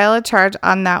able to file a charge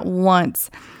on that once.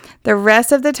 The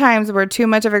rest of the times were too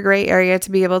much of a gray area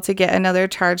to be able to get another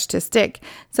charge to stick.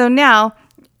 So now,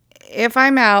 if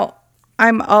I'm out,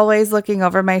 I'm always looking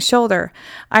over my shoulder.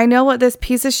 I know what this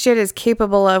piece of shit is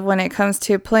capable of when it comes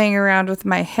to playing around with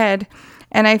my head,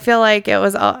 and I feel like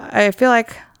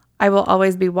I will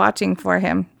always be watching for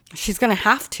him. She's going to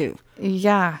have to.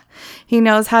 Yeah. He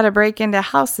knows how to break into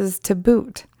houses to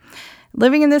boot.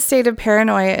 Living in this state of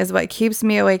paranoia is what keeps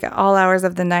me awake at all hours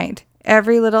of the night.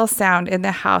 Every little sound in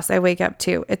the house I wake up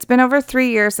to. It's been over 3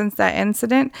 years since that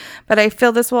incident, but I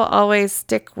feel this will always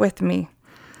stick with me.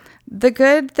 The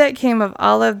good that came of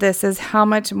all of this is how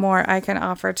much more I can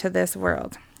offer to this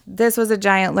world. This was a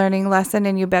giant learning lesson,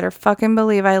 and you better fucking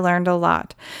believe I learned a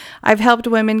lot. I've helped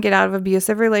women get out of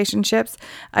abusive relationships.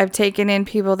 I've taken in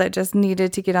people that just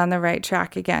needed to get on the right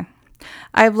track again.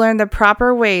 I've learned the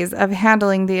proper ways of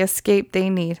handling the escape they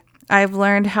need. I've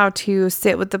learned how to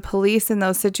sit with the police in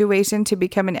those situations to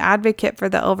become an advocate for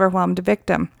the overwhelmed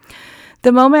victim.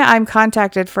 The moment I'm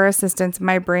contacted for assistance,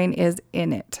 my brain is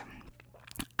in it.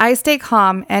 I stay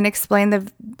calm and explain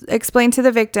to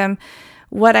the victim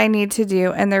what I need to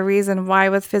do and the reason why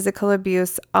with physical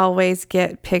abuse always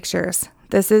get pictures.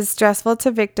 This is stressful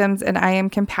to victims, and I am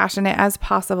compassionate as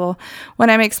possible when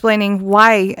I'm explaining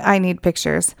why I need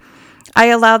pictures. I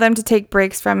allow them to take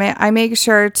breaks from it. I make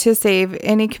sure to save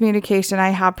any communication I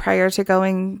have prior to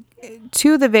going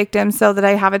to the victim so that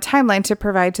I have a timeline to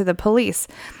provide to the police.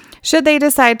 Should they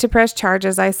decide to press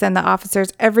charges, I send the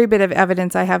officers every bit of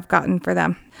evidence I have gotten for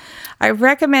them. I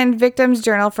recommend victims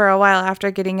journal for a while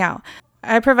after getting out.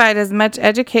 I provide as much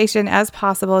education as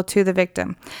possible to the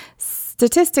victim.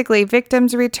 Statistically,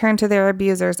 victims return to their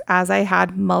abusers, as I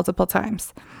had multiple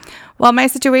times. While my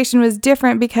situation was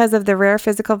different because of the rare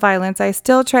physical violence, I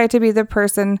still try to be the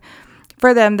person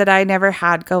for them that I never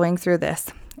had going through this.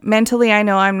 Mentally, I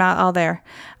know I'm not all there.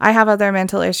 I have other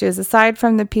mental issues aside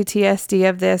from the PTSD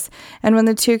of this, and when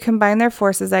the two combine their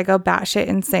forces, I go batshit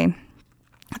insane.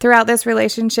 Throughout this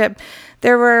relationship,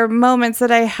 there were moments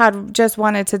that I had just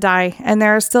wanted to die, and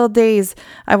there are still days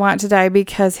I want to die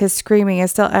because his screaming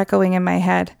is still echoing in my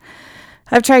head.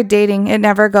 I've tried dating. It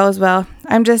never goes well.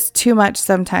 I'm just too much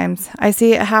sometimes. I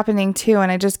see it happening too,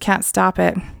 and I just can't stop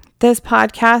it. This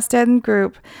podcast and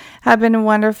group have been a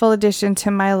wonderful addition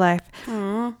to my life.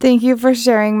 Aww. Thank you for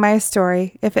sharing my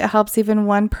story. If it helps even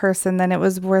one person, then it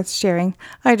was worth sharing.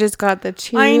 I just got the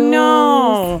chills. I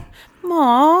know.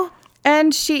 Aww.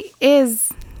 And she is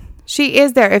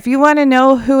there. If you want to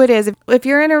know who it is, if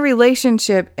you're in a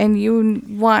relationship and you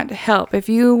want help, if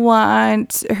you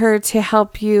want her to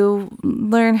help you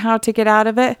learn how to get out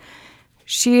of it,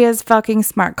 she is fucking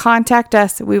smart. Contact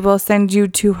us. We will send you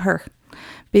to her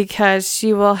because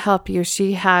she will help you.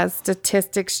 She has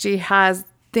statistics. She has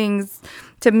things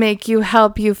to make you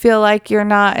help you feel like you're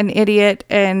not an idiot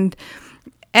and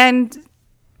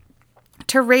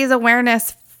to raise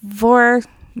awareness for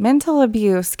mental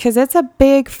abuse, because it's a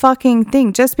big fucking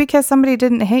thing. Just because somebody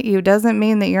didn't hit you doesn't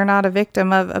mean that you're not a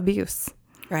victim of abuse.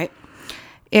 Right.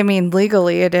 I mean,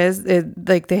 legally it is.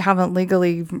 Like they haven't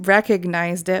legally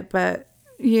recognized it, but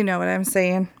you know what I'm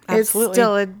saying. Absolutely. It's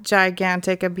still a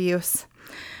gigantic abuse.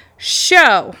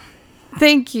 So,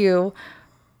 thank you.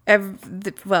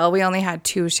 Well, we only had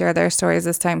 2 share their stories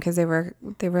this time because they were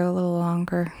a little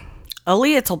longer. A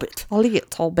little bit.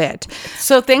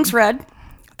 So thanks, Red.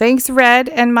 Thanks, Red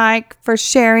and Mike, for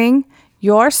sharing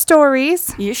your stories.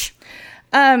 Yeesh.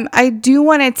 I do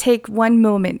want to take one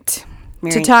moment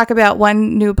to talk about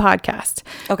one new podcast.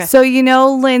 Okay. So,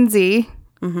 Lindsay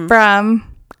from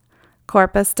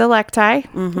Corpus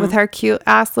Delecti with her cute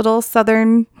ass little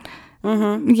southern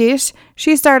yeesh.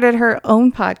 She started her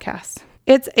own podcast.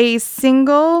 It's a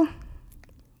single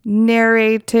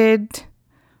narrated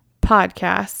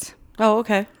podcast. Oh,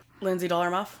 okay. Lindsay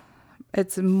Dollarmouth.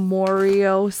 It's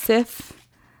Morio Sif.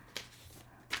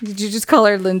 Did you just call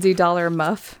her Lindsay Dollar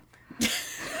Muff?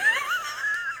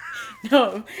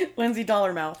 No, Lindsay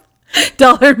Dollarmouth.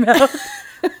 Dollar Mouth.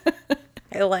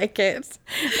 I like it.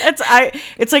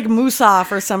 It's like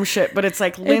Moosoff or some shit, but it's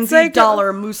like Lindsay like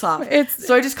Dollar Moosoff.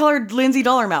 So I just call her Lindsay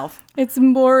Dollarmouth. It's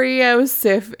Morio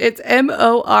Sif. It's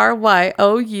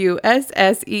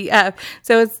MORYOUSSEF.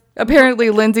 So it's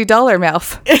apparently Lindsay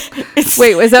Dollarmouth.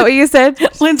 Wait, was that what you said?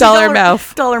 Lindsay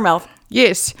Dollarmouth. Dollarmouth.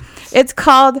 Yes. It's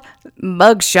called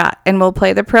Mugshot, and we'll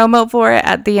play the promo for it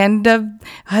at the end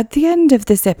of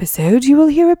this episode. You will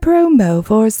hear a promo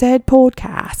for said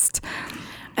podcast.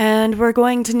 And we're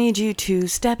going to need you to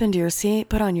step into your seat,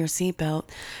 put on your seatbelt,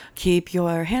 keep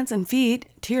your hands and feet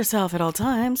to yourself at all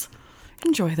times.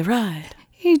 Enjoy the ride.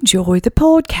 Enjoy the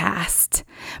podcast.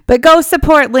 But go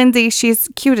support Lindsay. She's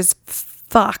cute as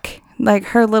fuck. Like,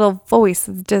 her little voice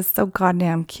is just so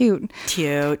goddamn cute.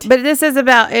 Cute. But this is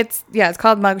about, it's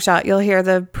called Mugshot. You'll hear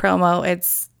the promo.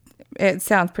 It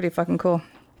sounds pretty fucking cool.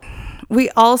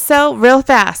 We also, real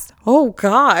fast. Oh,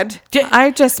 God.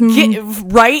 I just... Get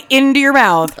right into your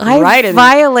mouth. I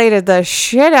violated the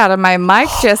shit out of my mic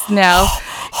just now.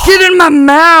 Get in my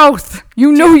mouth.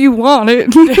 You know you want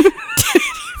it.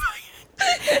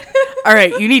 All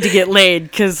right, you need to get laid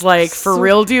because, like, for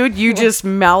real, dude, you just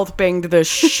mouth banged the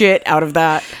shit out of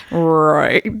that.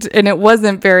 Right. And it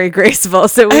wasn't very graceful,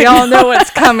 so we all know what's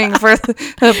coming for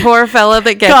the poor fella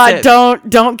that gets it. God,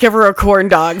 don't give her a corn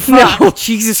dog. Fuck. No.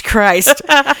 Jesus Christ.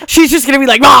 She's just going to be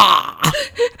like, ah!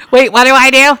 Wait, what do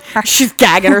I do? She's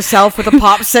gagging herself with a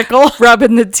popsicle.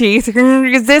 Rubbing the teeth.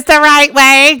 Is this the right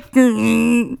way?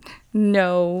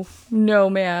 No,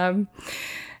 ma'am.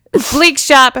 Bleak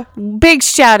Shop, big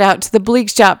shout out to the Bleak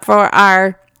Shop for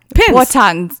our pins.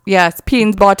 Buttons. Yes,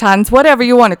 pins, buttons, whatever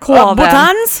you want to call them.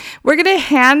 Buttons? We're going to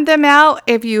hand them out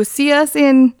if you see us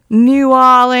in New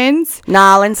Orleans.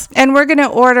 And we're going to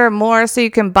order more so you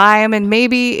can buy them. And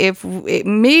maybe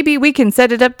we can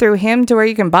set it up through him to where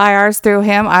you can buy ours through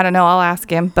him. I don't know. I'll ask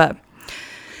him. But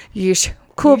yeesh.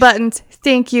 Cool buttons.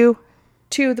 Thank you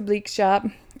to the Bleak Shop.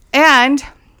 And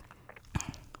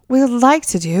we'd like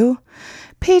to do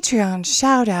Patreon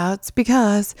shout outs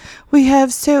because we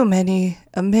have so many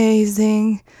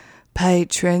amazing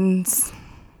patrons.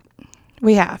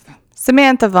 We have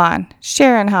Samantha Vaughn,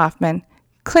 Sharon Hoffman,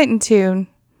 Clinton Toon.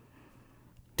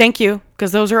 Thank you,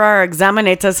 because those are our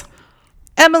examinators.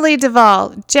 Emily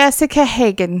Duvall, Jessica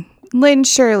Hagen, Lynn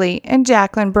Shirley, and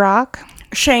Jacqueline Brock.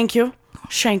 Thank you.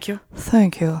 Thank you.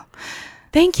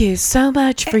 Thank you so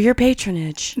much for your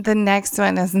patronage. The next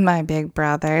one is my big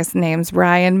brother. His name's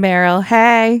Ryan Merrill.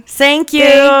 Hey. Thank you.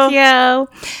 Rochelle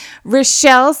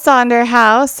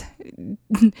Saunderhouse.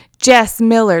 Jess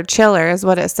Miller Chiller is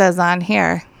what it says on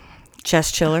here.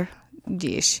 Jess Chiller.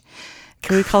 Yeesh.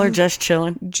 Can we call her Just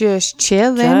Chillin'? Just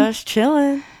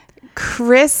chillin'.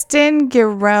 Kristen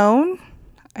Garone.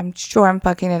 I'm sure I'm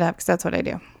fucking it up because that's what I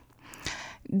do.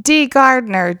 D.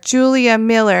 Gardner, Julia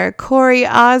Miller, Corey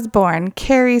Osborne,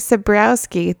 Carrie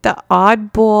Sabrowski, The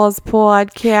Oddballs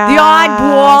Podcast. The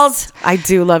Oddballs. I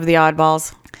do love The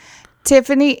Oddballs.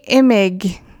 Tiffany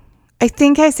Imig. I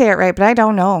think I say it right, but I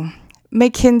don't know.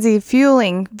 Mackenzie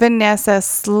Fueling, Vanessa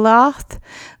Sloth,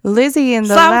 Lizzie in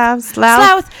the Lab.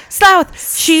 Sloth.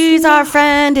 She's our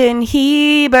friend in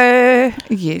Heber.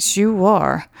 Yes, you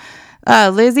are.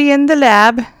 Lizzie in the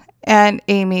Lab and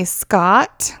Amy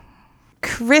Scott.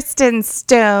 Kristen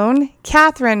Stone,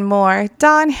 Catherine Moore,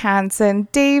 Don Hansen,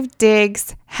 Dave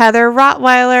Diggs, Heather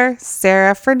Rottweiler,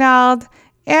 Sarah Fernald,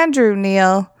 Andrew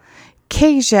Neal,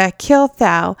 Kasia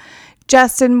Kilthau,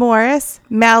 Justin Morris,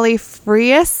 Mally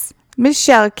Frias,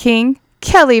 Michelle King,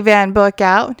 Kelly Van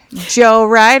Bookout, Joe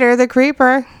Ryder, the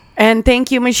Creeper. And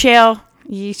thank you, Michelle.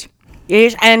 Yeesh.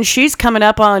 And she's coming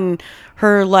up on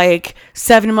her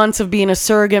 7 months of being a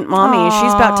surrogate mommy. Aww.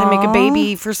 She's about to make a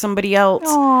baby for somebody else.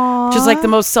 Aww. Which is the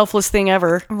most selfless thing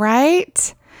ever.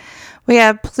 Right? We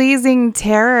have Pleasing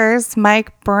Terrors,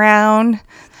 Mike Brown,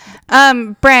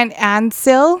 Brent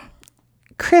Ansell,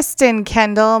 Kristen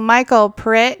Kendall, Michael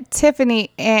Pritt, Tiffany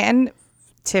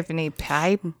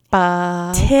Piper.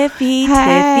 Tiffy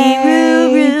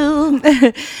Roo.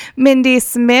 Mindy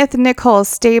Smith, Nicole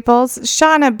Staples,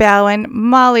 Shauna Bowen,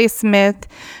 Molly Smith,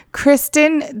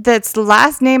 Kristen, that's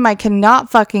last name I cannot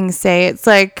fucking say. It's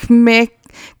like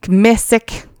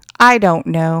Missick. I don't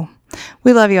know.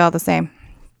 We love you all the same.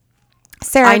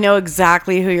 Sarah, I know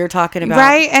exactly who you're talking about.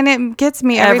 right? And it gets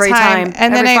me every time.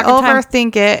 And then Every I fucking time.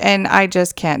 overthink it, and I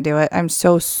just can't do it. I'm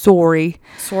so sorry.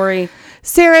 Sorry.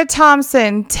 Sarah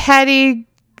Thompson, Teddy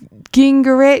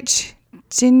Gingrich.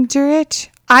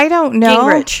 I don't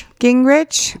know.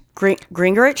 Gingrich.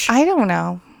 Gingrich? I don't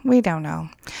know. We don't know.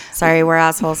 Sorry, we're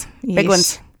assholes. Big Yeesh.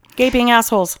 ones. Gaping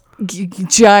assholes.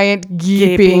 Giant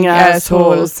gaping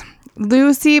assholes.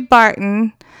 Lucy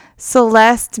Barton,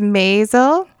 Celeste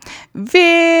Maisel,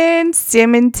 Vin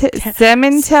Sementelli.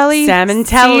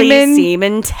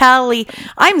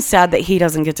 I'm sad that he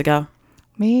doesn't get to go.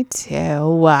 Me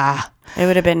too. It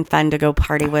would have been fun to go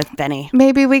party with Benny.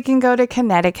 Maybe we can go to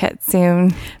Connecticut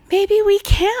soon. Maybe we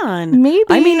can. Maybe.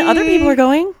 I mean, other people are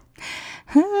going.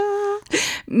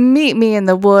 Meet me in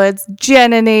the woods,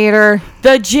 Jeninator,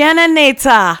 The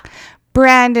Janinator.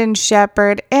 Brandon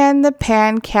Shepard, and the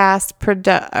Pancast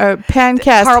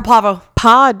Carl Pavo.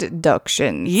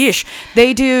 Productions. Yeesh.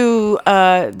 They do,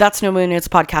 That's No Moon, it's a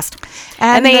podcast.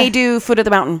 And they do Foot of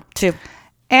the Mountain, too.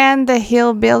 And the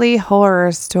Hillbilly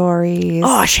Horror Stories.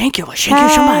 Oh, thank you. Thank you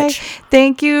so much.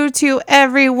 Thank you to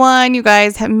everyone. You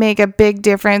guys make a big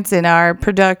difference in our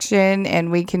production, and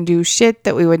we can do shit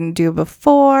that we wouldn't do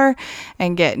before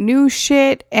and get new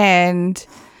shit. And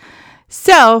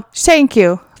so, thank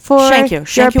you for your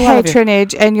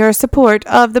patronage and your support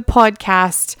of the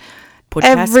podcast.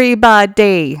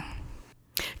 Everybody.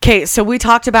 Okay, so we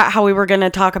talked about how we were going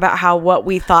to talk about how what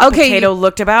we thought potato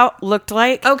looked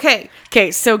like. Okay,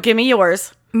 so give me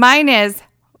yours. Mine is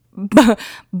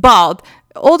bald.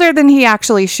 Older than he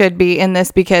actually should be in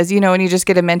this because, when you just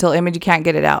get a mental image, you can't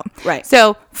get it out. Right.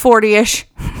 So 40-ish,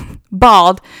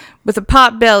 bald, with a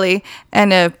pot belly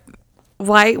and a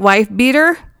white wife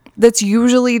beater that's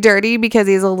usually dirty because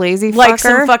he's a lazy fucker. Like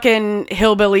some fucking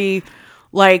hillbilly,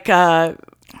 what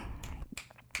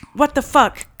the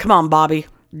fuck? Come on, Bobby.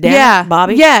 Damn it,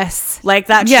 Bobby? Yes. Like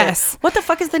that shit. Yes. What the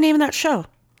fuck is the name of that show?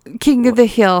 King of the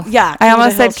Hill. Yeah. I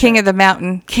almost said King of the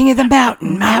Mountain. King of the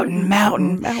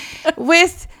Mountain.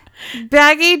 With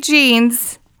baggy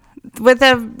jeans with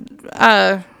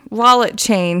a wallet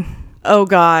chain. Oh,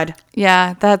 God.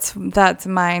 Yeah, that's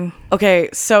mine. Okay,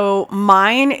 so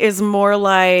mine is more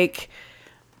like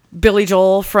Billy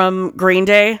Joel from Green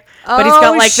Day. But he's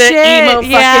got like the emo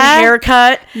fucking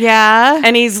haircut. Yeah.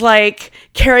 And he's like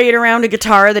carrying around a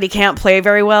guitar that he can't play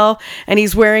very well. And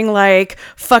he's wearing like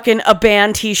fucking a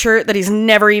band t-shirt that he's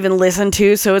never even listened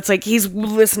to. So it's like he's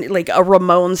listening like a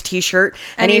Ramones t-shirt.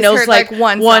 And he knows like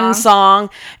one song.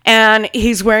 And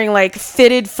he's wearing like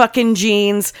fitted fucking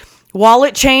jeans.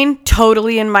 Wallet chain,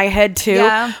 totally in my head too.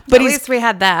 Yeah, but at least we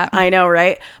had that. I know,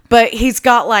 right? But he's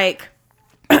got like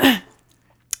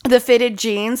the fitted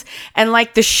jeans and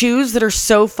like the shoes that are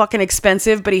so fucking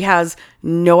expensive, but he has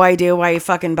no idea why he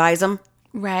fucking buys them.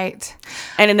 Right.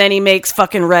 And then he makes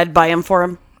fucking Red buy them for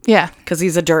him. Yeah. Because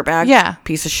he's a dirtbag. Yeah.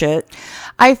 Piece of shit.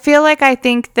 I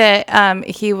think that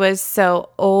he was so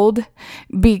old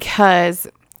because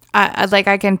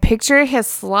I can picture his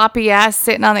sloppy ass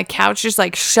sitting on the couch just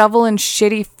like shoveling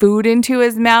shitty food into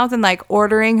his mouth and like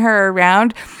ordering her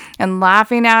around and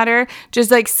laughing at her,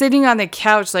 just like sitting on the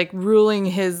couch like ruling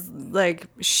his like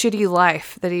shitty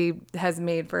life that he has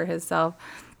made for himself.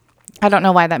 I don't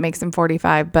know why that makes him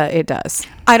 45, but it does.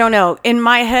 I don't know. In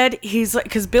my head, he's like,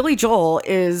 because Billy Joel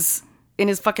is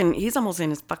he's almost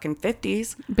in his fucking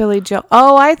 50s. Billy Joe.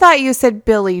 Oh, I thought you said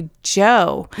Billy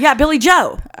Joe. Yeah, Billy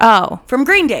Joe. Oh. From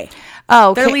Green Day. Oh,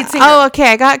 okay. Their lead singer. Oh,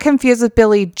 okay. I got confused with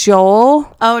Billy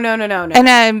Joel. Oh, no. And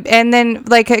then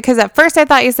like, because at first I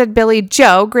thought you said Billy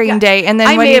Joe, Green Day, and then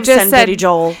I when may you have just said said Billy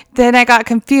Joel, then I got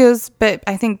confused. But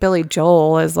I think Billy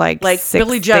Joel is like 60.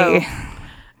 Billy Joe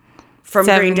from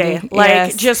 70, Green Day, like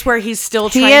yes. just where he's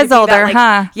still trying. He is to be older, that, like,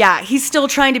 huh? Yeah, he's still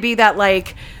trying to be that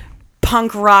like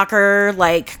punk rocker,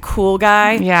 like cool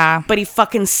guy. Yeah, but he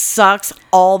fucking sucks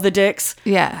all the dicks.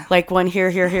 Yeah, like one here,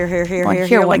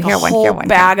 like a whole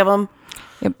bag of them.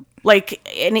 Yep. Like,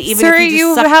 and even sir, if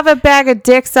you have a bag of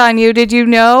dicks on you. Did you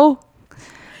know?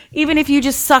 Even if you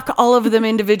just suck all of them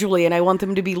individually, and I want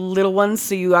them to be little ones,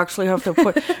 so you actually have to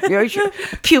put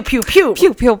pew pew pew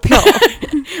pew pew pew.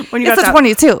 When you it's a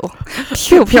 22.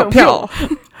 Pew pew pew.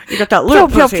 You got that little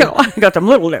pew, pussy. pew, pew. You got them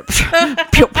little lips.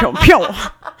 Pew pew pew.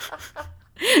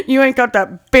 You ain't got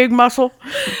that big muscle,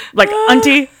 like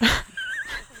auntie.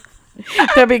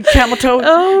 That big camel toe.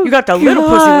 Oh, you got the little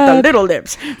pussy with the little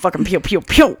lips. Fucking pew pew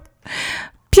pew.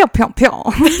 Pew pew pew.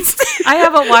 I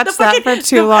haven't watched that for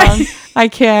too long. I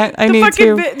can't. I need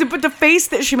to. But the face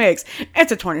that she makes,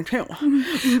 it's a 22.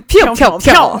 Pew pew pew.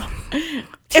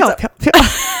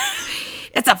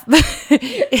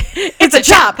 It's a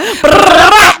chop.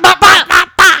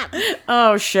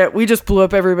 Oh, shit. We just blew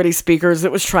up everybody's speakers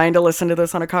that was trying to listen to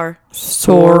this on a car.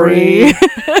 Sorry.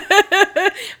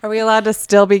 Are we allowed to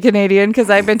still be Canadian? Because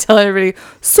I've been telling everybody,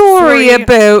 sorry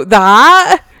about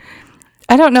that.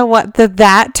 I don't know what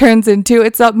that turns into.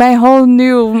 It's up my whole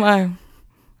new... I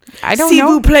don't know. Si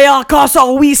vous plaît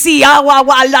encore, oui, si,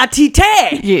 la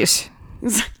tite. Yes.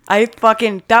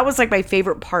 That was like my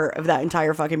favorite part of that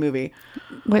entire fucking movie.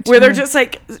 Which where they're just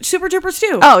like Super Duper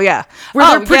Stew. Oh, yeah.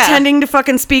 Where they're pretending to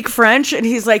fucking speak French, and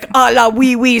he's like, ah la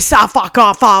oui oui sa fa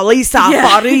ka fa li sa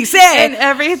fa ri se. And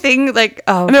everything, like,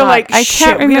 oh, and they're God. like, I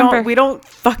can't remember. We don't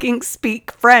fucking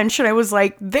speak French. And I was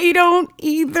like, they don't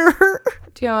either.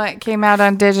 Do you know what came out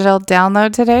on digital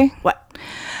download today? What?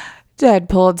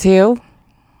 Deadpool 2.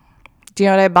 Do you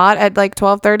know what I bought at like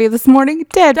 12:30 this morning?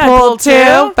 Deadpool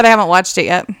 2. But I haven't watched it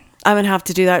yet. I'm going to have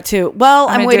to do that too. Well,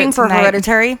 I'm waiting for tonight.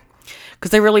 Hereditary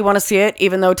because I really want to see it,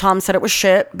 even though Tom said it was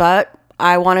shit, but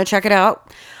I want to check it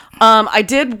out. I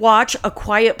did watch A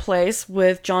Quiet Place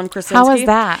with John Krasinski. How was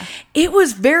that? It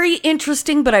was very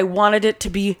interesting, but I wanted it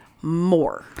to be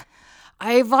more.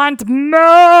 I want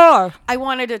more. I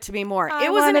wanted it to be more.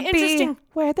 It was an interesting...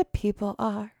 where the people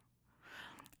are.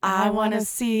 I want to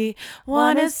see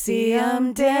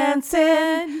them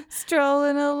dancing.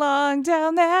 Strolling along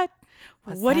down that...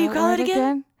 What do you call it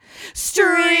again?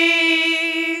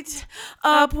 Street.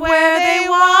 Up where they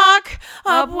walk,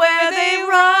 up where they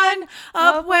run,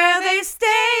 up where they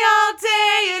stay all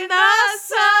day in the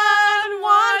sun,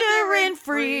 wandering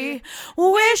free.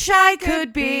 Wish I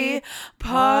could be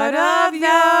part of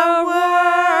your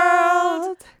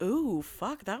world. Ooh,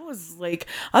 fuck, that was like,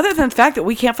 other than the fact that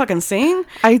we can't fucking sing,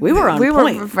 we were on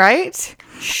point. Right?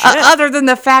 Other than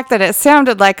the fact that it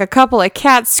sounded like a couple of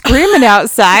cats screaming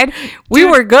outside, we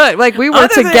were good. Like, we were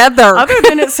together. Other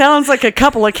than it sounds like a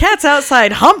couple of cats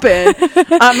outside humping,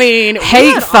 I mean...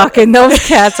 Those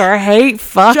cats are hate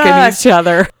fucking each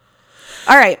other.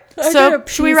 All right, so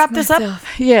should we wrap this up?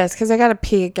 Yes, because I gotta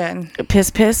pee again.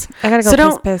 Piss. I gotta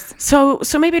go piss. So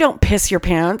maybe don't piss your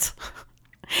pants.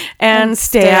 And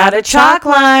stay out of chalk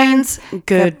lines.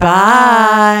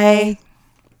 Goodbye.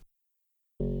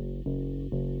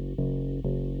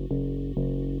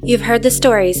 You've heard the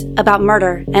stories about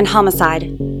murder and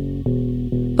homicide.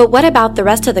 But what about the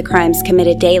rest of the crimes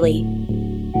committed daily?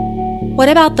 What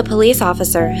about the police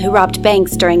officer who robbed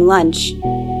banks during lunch?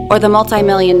 Or the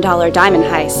multi-million-dollar diamond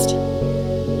heist?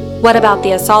 What about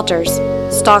the assaulters,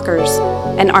 stalkers,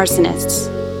 and arsonists?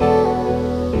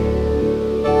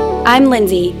 I'm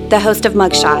Lindsay, the host of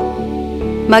Mugshot.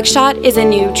 Mugshot is a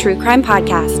new true crime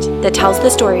podcast that tells the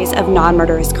stories of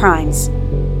non-murderous crimes.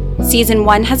 Season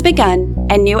 1 has begun,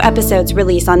 and new episodes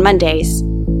release on Mondays.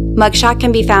 Mugshot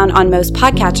can be found on most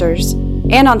podcatchers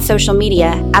and on social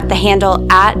media at the handle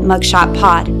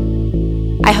 @MugshotPod.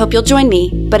 I hope you'll join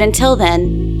me, but until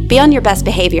then, be on your best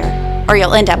behavior, or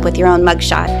you'll end up with your own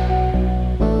mugshot.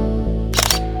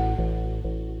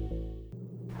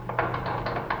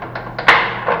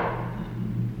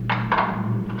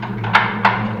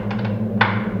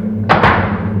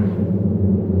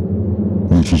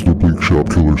 This is the Bleak Shop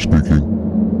Killer speaking.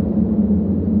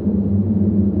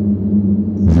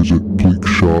 Visit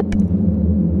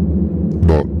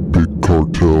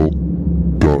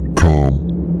bleakshop.bigcartel.com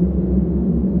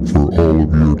for all of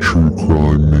your true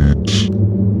crime needs.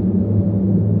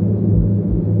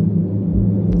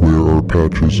 There are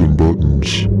patches and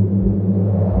buttons,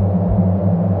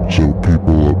 so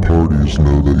people at parties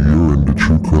know that you're into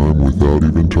true crime without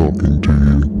even talking to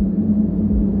you.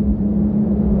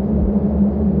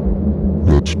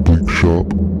 That's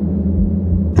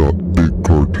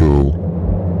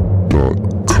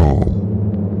bleakshop.bigcartel.com.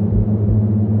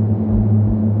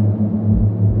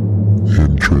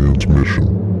 In transmission.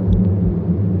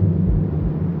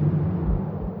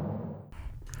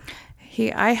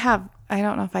 I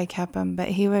don't know if I kept him, but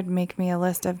he would make me a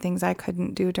list of things I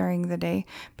couldn't do during the day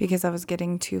because I was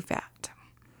getting too fat.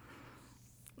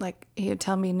 Like, he would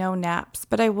tell me no naps,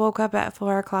 but I woke up at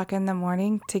 4 o'clock in the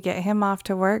morning to get him off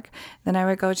to work. Then I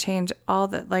would go change all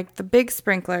the big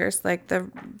sprinklers, like the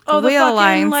wheel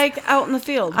lines, like out in the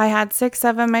field. I had 6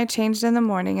 of them I changed in the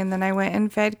morning, and then I went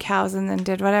and fed cows and then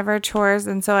did whatever chores.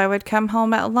 And so I would come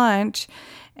home at lunch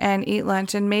and eat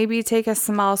lunch and maybe take a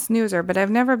small snoozer, but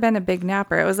I've never been a big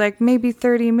napper. It was like maybe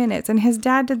 30 minutes. And his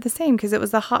dad did the same because it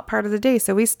was the hot part of the day.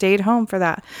 So we stayed home for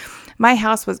that. My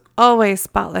house was always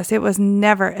spotless. It was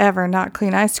never, ever not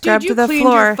clean. I scrubbed the floor. Dude, you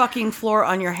cleaned your fucking floor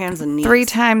on your hands and knees. 3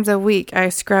 times a week, I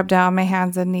scrubbed out my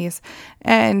hands and knees.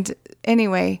 And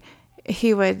anyway,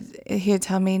 he would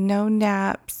tell me, no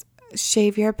naps,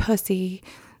 shave your pussy.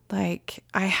 Like,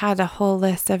 I had a whole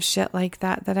list of shit like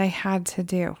that I had to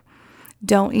do.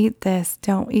 don't eat this,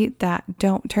 don't eat that,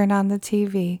 don't turn on the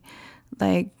TV.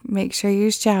 Like, make sure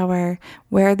you shower,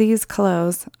 wear these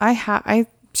clothes. I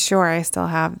still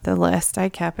have the list. I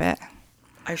kept it.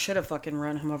 I should have fucking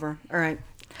run him over. All right,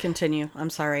 continue. I'm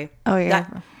sorry. Oh,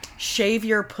 yeah. Shave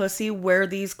your pussy, wear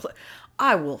these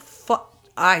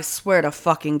I swear to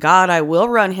fucking God, I will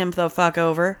run him the fuck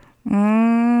over.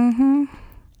 Mm-hmm.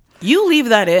 You leave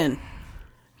that in.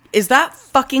 Is that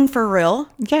fucking for real?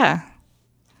 Yeah.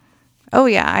 Oh,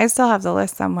 yeah. I still have the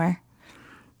list somewhere.